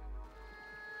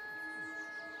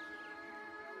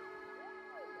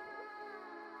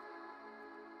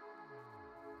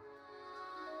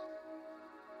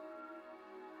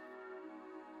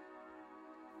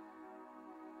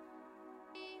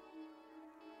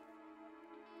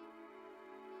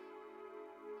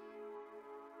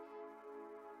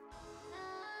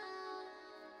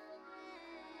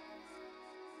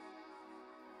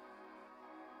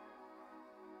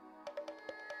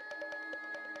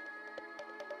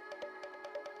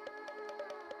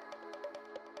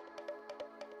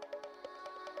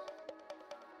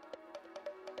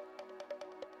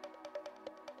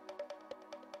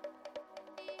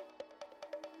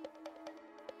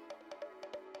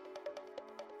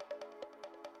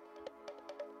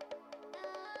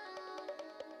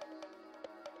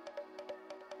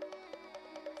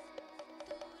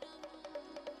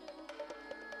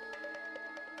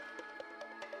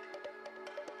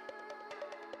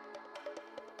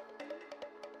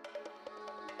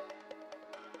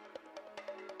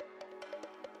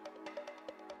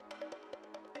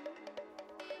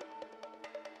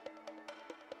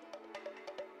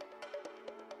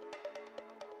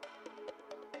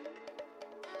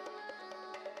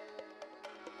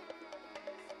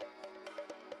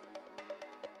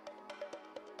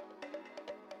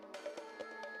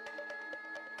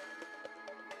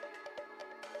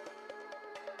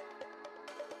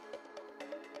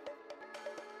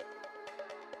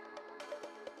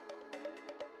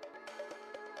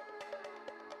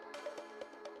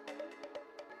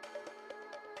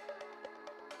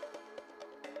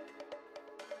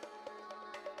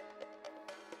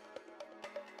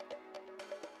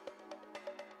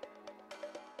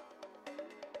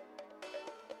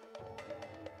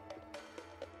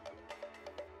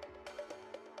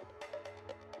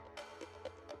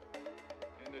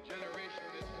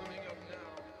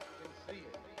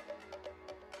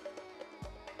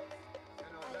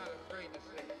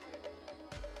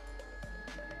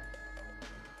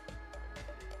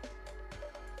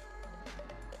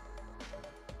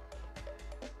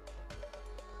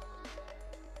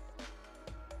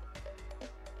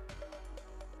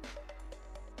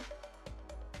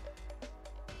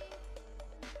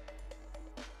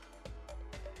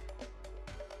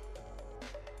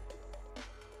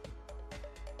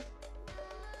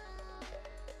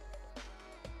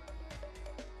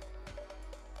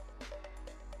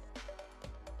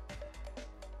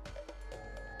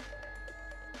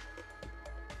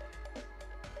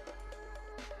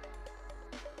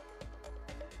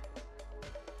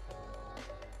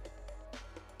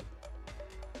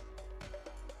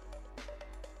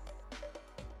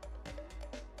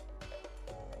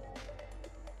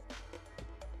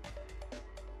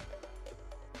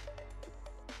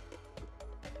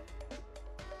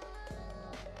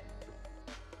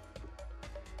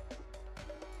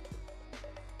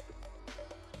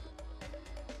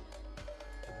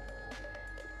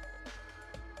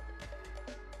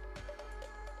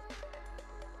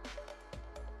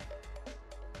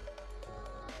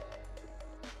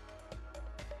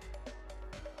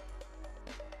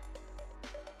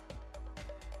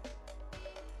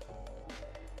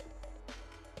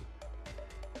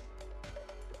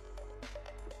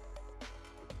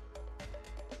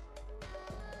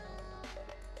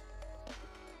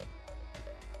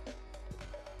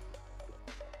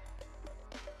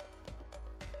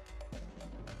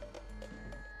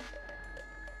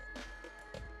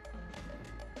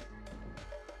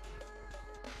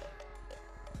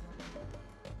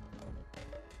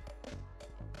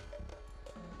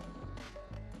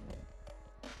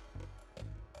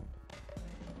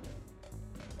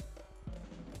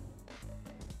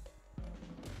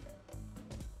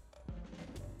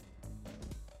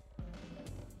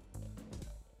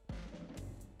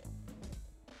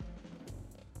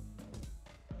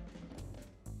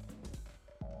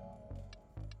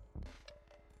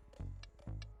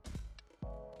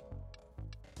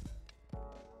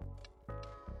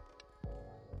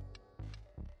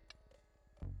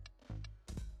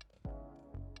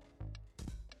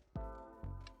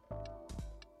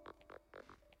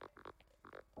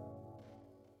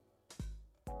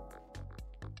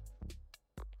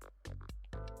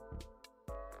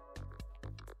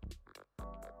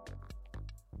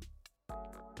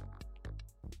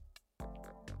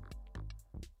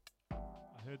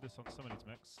 heard this on somebody's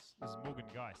mix. This is Morgan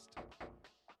Geist.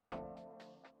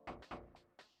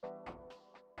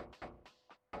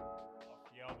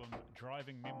 Off the album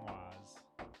Driving Memoirs.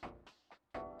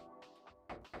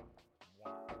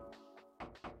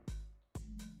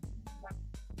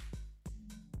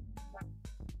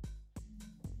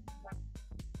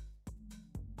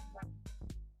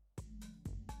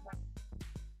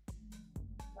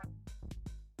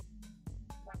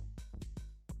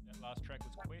 That last track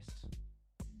was Quest.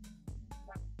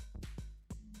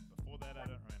 Before that, I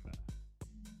don't remember.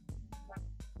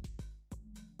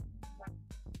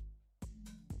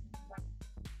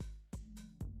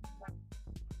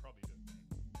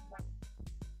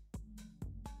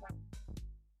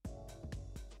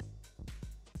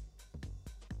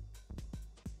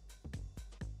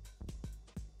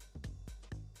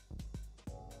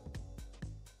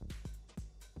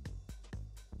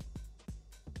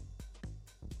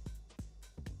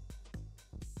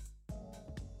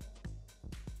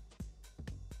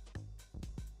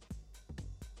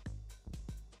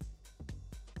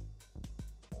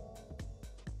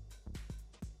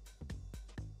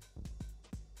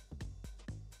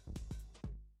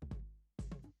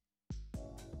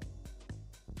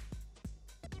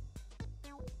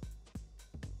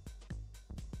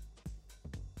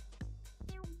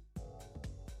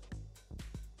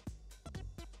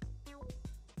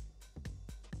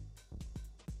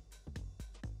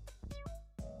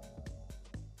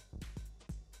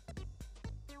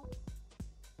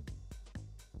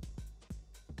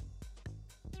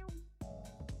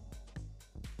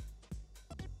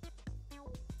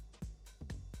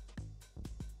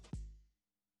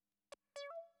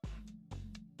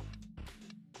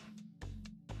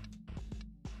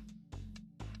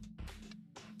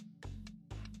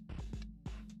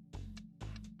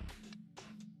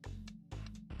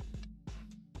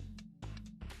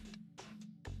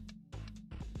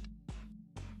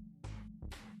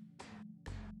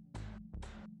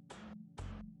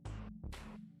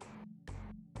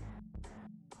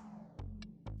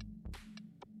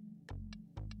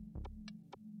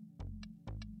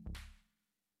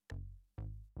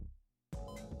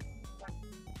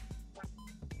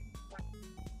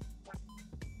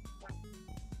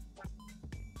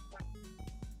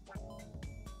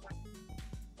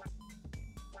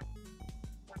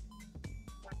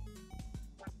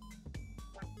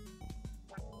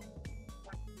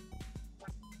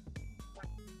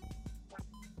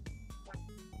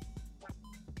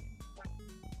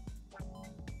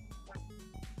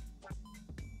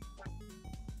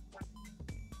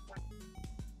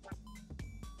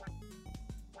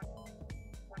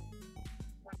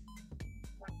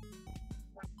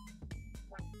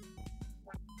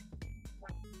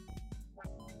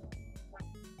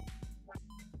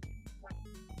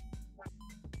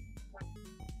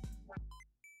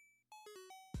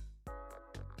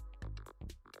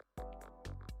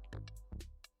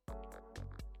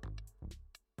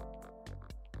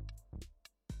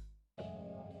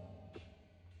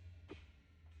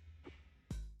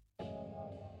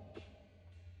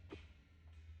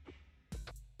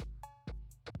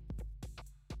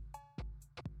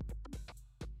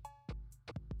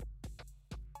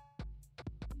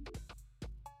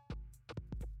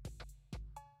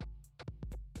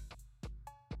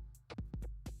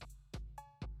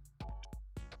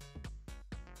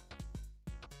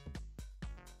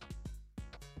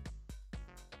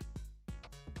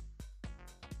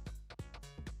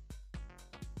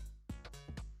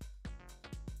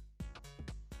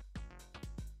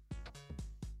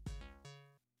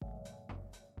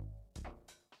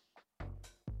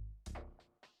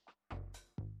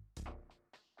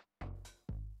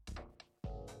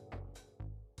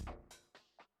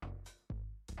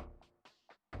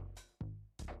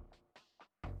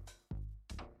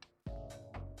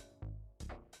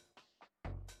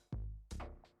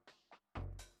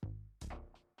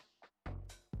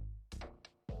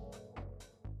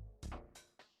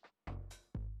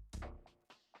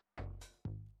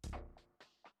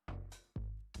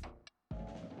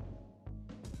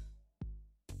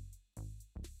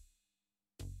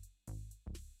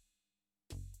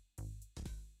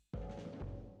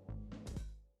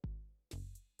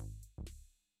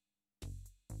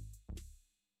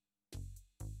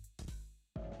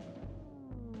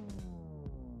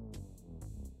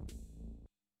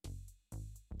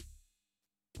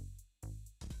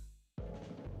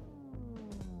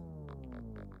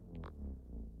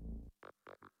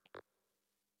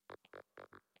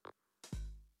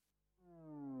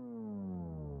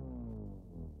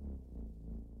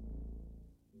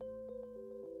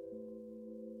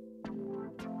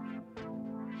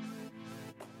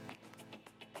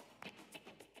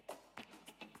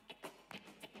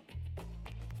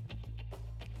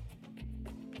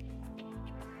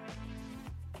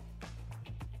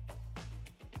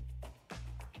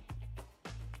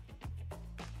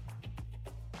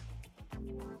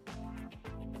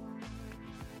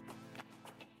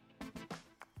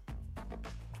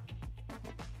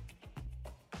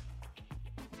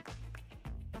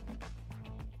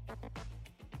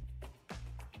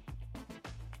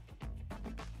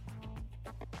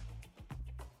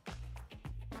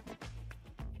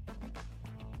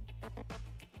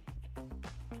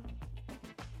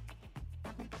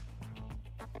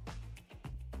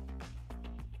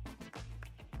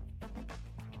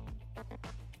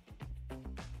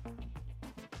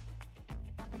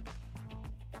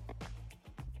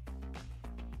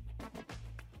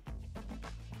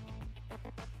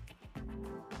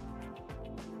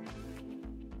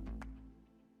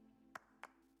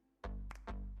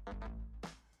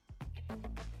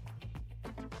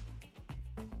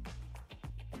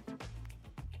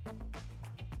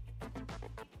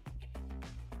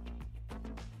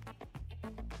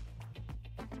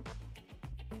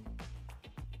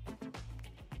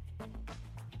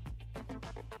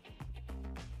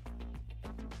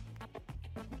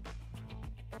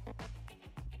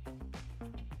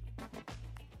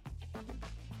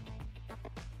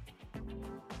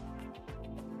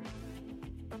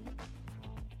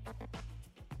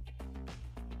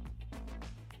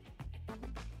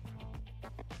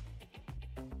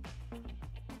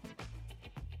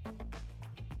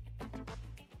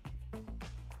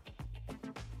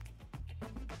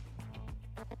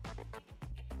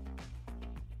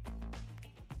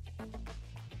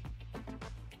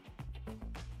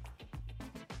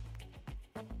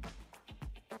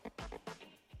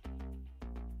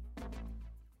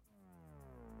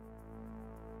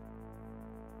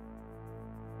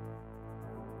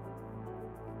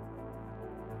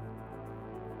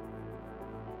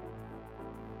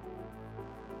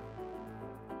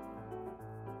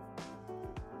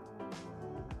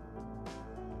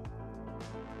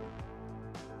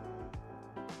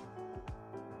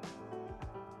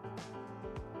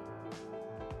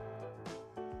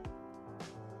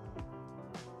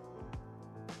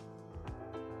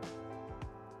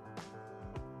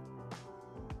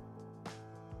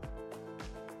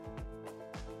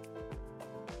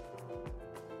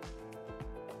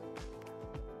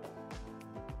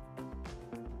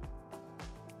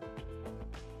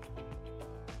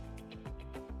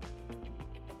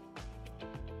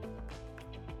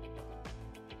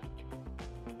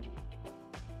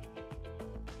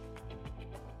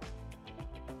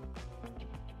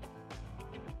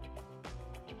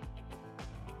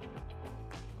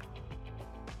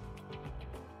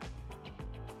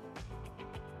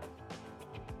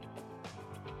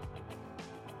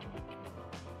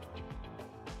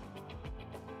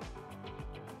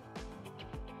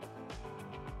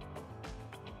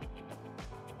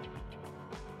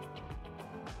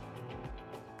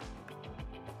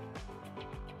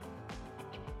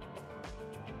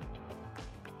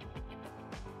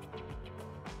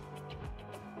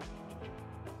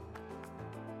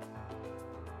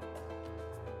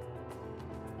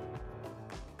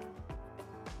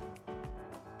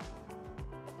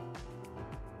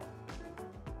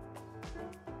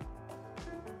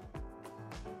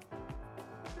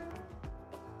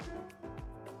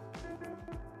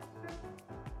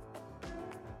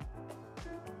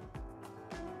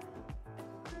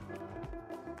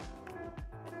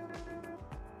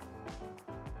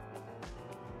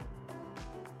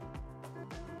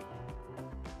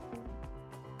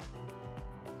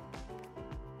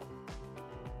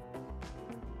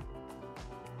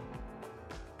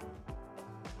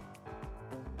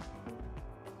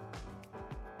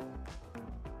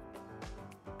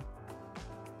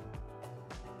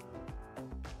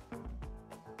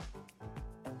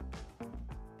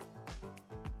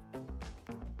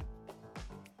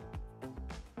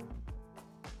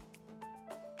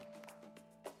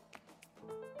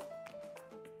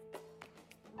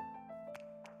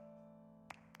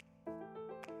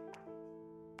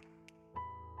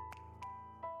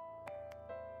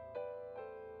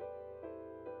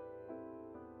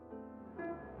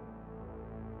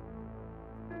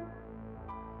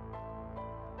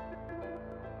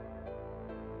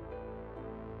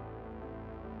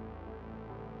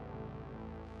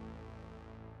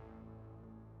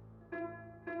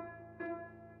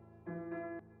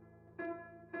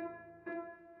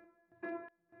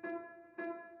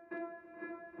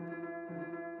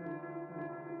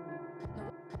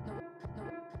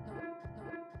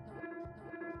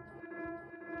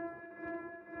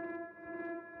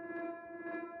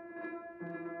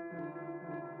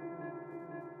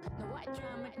 might try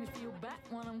and make me feel bad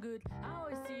when I'm good. I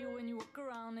always see you when you walk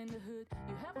around in the hood.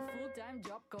 You have a full-time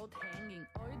job called hanging.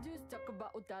 All you do is talk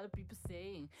about what other people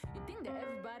saying. You think that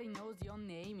everybody knows your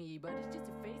name, but it's just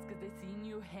your face cause they seen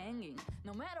you hanging.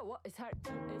 No matter what, it's hard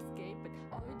to escape it.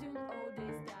 All you're doing all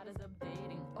day, status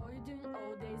updating. All you're doing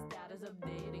all day, status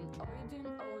updating. All you're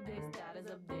doing all day, status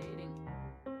updating.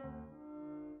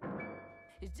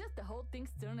 It's just the whole thing's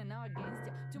turning now against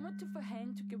you. Too much of a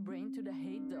hang took your brain to the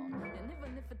hate zone. And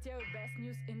even if I tell you best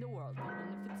news in the world,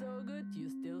 even if it's all good, you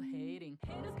still hating.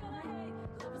 Haters gonna hate,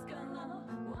 lovers gonna love.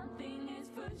 One thing is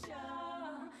for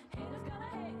sure. Haters gonna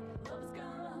hate, lovers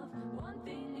gonna love. One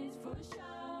thing is for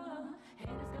sure.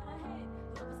 Haters gonna hate,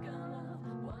 lovers gonna love.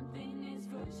 One thing is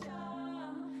for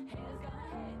sure. Haters gonna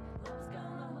hate, lovers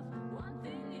gonna love. One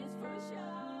thing is for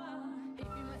sure. If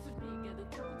you mess with me, get a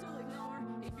total ignore.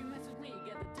 If you mess with me,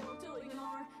 get a total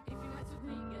ignore. If you mess with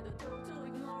me, get a total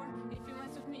ignore. If you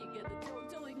mess with me, get a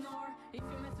total ignore. If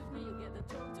you mess with me, you get a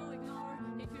total ignore.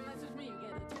 If you mess with me, you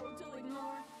get a total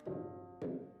ignore.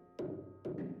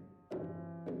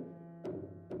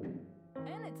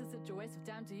 And it's such a waste of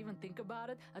time to even think about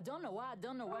it. I don't know why, I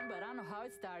don't know when, but I know how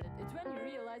it started. It's when you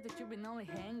realize that you've been only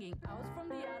hanging. I was from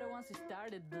the other ones who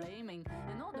started blaming.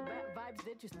 And all the bad vibes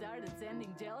that you started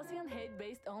sending. Jealousy and hate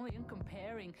based only on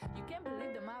comparing. You can't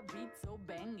believe that my beat's so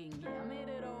banging. Yeah, I made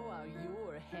it all while you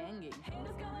were hanging.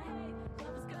 Haters gonna hate,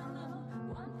 lovers gonna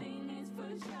love. One thing is for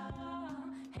sure.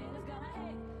 Haters gonna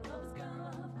hate, lovers gonna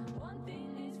love. One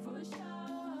thing is for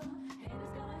sure.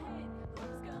 Haters gonna hate,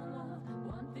 lovers gonna love.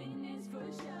 One thing is for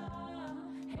sure.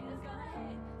 Haters gonna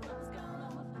hate, lovers gonna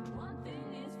love. One thing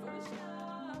is for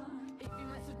sure. If you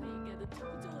mess with me, get a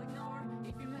total ignore.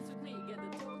 If you mess with me, get a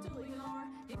total ignore.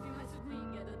 If you mess with me,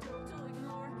 get a total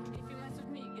ignore. If you mess with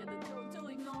me, get a total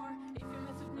ignore. If you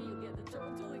mess with me, you get a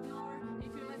total ignore.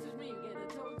 If you mess with me, you get a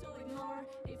total ignore.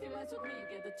 If you mess with me,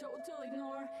 get a total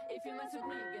ignore. If you mess with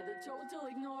me, get a total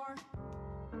ignore.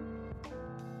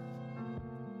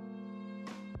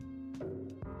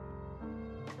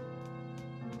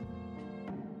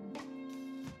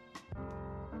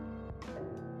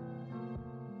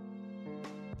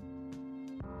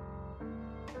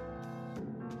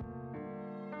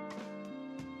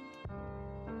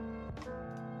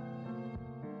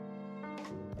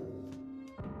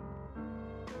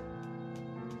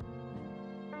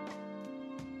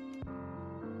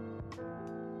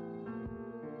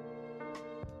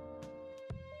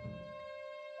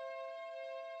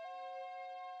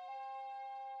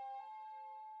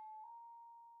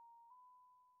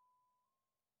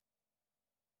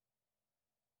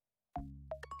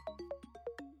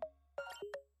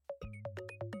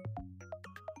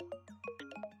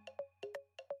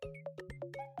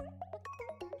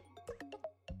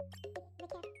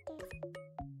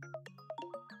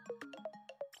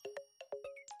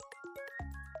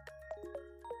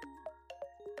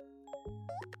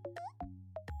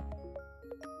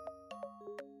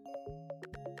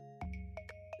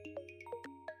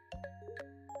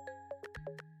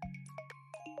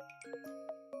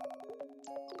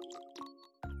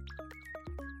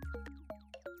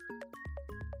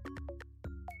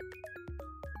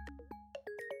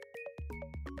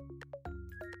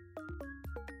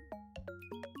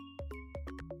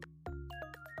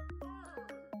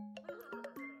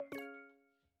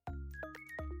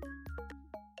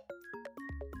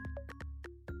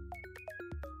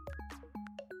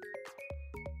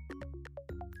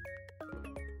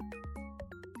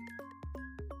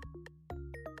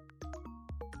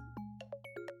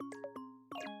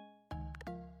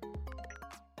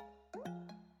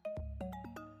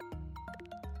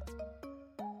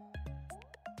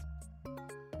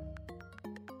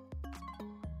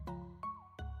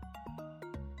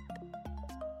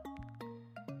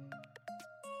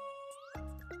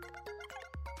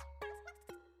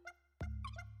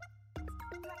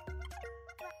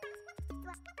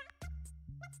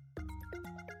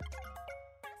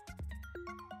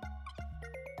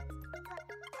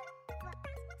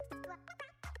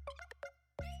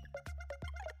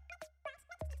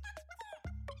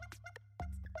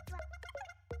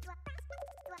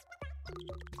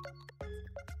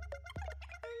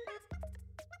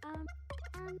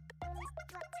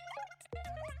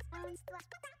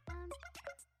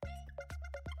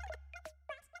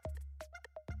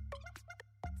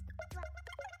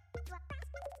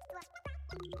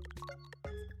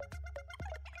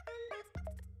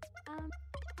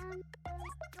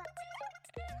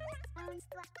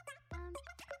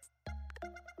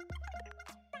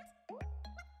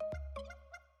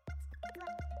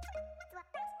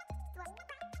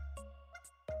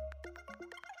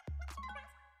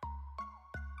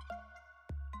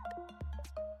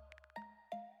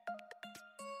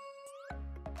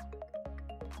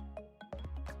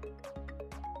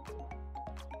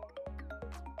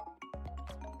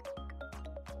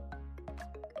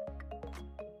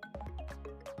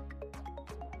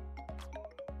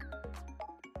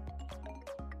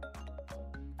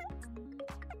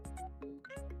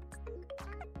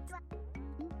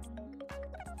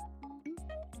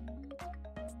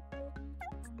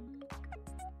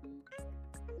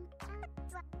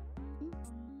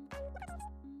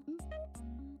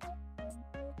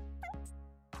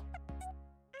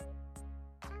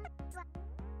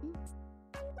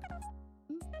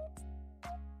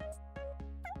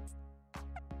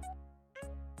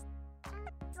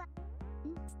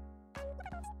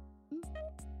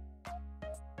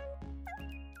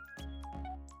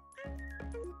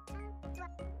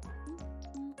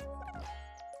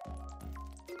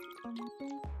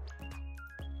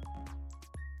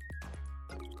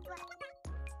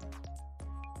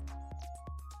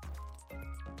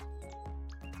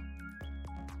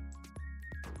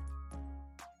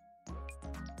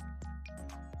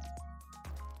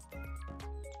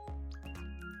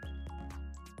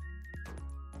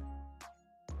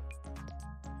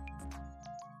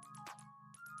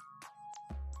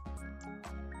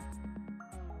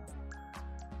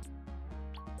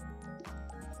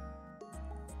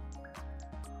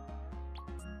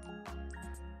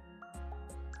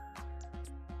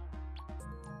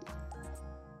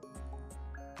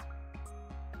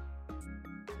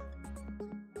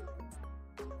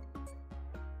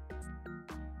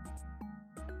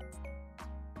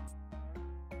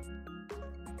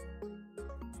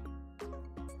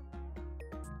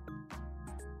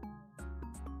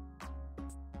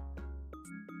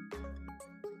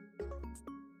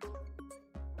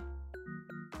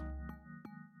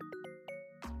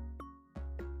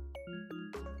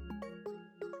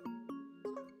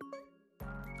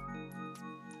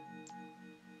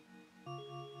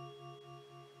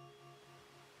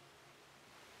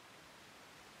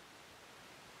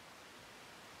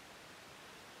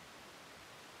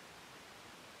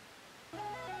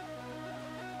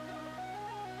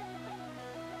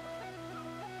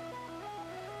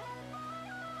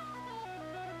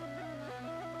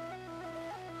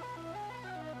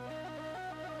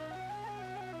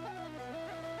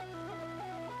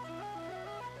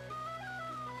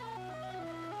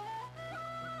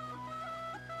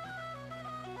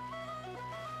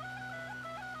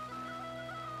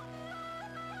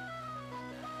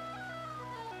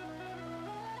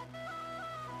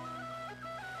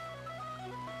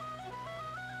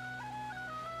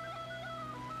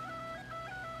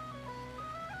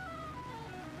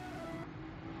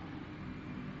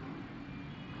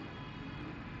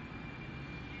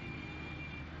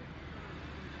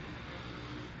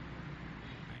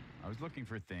 I was looking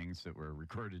for things that were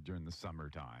recorded during the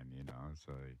summertime, you know,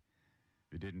 so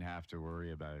you didn't have to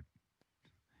worry about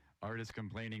artists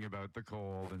complaining about the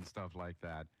cold and stuff like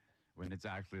that when it's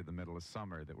actually the middle of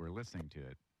summer that we're listening to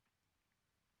it.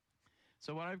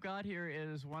 So what I've got here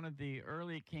is one of the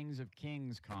early Kings of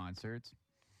Kings concerts.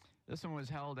 This one was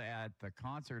held at the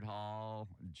Concert Hall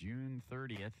June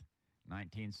 30th,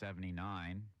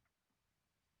 1979.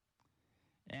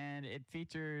 And it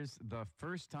features the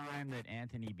first time that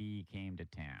Anthony B came to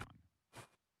town.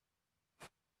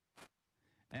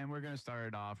 And we're going to start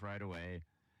it off right away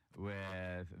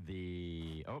with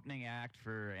the opening act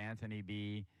for Anthony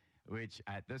B, which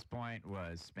at this point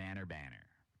was Spanner Banner,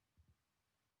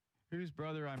 whose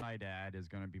brother, I might add, is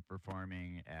going to be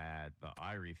performing at the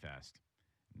Irie Fest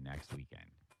next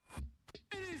weekend.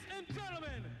 Ladies and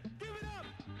gentlemen, give it up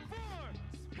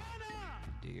for Spanner!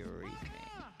 Do you read me?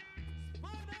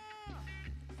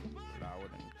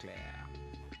 Loud and clear.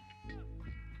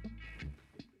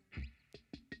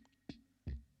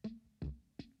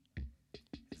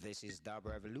 This is Dub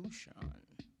Revolution.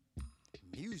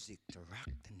 Music to rock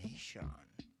the nation.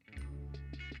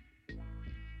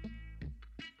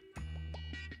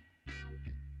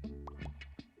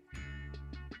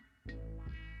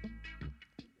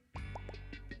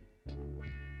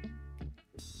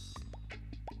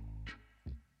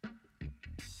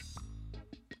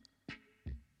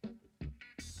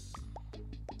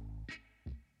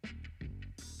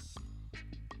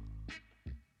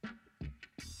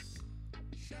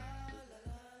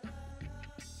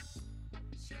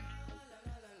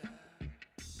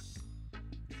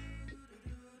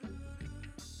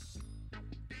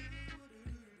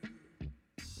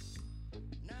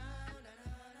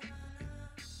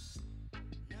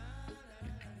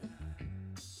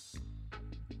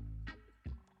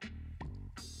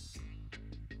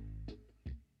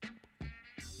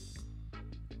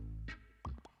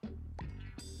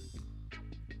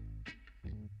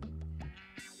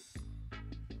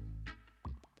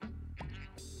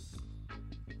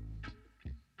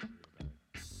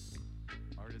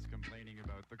 Complaining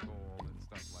about the cold and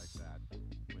stuff like that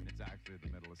when it's actually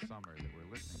the middle of summer that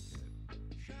we're listening to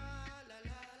it.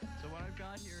 So what I've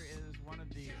got here is one of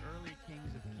the early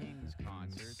Kings of Kings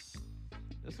concerts.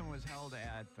 This one was held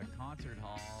at the Concert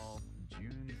Hall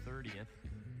June 30th,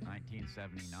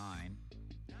 1979.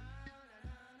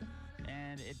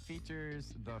 And it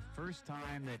features the first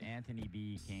time that Anthony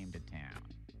B came to town.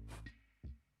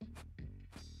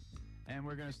 And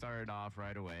we're going to start it off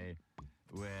right away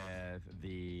with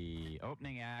the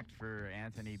opening act for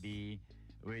Anthony B,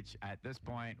 which at this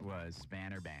point was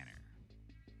Spanner Banner,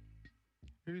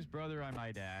 whose brother, I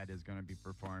might add, is going to be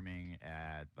performing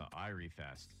at the Irie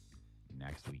Fest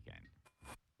next weekend.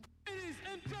 Ladies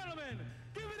and gentlemen,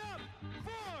 give it up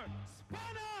for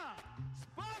Spana!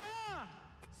 Spana!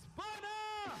 Spana!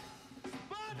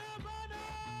 Spana Bana!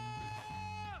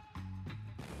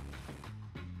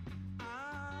 Oh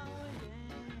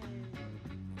yeah.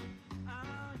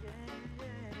 Oh yeah.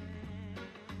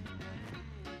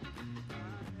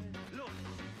 Look,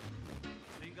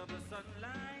 think of the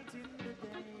sunlight in the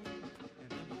day and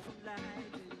the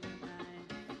moonlight in the night.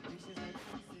 Fishes are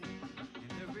dancing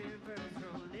and the rivers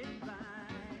rolling by.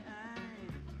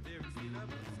 There is still a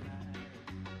blue sky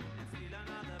and still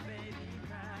another baby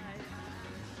cry.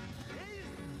 Hey,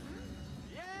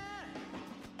 yeah.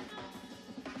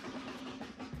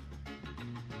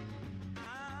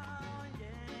 Oh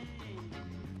yeah.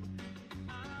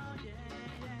 Oh yeah.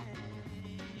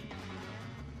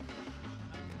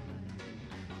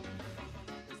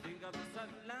 Just think of the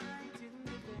sunlight in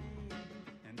the day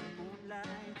and the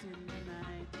moonlight in the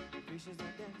night. Fishes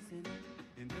are dancing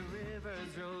and the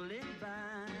rivers rolling by.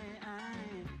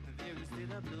 There is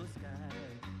still a blue sky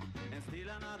and still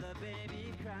another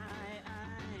baby cry.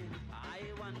 I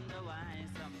wonder why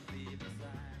some people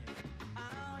sigh.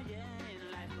 Oh yeah, and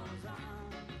life goes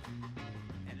on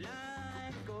and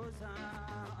life goes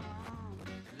on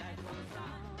and life goes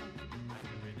on. And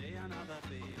every day another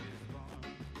baby's born.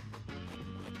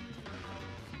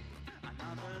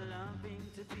 Another loving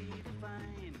to be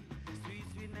defined. Sweet,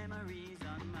 sweet memories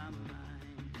on my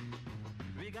mind.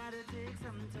 We gotta take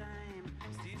some time,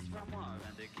 cease from war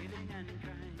and the killing and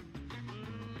crime.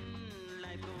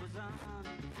 Life goes on,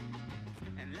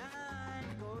 and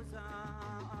life goes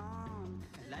on,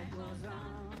 and life goes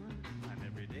on, and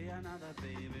every day another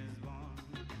baby's born.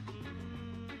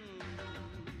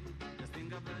 Just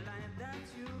think of the life that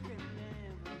you can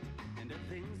live, and the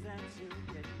things that you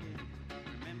can give.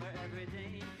 Remember every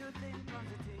day you think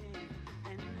positive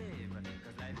and live,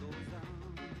 'cause life goes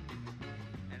on,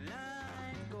 and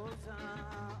life goes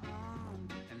on,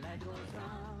 and life goes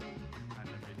on, and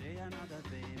every day another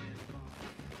baby's born.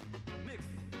 Mix.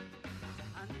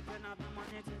 And if you have the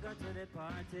money to go to the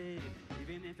party,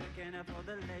 even if you can't afford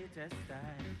the latest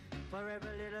style, for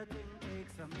every little thing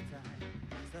takes some time.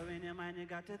 So in your mind you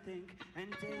got to think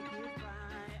and take it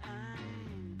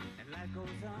fine. And life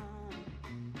goes on,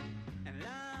 and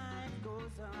life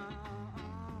goes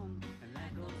on, and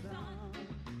life goes on,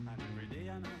 and every day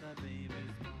another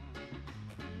baby's born.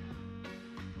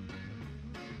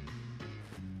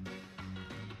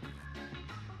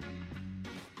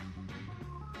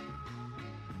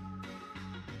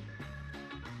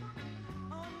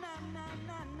 Oh na na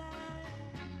na na,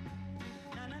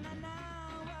 na na na na,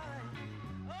 why?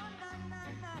 Oh na na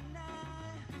na na.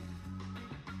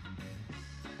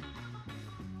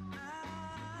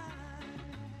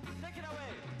 Take it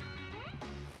away.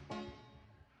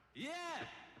 Yeah.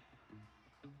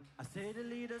 I say the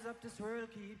leaders of this world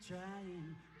keep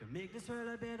trying to make this world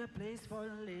a better place for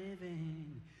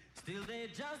living. Still they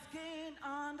just can't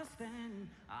understand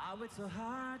how it's so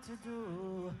hard to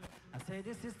do. I say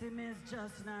the system is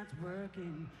just not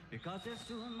working because there's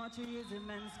too much ism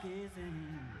and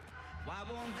schism. Why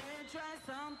won't they try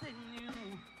something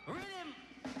new? Rhythm!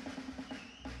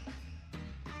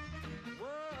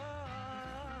 Whoa,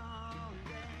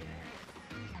 yeah, yeah.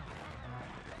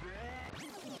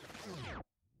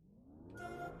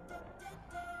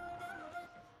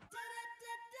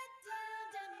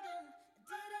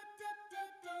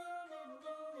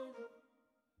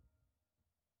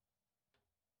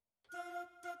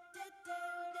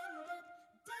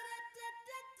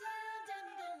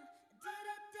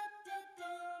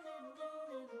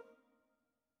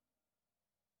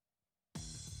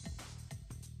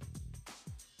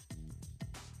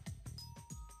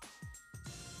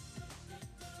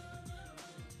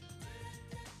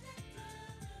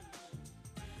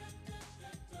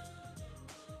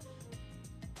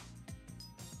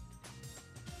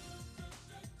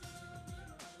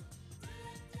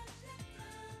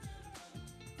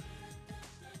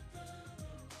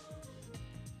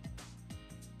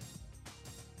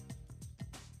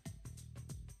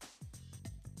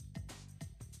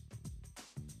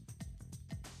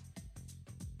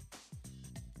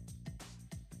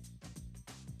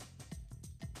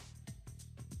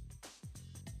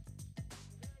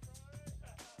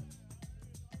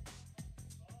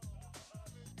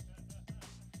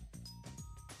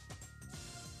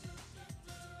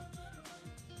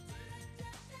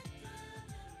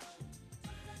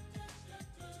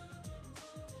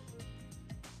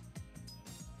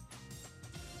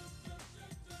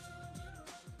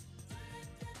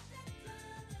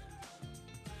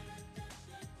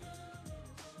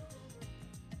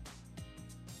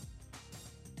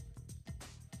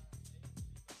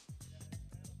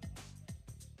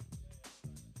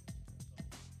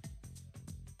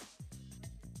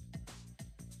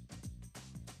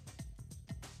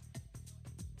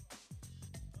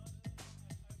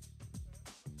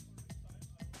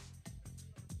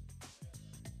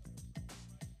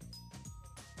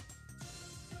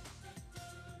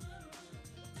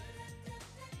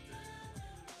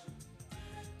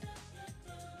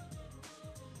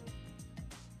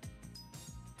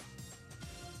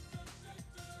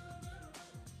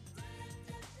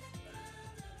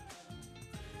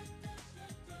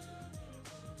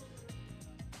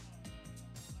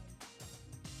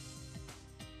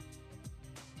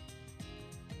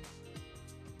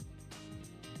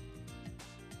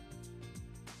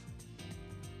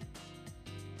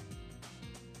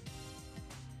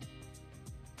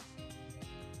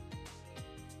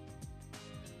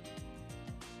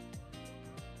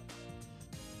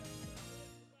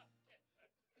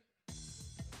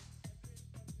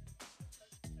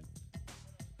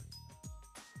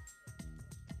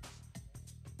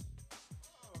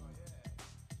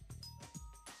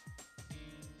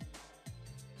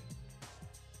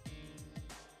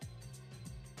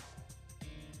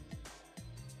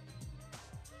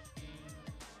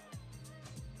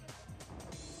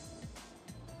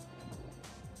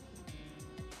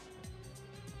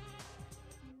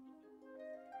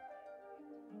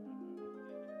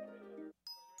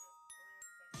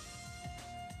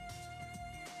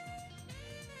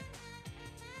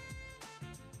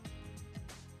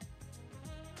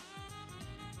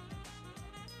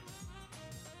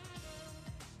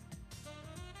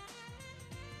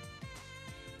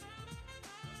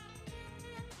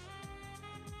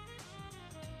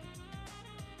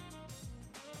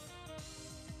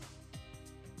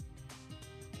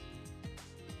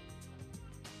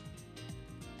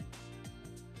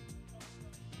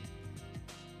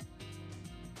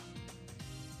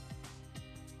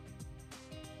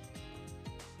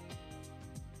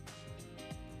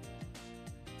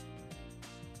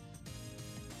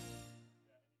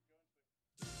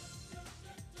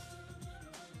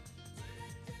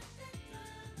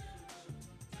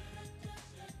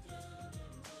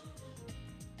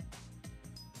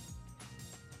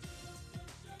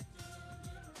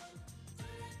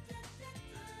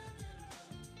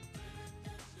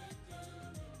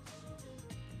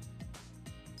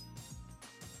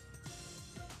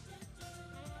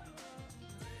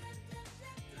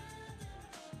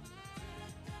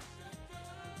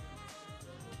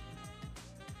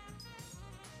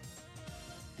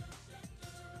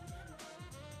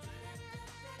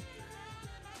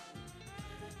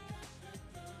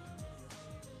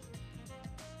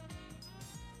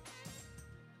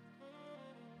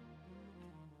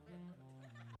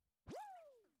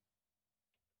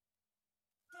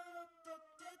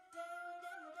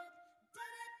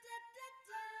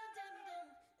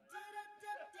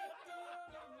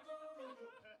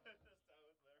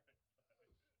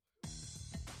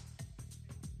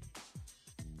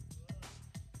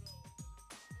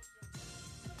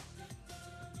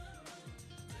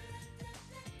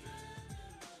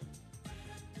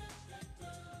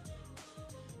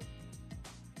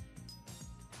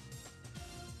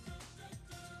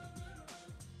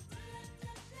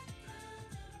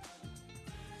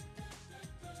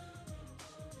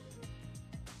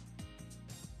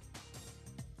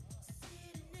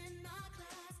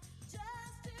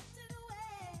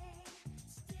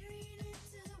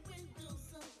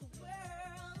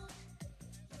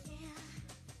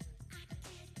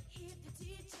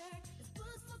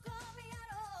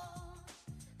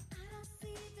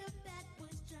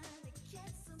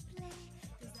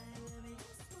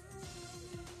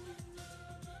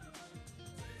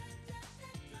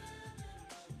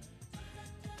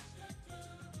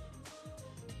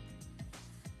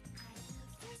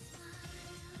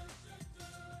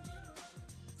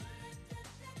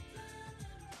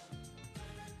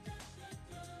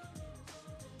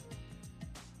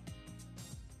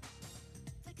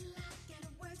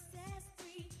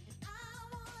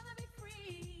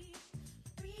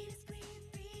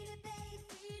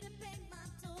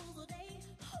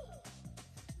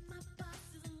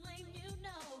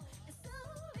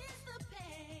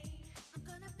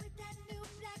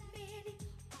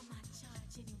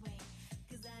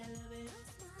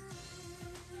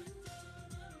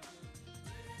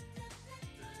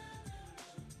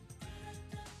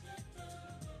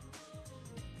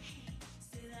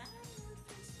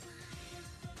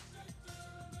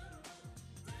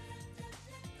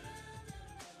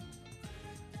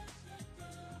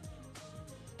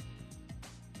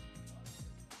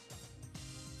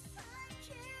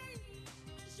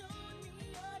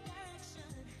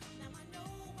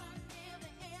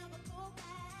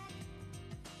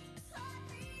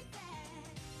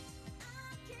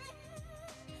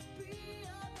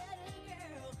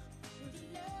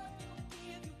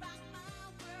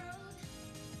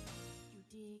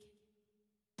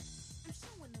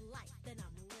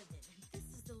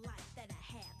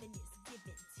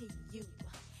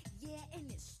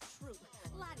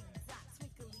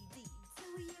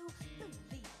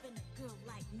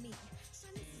 me.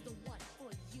 Shanice is the one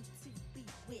for you to be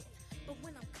with. But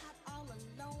when I'm caught all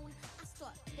alone, I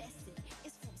start fessing.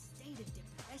 It's from state of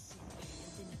depression.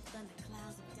 And then the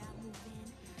thunderclouds of doubt move in.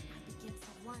 I begin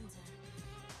to wonder,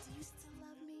 do you still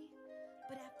love me?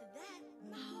 But after that,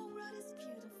 my whole world is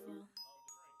beautiful.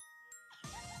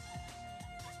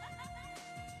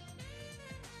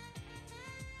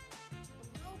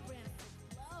 Blow, Branford,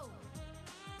 blow.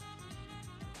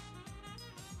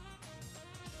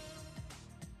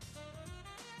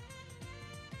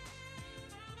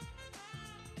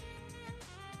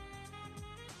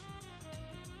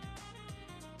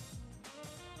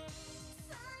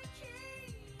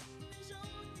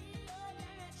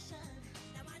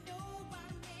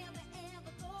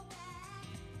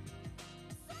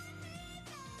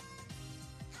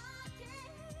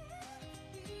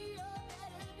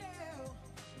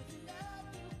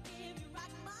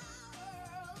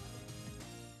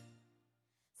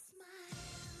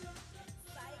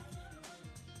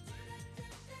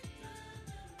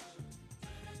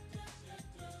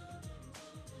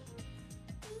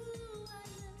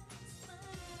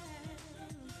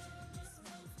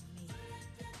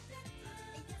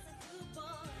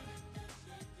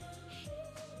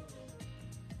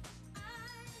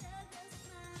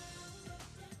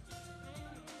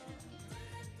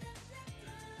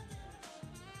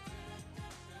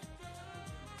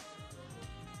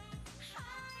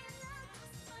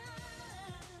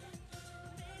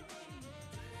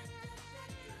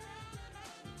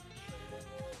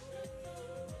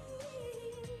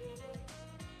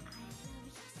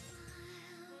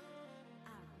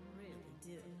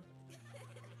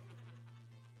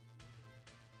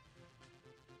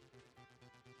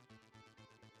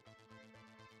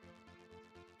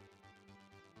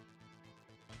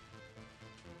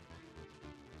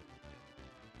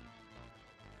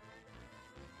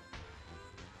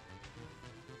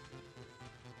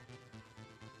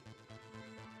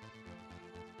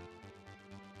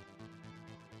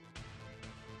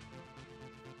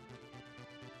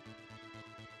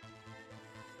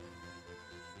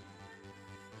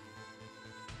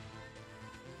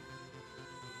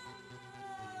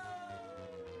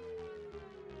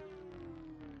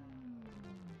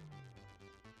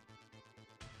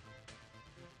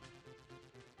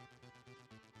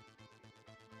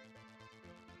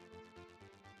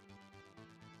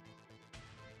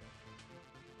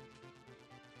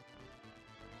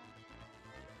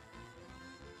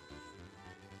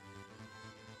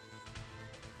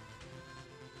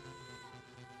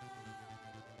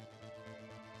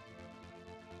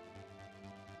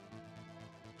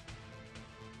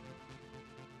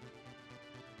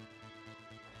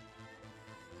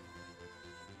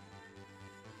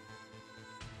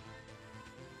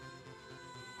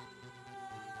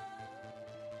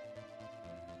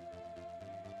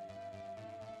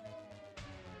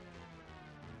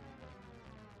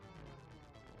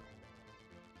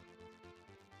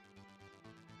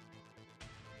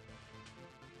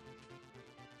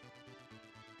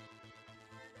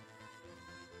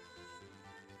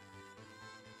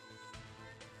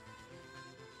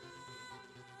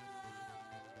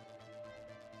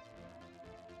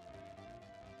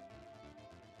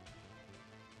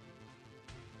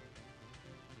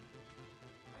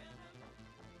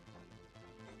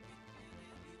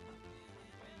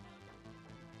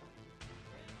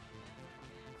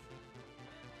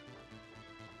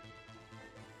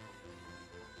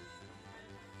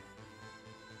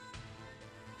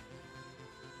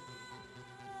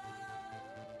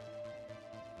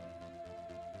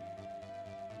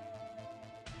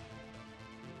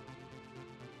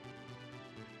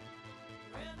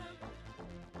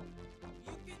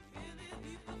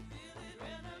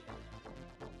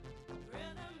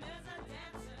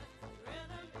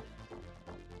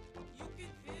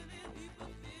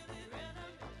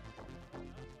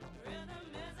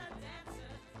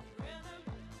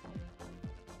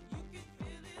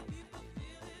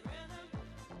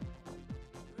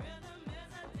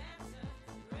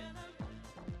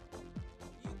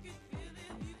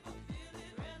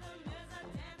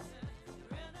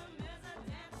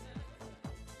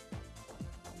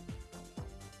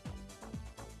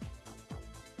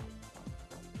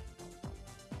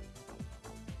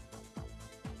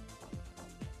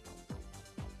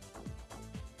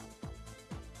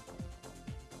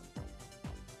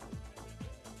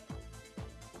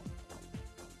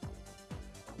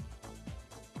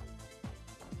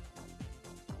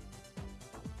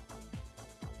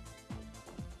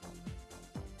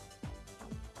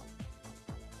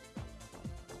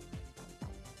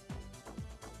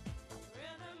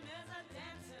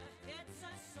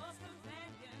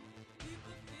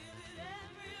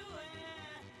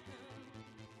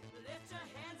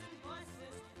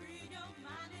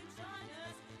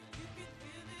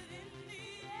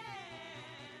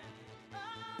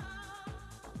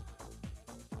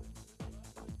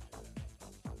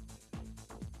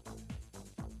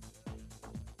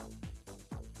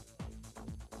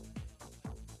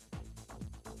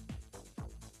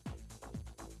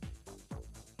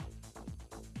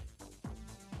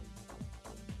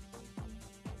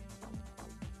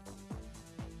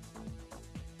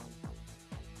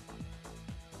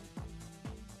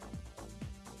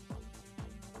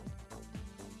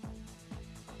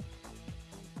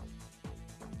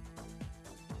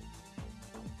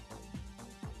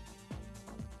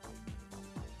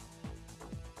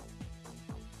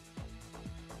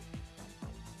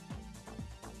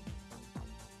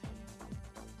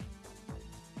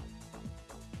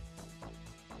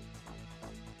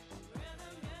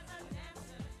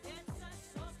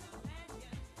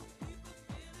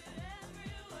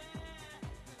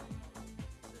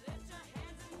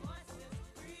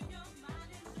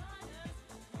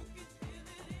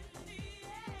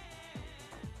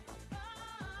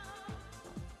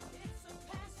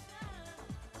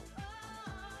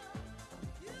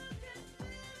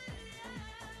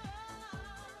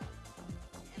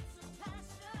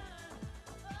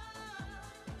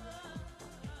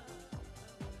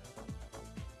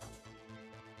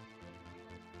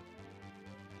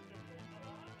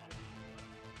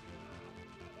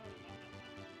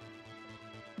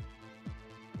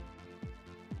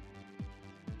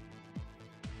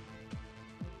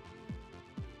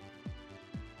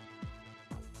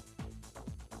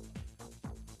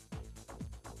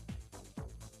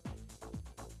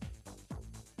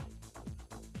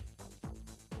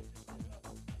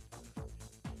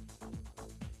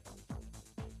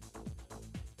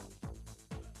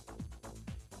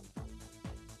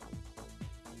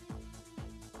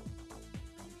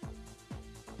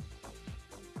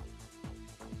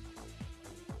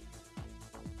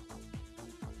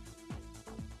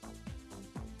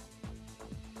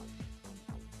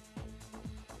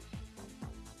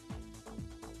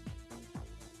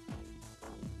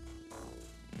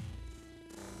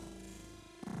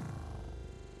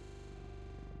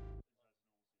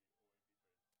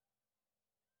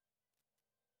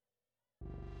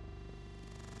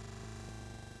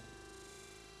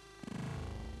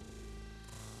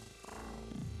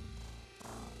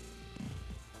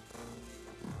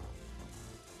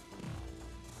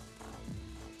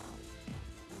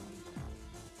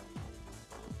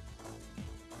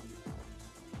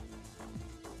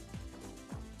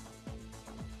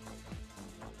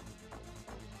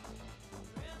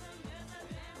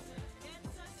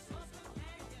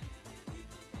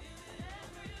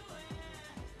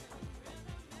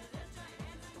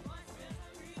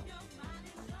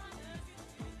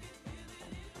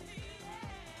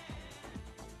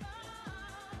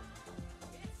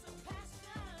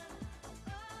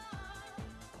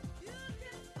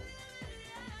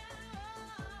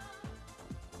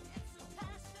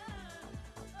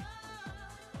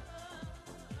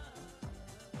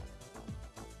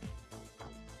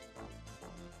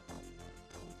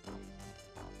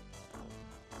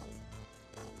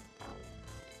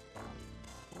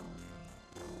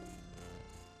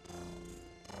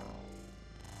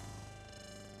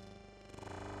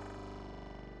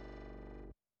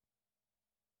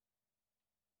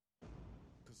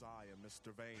 'cause I am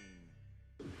Mr. Vain.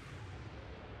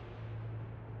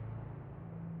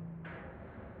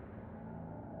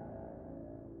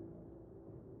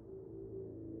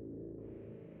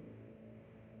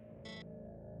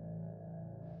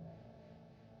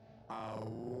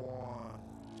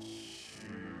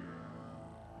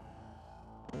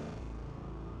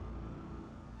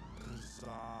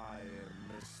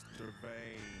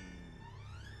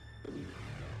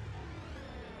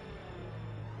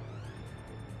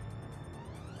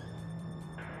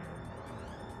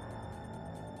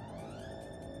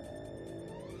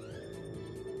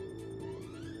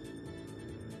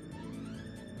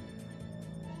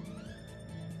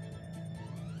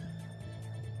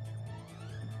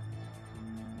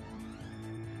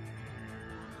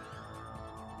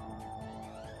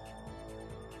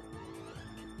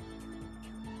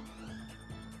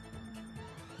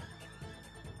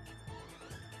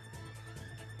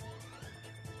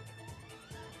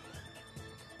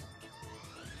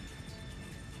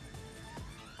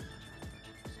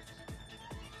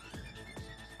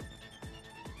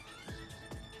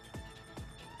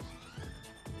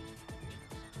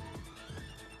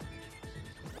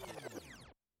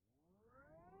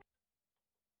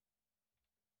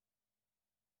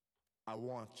 I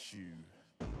want you,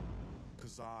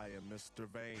 'cause I am Mr.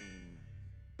 Vain.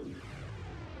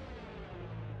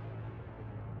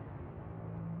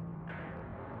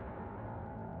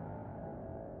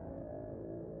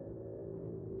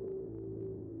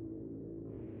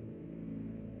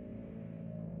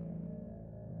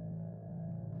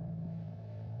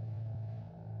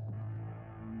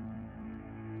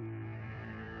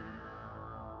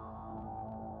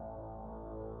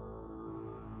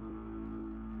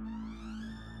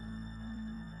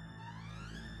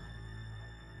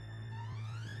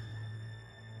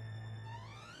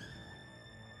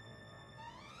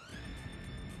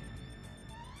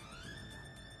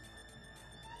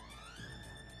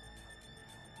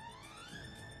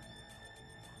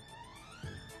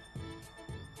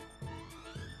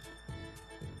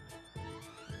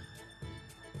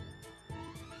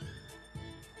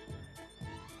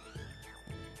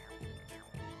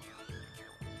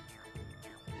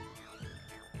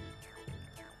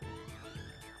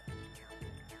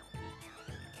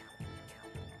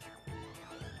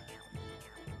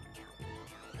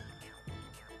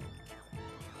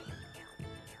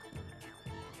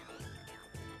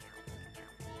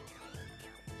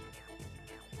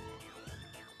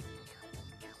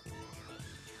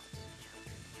 want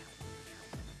you,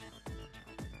 'cause I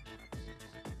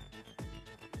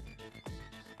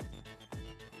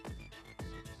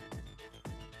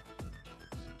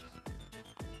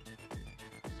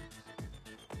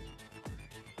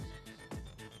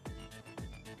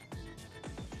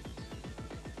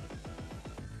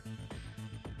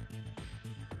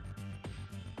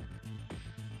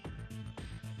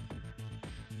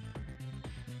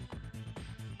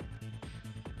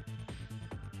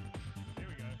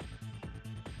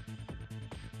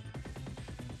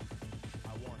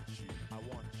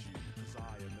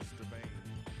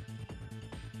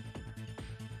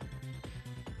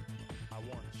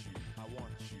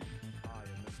am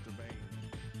Mr. Vain.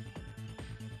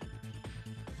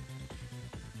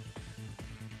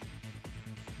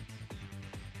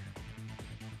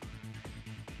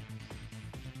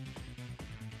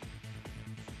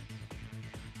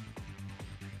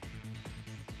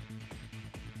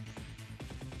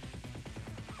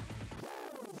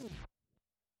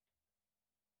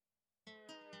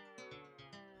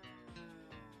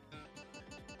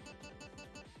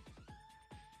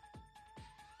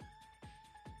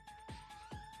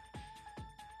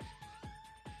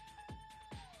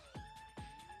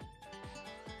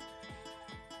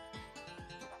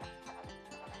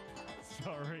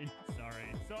 Sorry.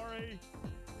 Sorry.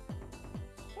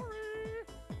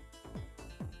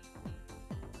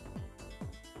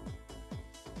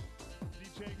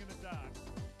 DJing in the dark.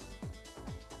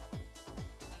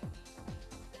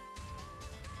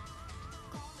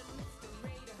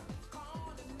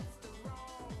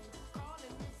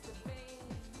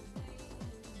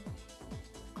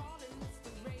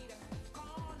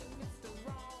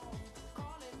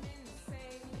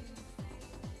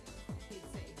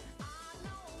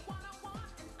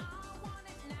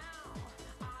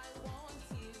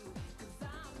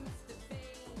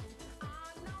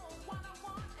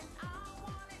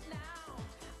 Now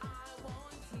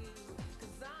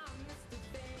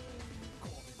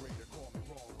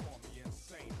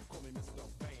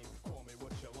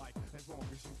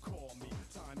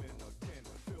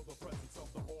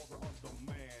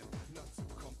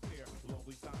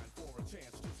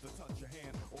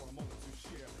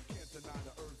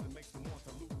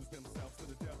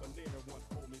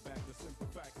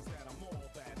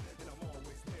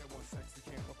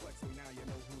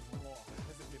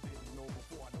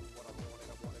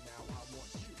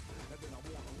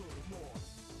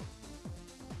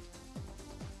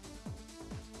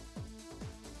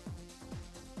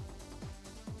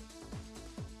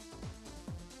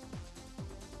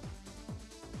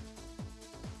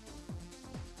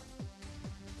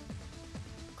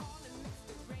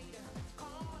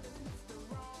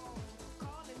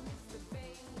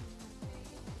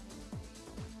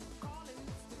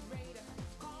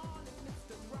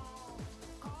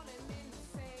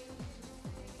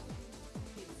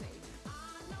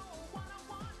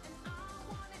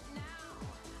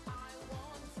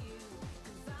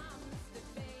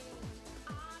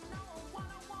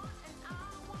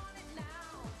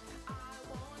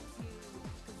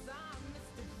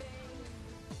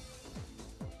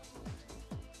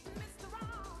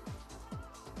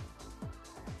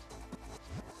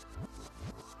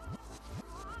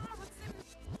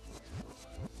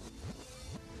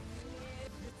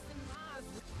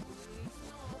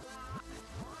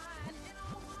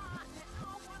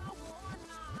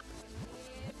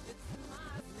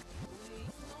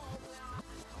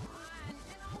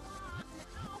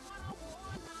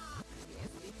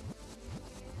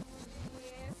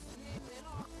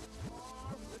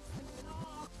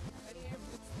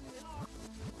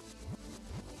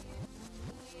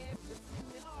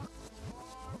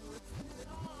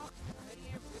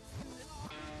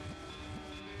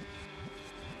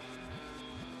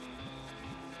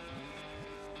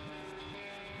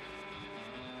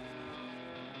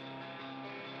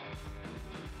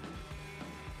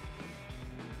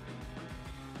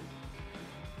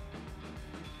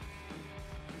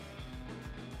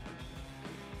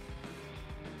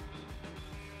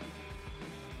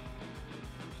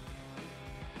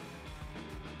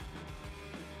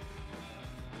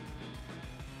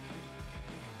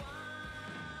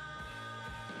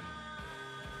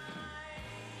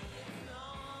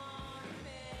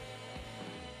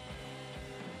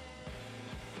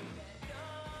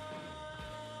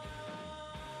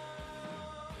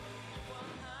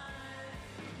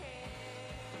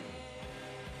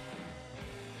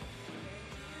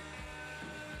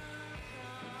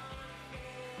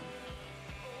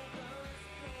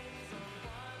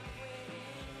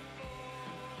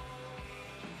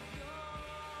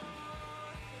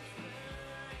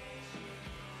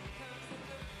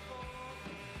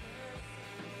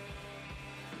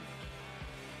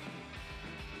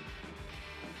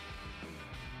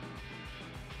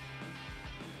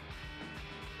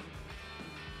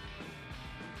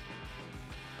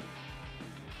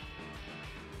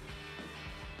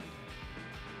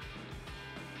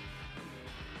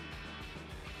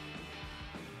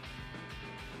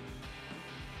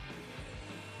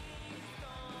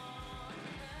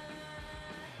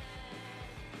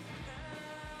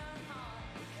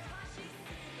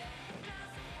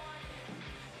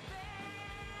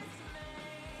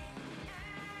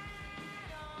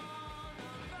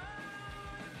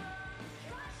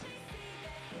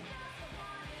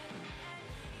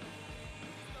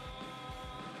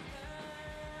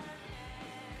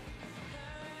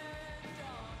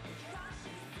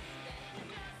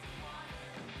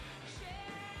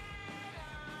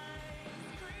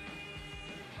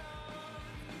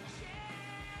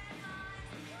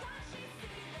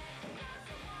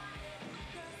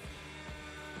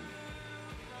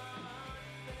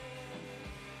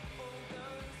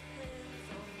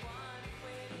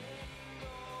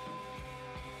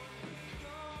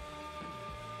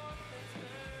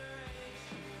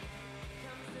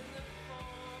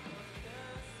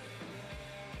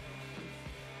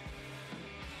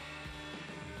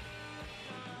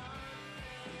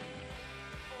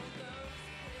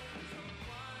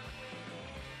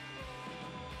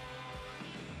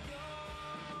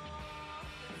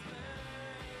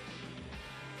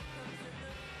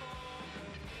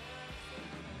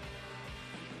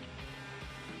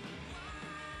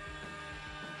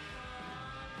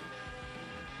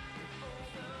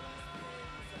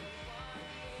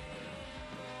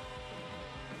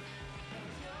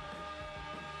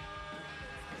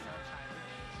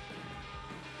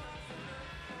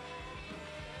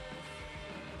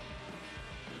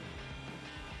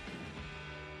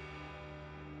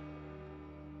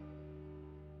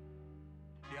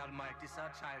Almighty saw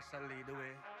child shall lead the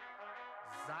way.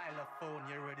 Xylophone,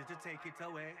 you ready to take it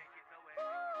away?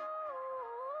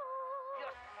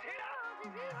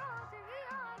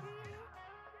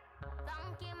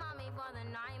 Thank you, mommy, for the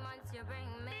 9 months you bring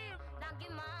me. Thank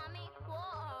you, mommy.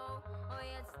 Whoa. Oh,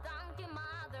 yes, thank you,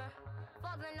 mother,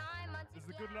 for the 9 months This is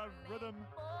the Good Love Rhythm.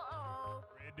 Whoa.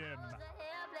 Rhythm. I was a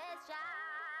helpless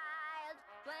child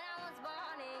when I was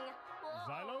borning. Whoa.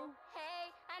 Xylo? Hey,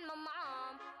 and my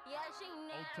mom, yeah, she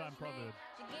Old-time nourished me. proverb.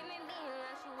 She gave me being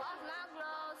like she was not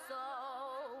close. So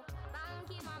thank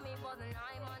you, mommy, for the 9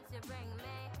 months you bring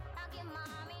me. Thank you,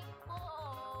 mommy.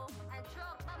 Whoa. And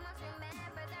truck, but must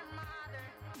remember their mother.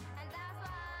 And that's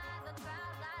why the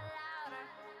crowd got louder.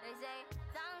 They say,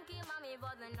 thank you, mommy,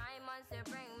 for the 9 months you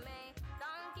bring me.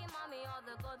 Thank you, mommy, all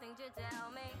the good things you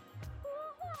tell me.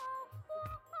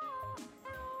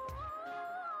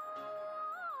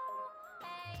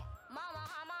 Hey, mama,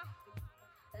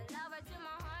 love her to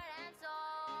my heart and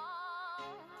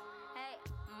soul. Hey,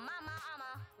 mama,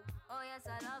 oh yes,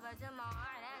 I love her to my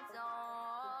heart and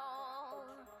soul.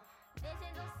 This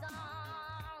is a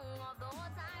song of the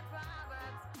old-time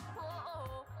proverbs.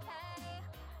 Whoa, hey,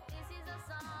 this is a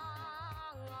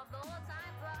song of the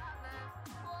old-time proverbs.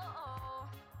 Whoa,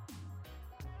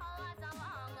 oh, what a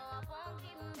long a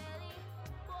funky belly.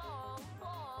 Whoa,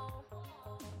 whoa,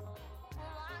 who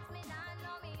wants me down,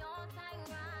 know me old-time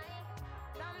right.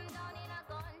 From down in a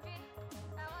country,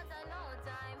 that was an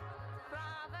old-time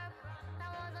proverb.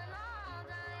 That was an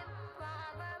old-time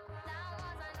proverb. That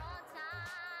was an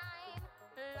old-time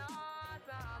Lord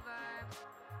proverb.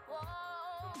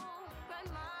 Whoa,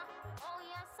 grandma, oh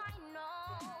yes I know.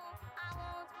 I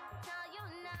won't tell you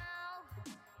now.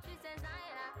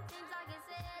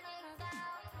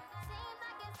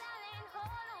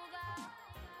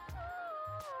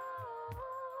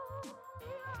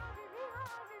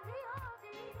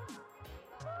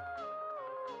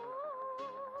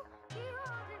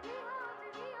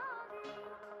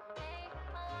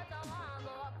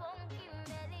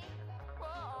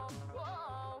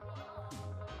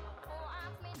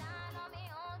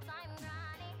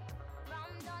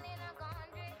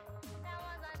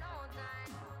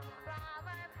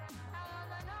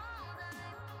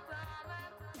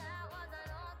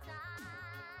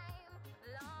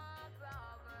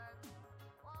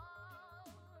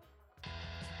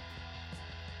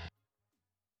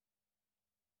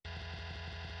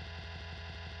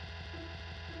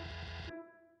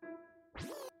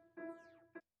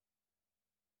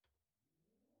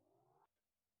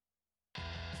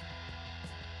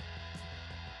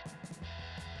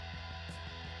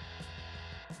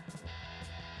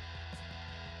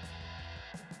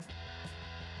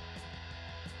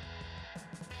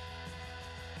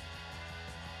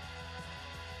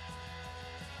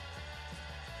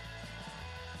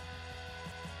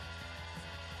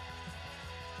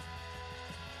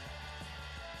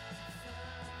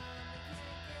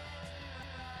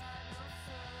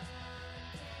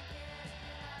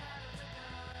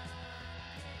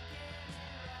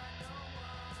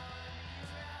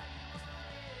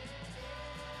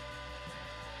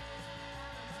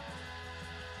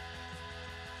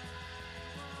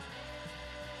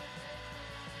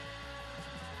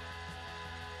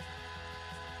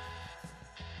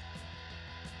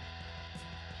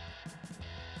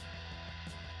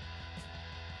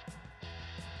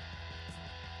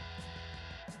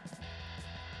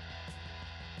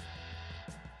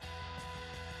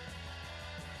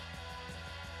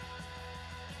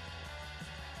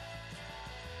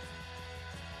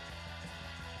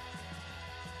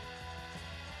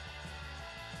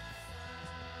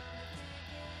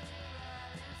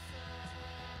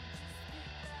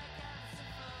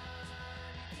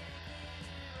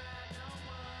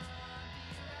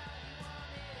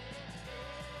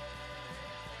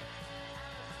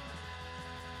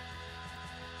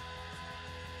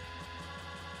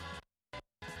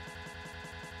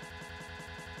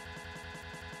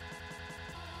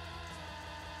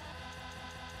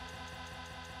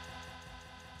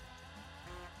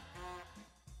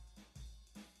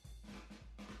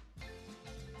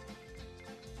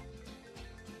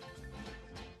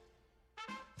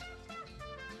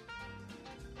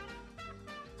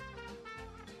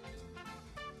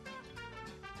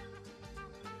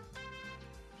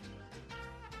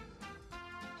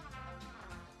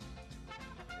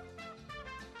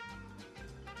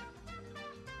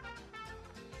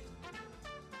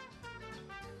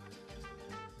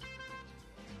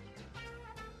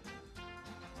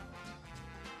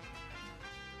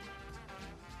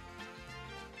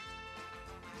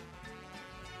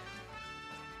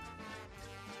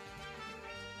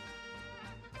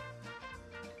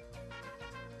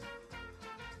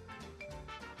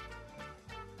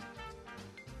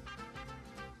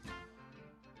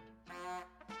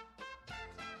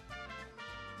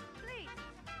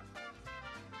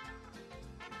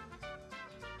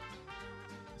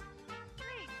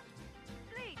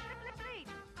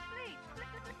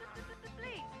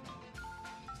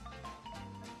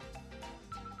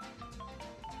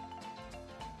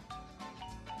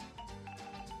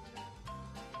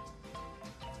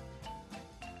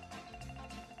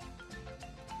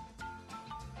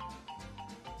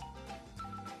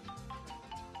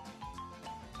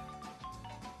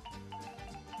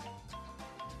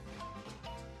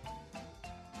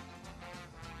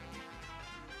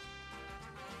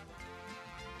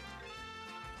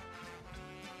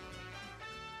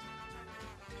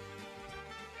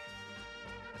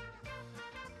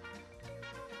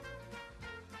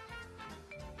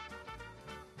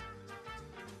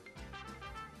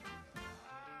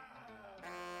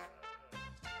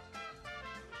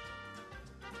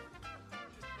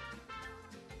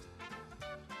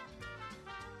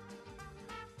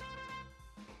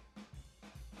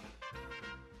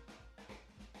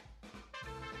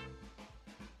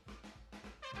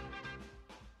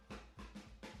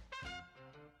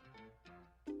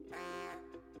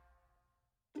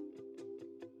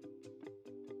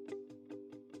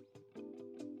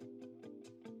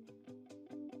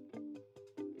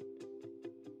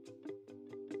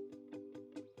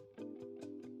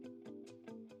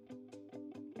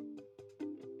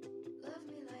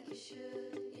 you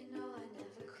should. You know I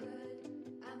never could.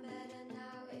 I'm better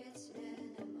now, it's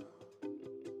minimal.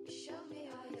 You showed me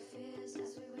all your fears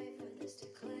as we wait for this to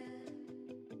clear.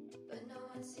 But no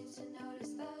one seems to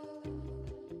notice though.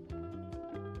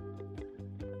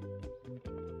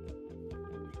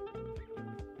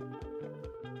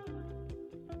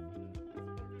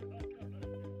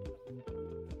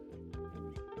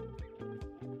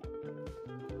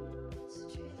 So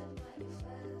treat them like your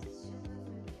friends. Your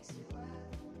movement makes me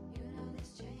wild. You know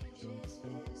this change is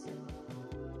visible.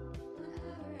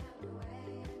 Whenever I'm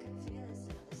away, I can feel it's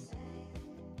not the same.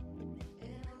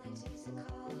 It only takes a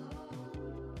call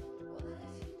home. What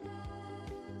if you never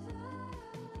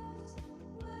left?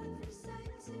 What if we sank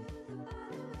to the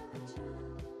bottom of the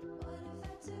drum? What if I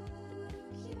took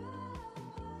your heart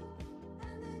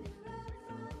and then you ran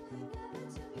from it, never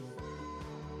to be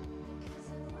found? Because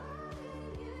I wanted you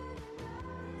to notice that I don't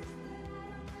have a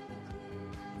clue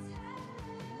what's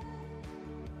happening.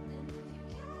 And if you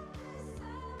kept this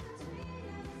all between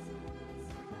us, it wouldn't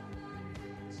stop my mind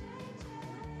from changing.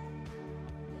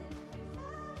 And if we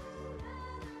found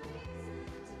another reason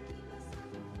to keep ourselves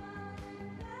from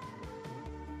falling backwards, then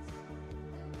we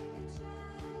could try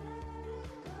to let it go.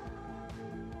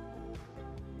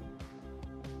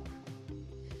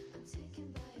 I'm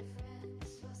taken by your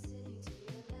friends while sitting to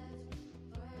your left,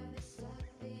 forever stuck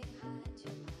behind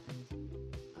your mind.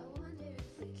 I wonder if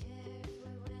we care if we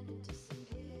went and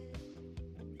disappeared.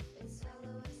 It's all a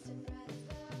waste of breath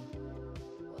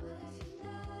though. What if you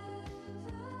never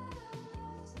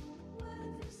left? What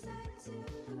if we sank to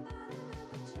the bottom of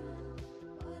the drum?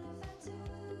 What if I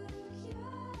took your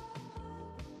heart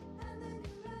and then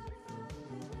you ran from it,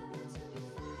 never to be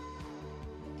found?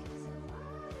 Because I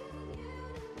wanted you to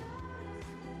notice that I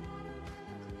don't have a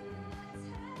clue what's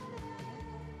happening.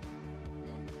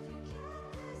 And if you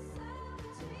kept this all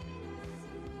between us,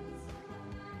 it wouldn't stop my mind from changing. And if we found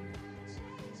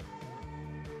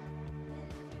another reason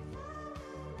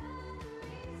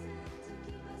to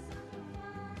keep ourselves from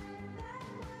falling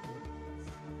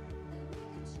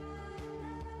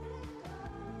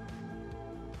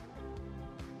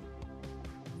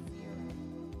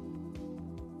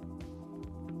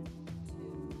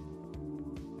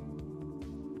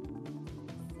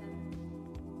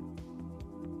then we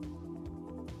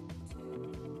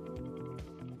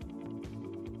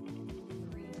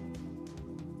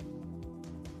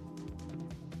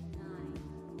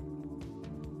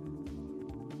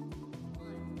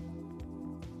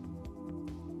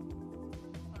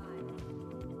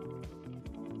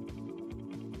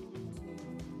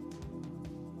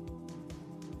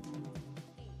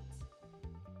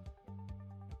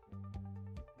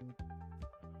try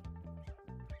to let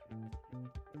it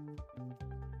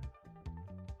go.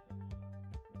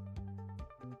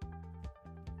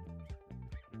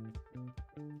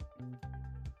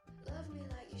 Love me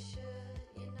like you should.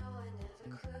 You know I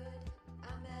never could.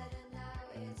 I'm better now,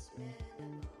 it's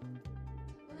minimal.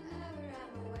 Whenever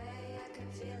I'm away, I can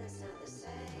feel it's not the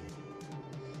same.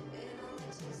 It only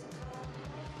takes a call home.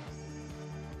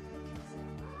 Because I wanted you to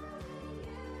notice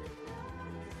that I don't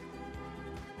have a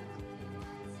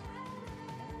clue what's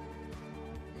happening. And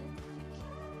if you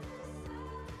kept this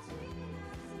all between us, it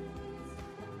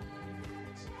wouldn't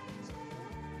stop my mind from changing.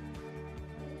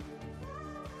 And if we found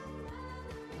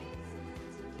another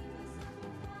reason to keep ourselves from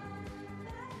falling backwards,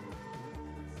 then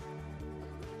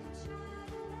we could try to let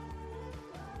it go.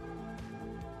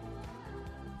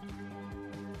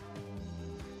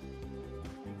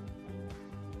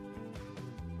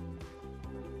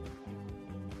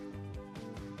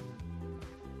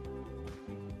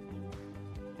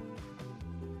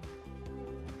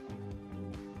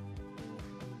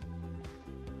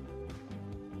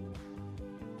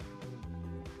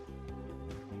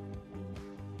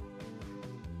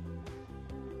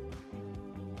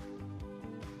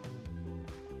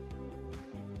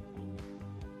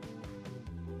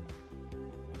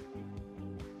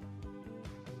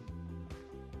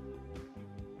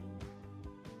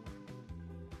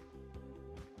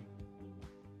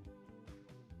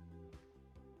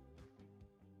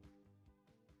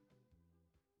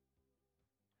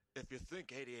 If you think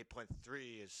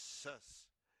 88.3 is sus,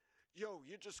 yo,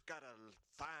 you just gotta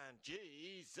find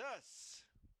Jesus.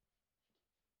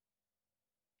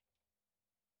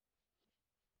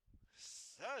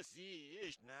 Sussy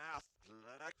is now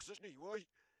anyway.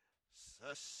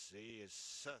 Sussy is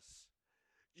sus.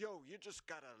 Yo, you just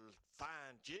gotta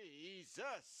find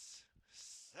Jesus.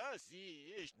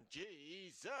 Sussy is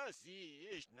Jesus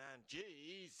is nan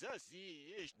Jesus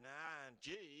is nan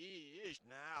Jesus is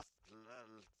now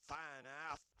find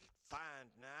out find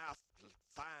now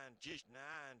find just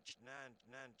nan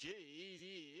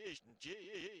Jesus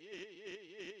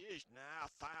now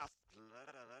fast.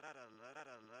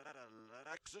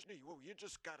 Whoa, you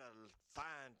just gotta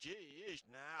find Jesus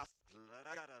now.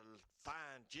 Gotta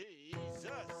find Jesus.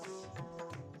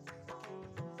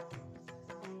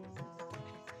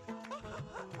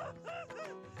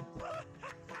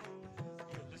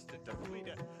 You listening to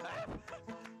Fleeta.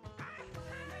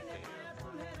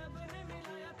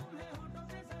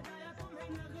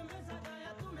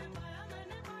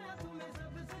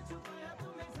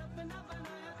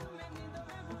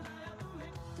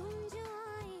 तुम जो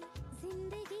आए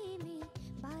जिंदगी में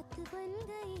बात बन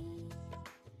गई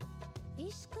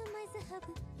इश्क मजहब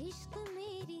इश्क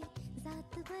मेरी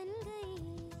जात बन गई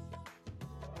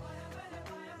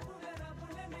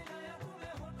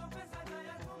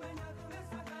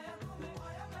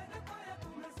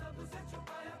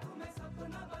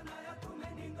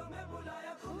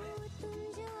हो तुम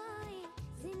जो आए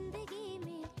जिंदगी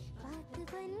में बात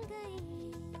बन गई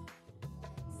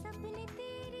सपने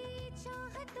तेरी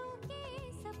चाहतों के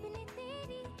सपने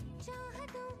तेरी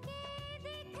चाहतों के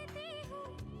देखते हो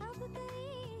अब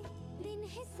गए दिन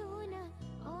है सोना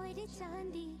और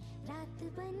चांदी रात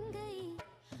बन गई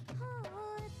हो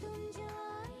तुम जो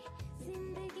आए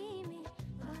जिंदगी में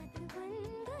बात बन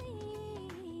गई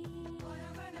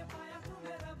मैंने पाया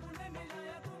तुम्हें रब ने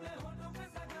मिलाया तुम्हें होठों पे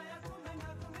सजाया तुम्हें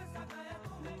नाक में सगाया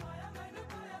तुम्हें पाया मैंने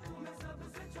पाया तुम्हें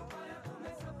सबसे छुपाया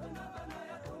तुम्हें सपना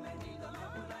बनाया तुम्हें नींदों में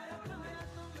बुलाया तुम्हें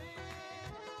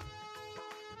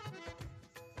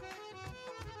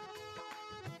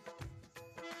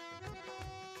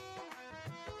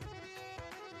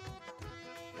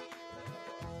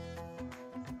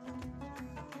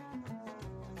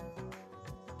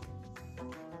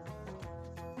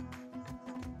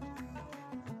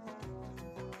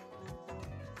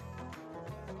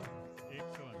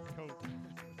Excellent, cool.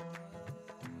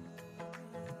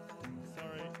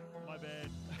 Sorry, my bad.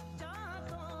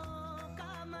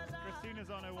 Christina's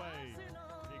on her way.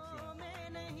 Excellent.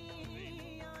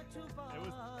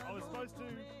 I was supposed to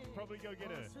probably go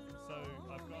get her, so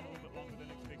I've gone a little bit longer than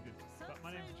expected. But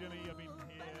my name's Jimmy, I'll be back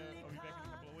in a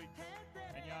couple of weeks,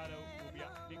 and Yada will be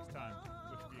up next time,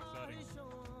 which will be exciting.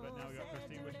 But now we've got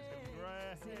Christine, which is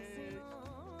great.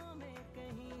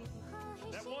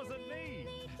 That wasn't me!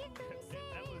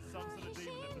 That was some sort of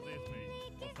demon that possessed me,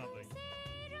 or something.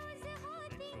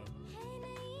 Excellent.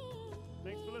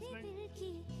 Thanks for listening.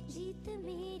 जीत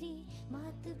मेरी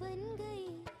मात बन गई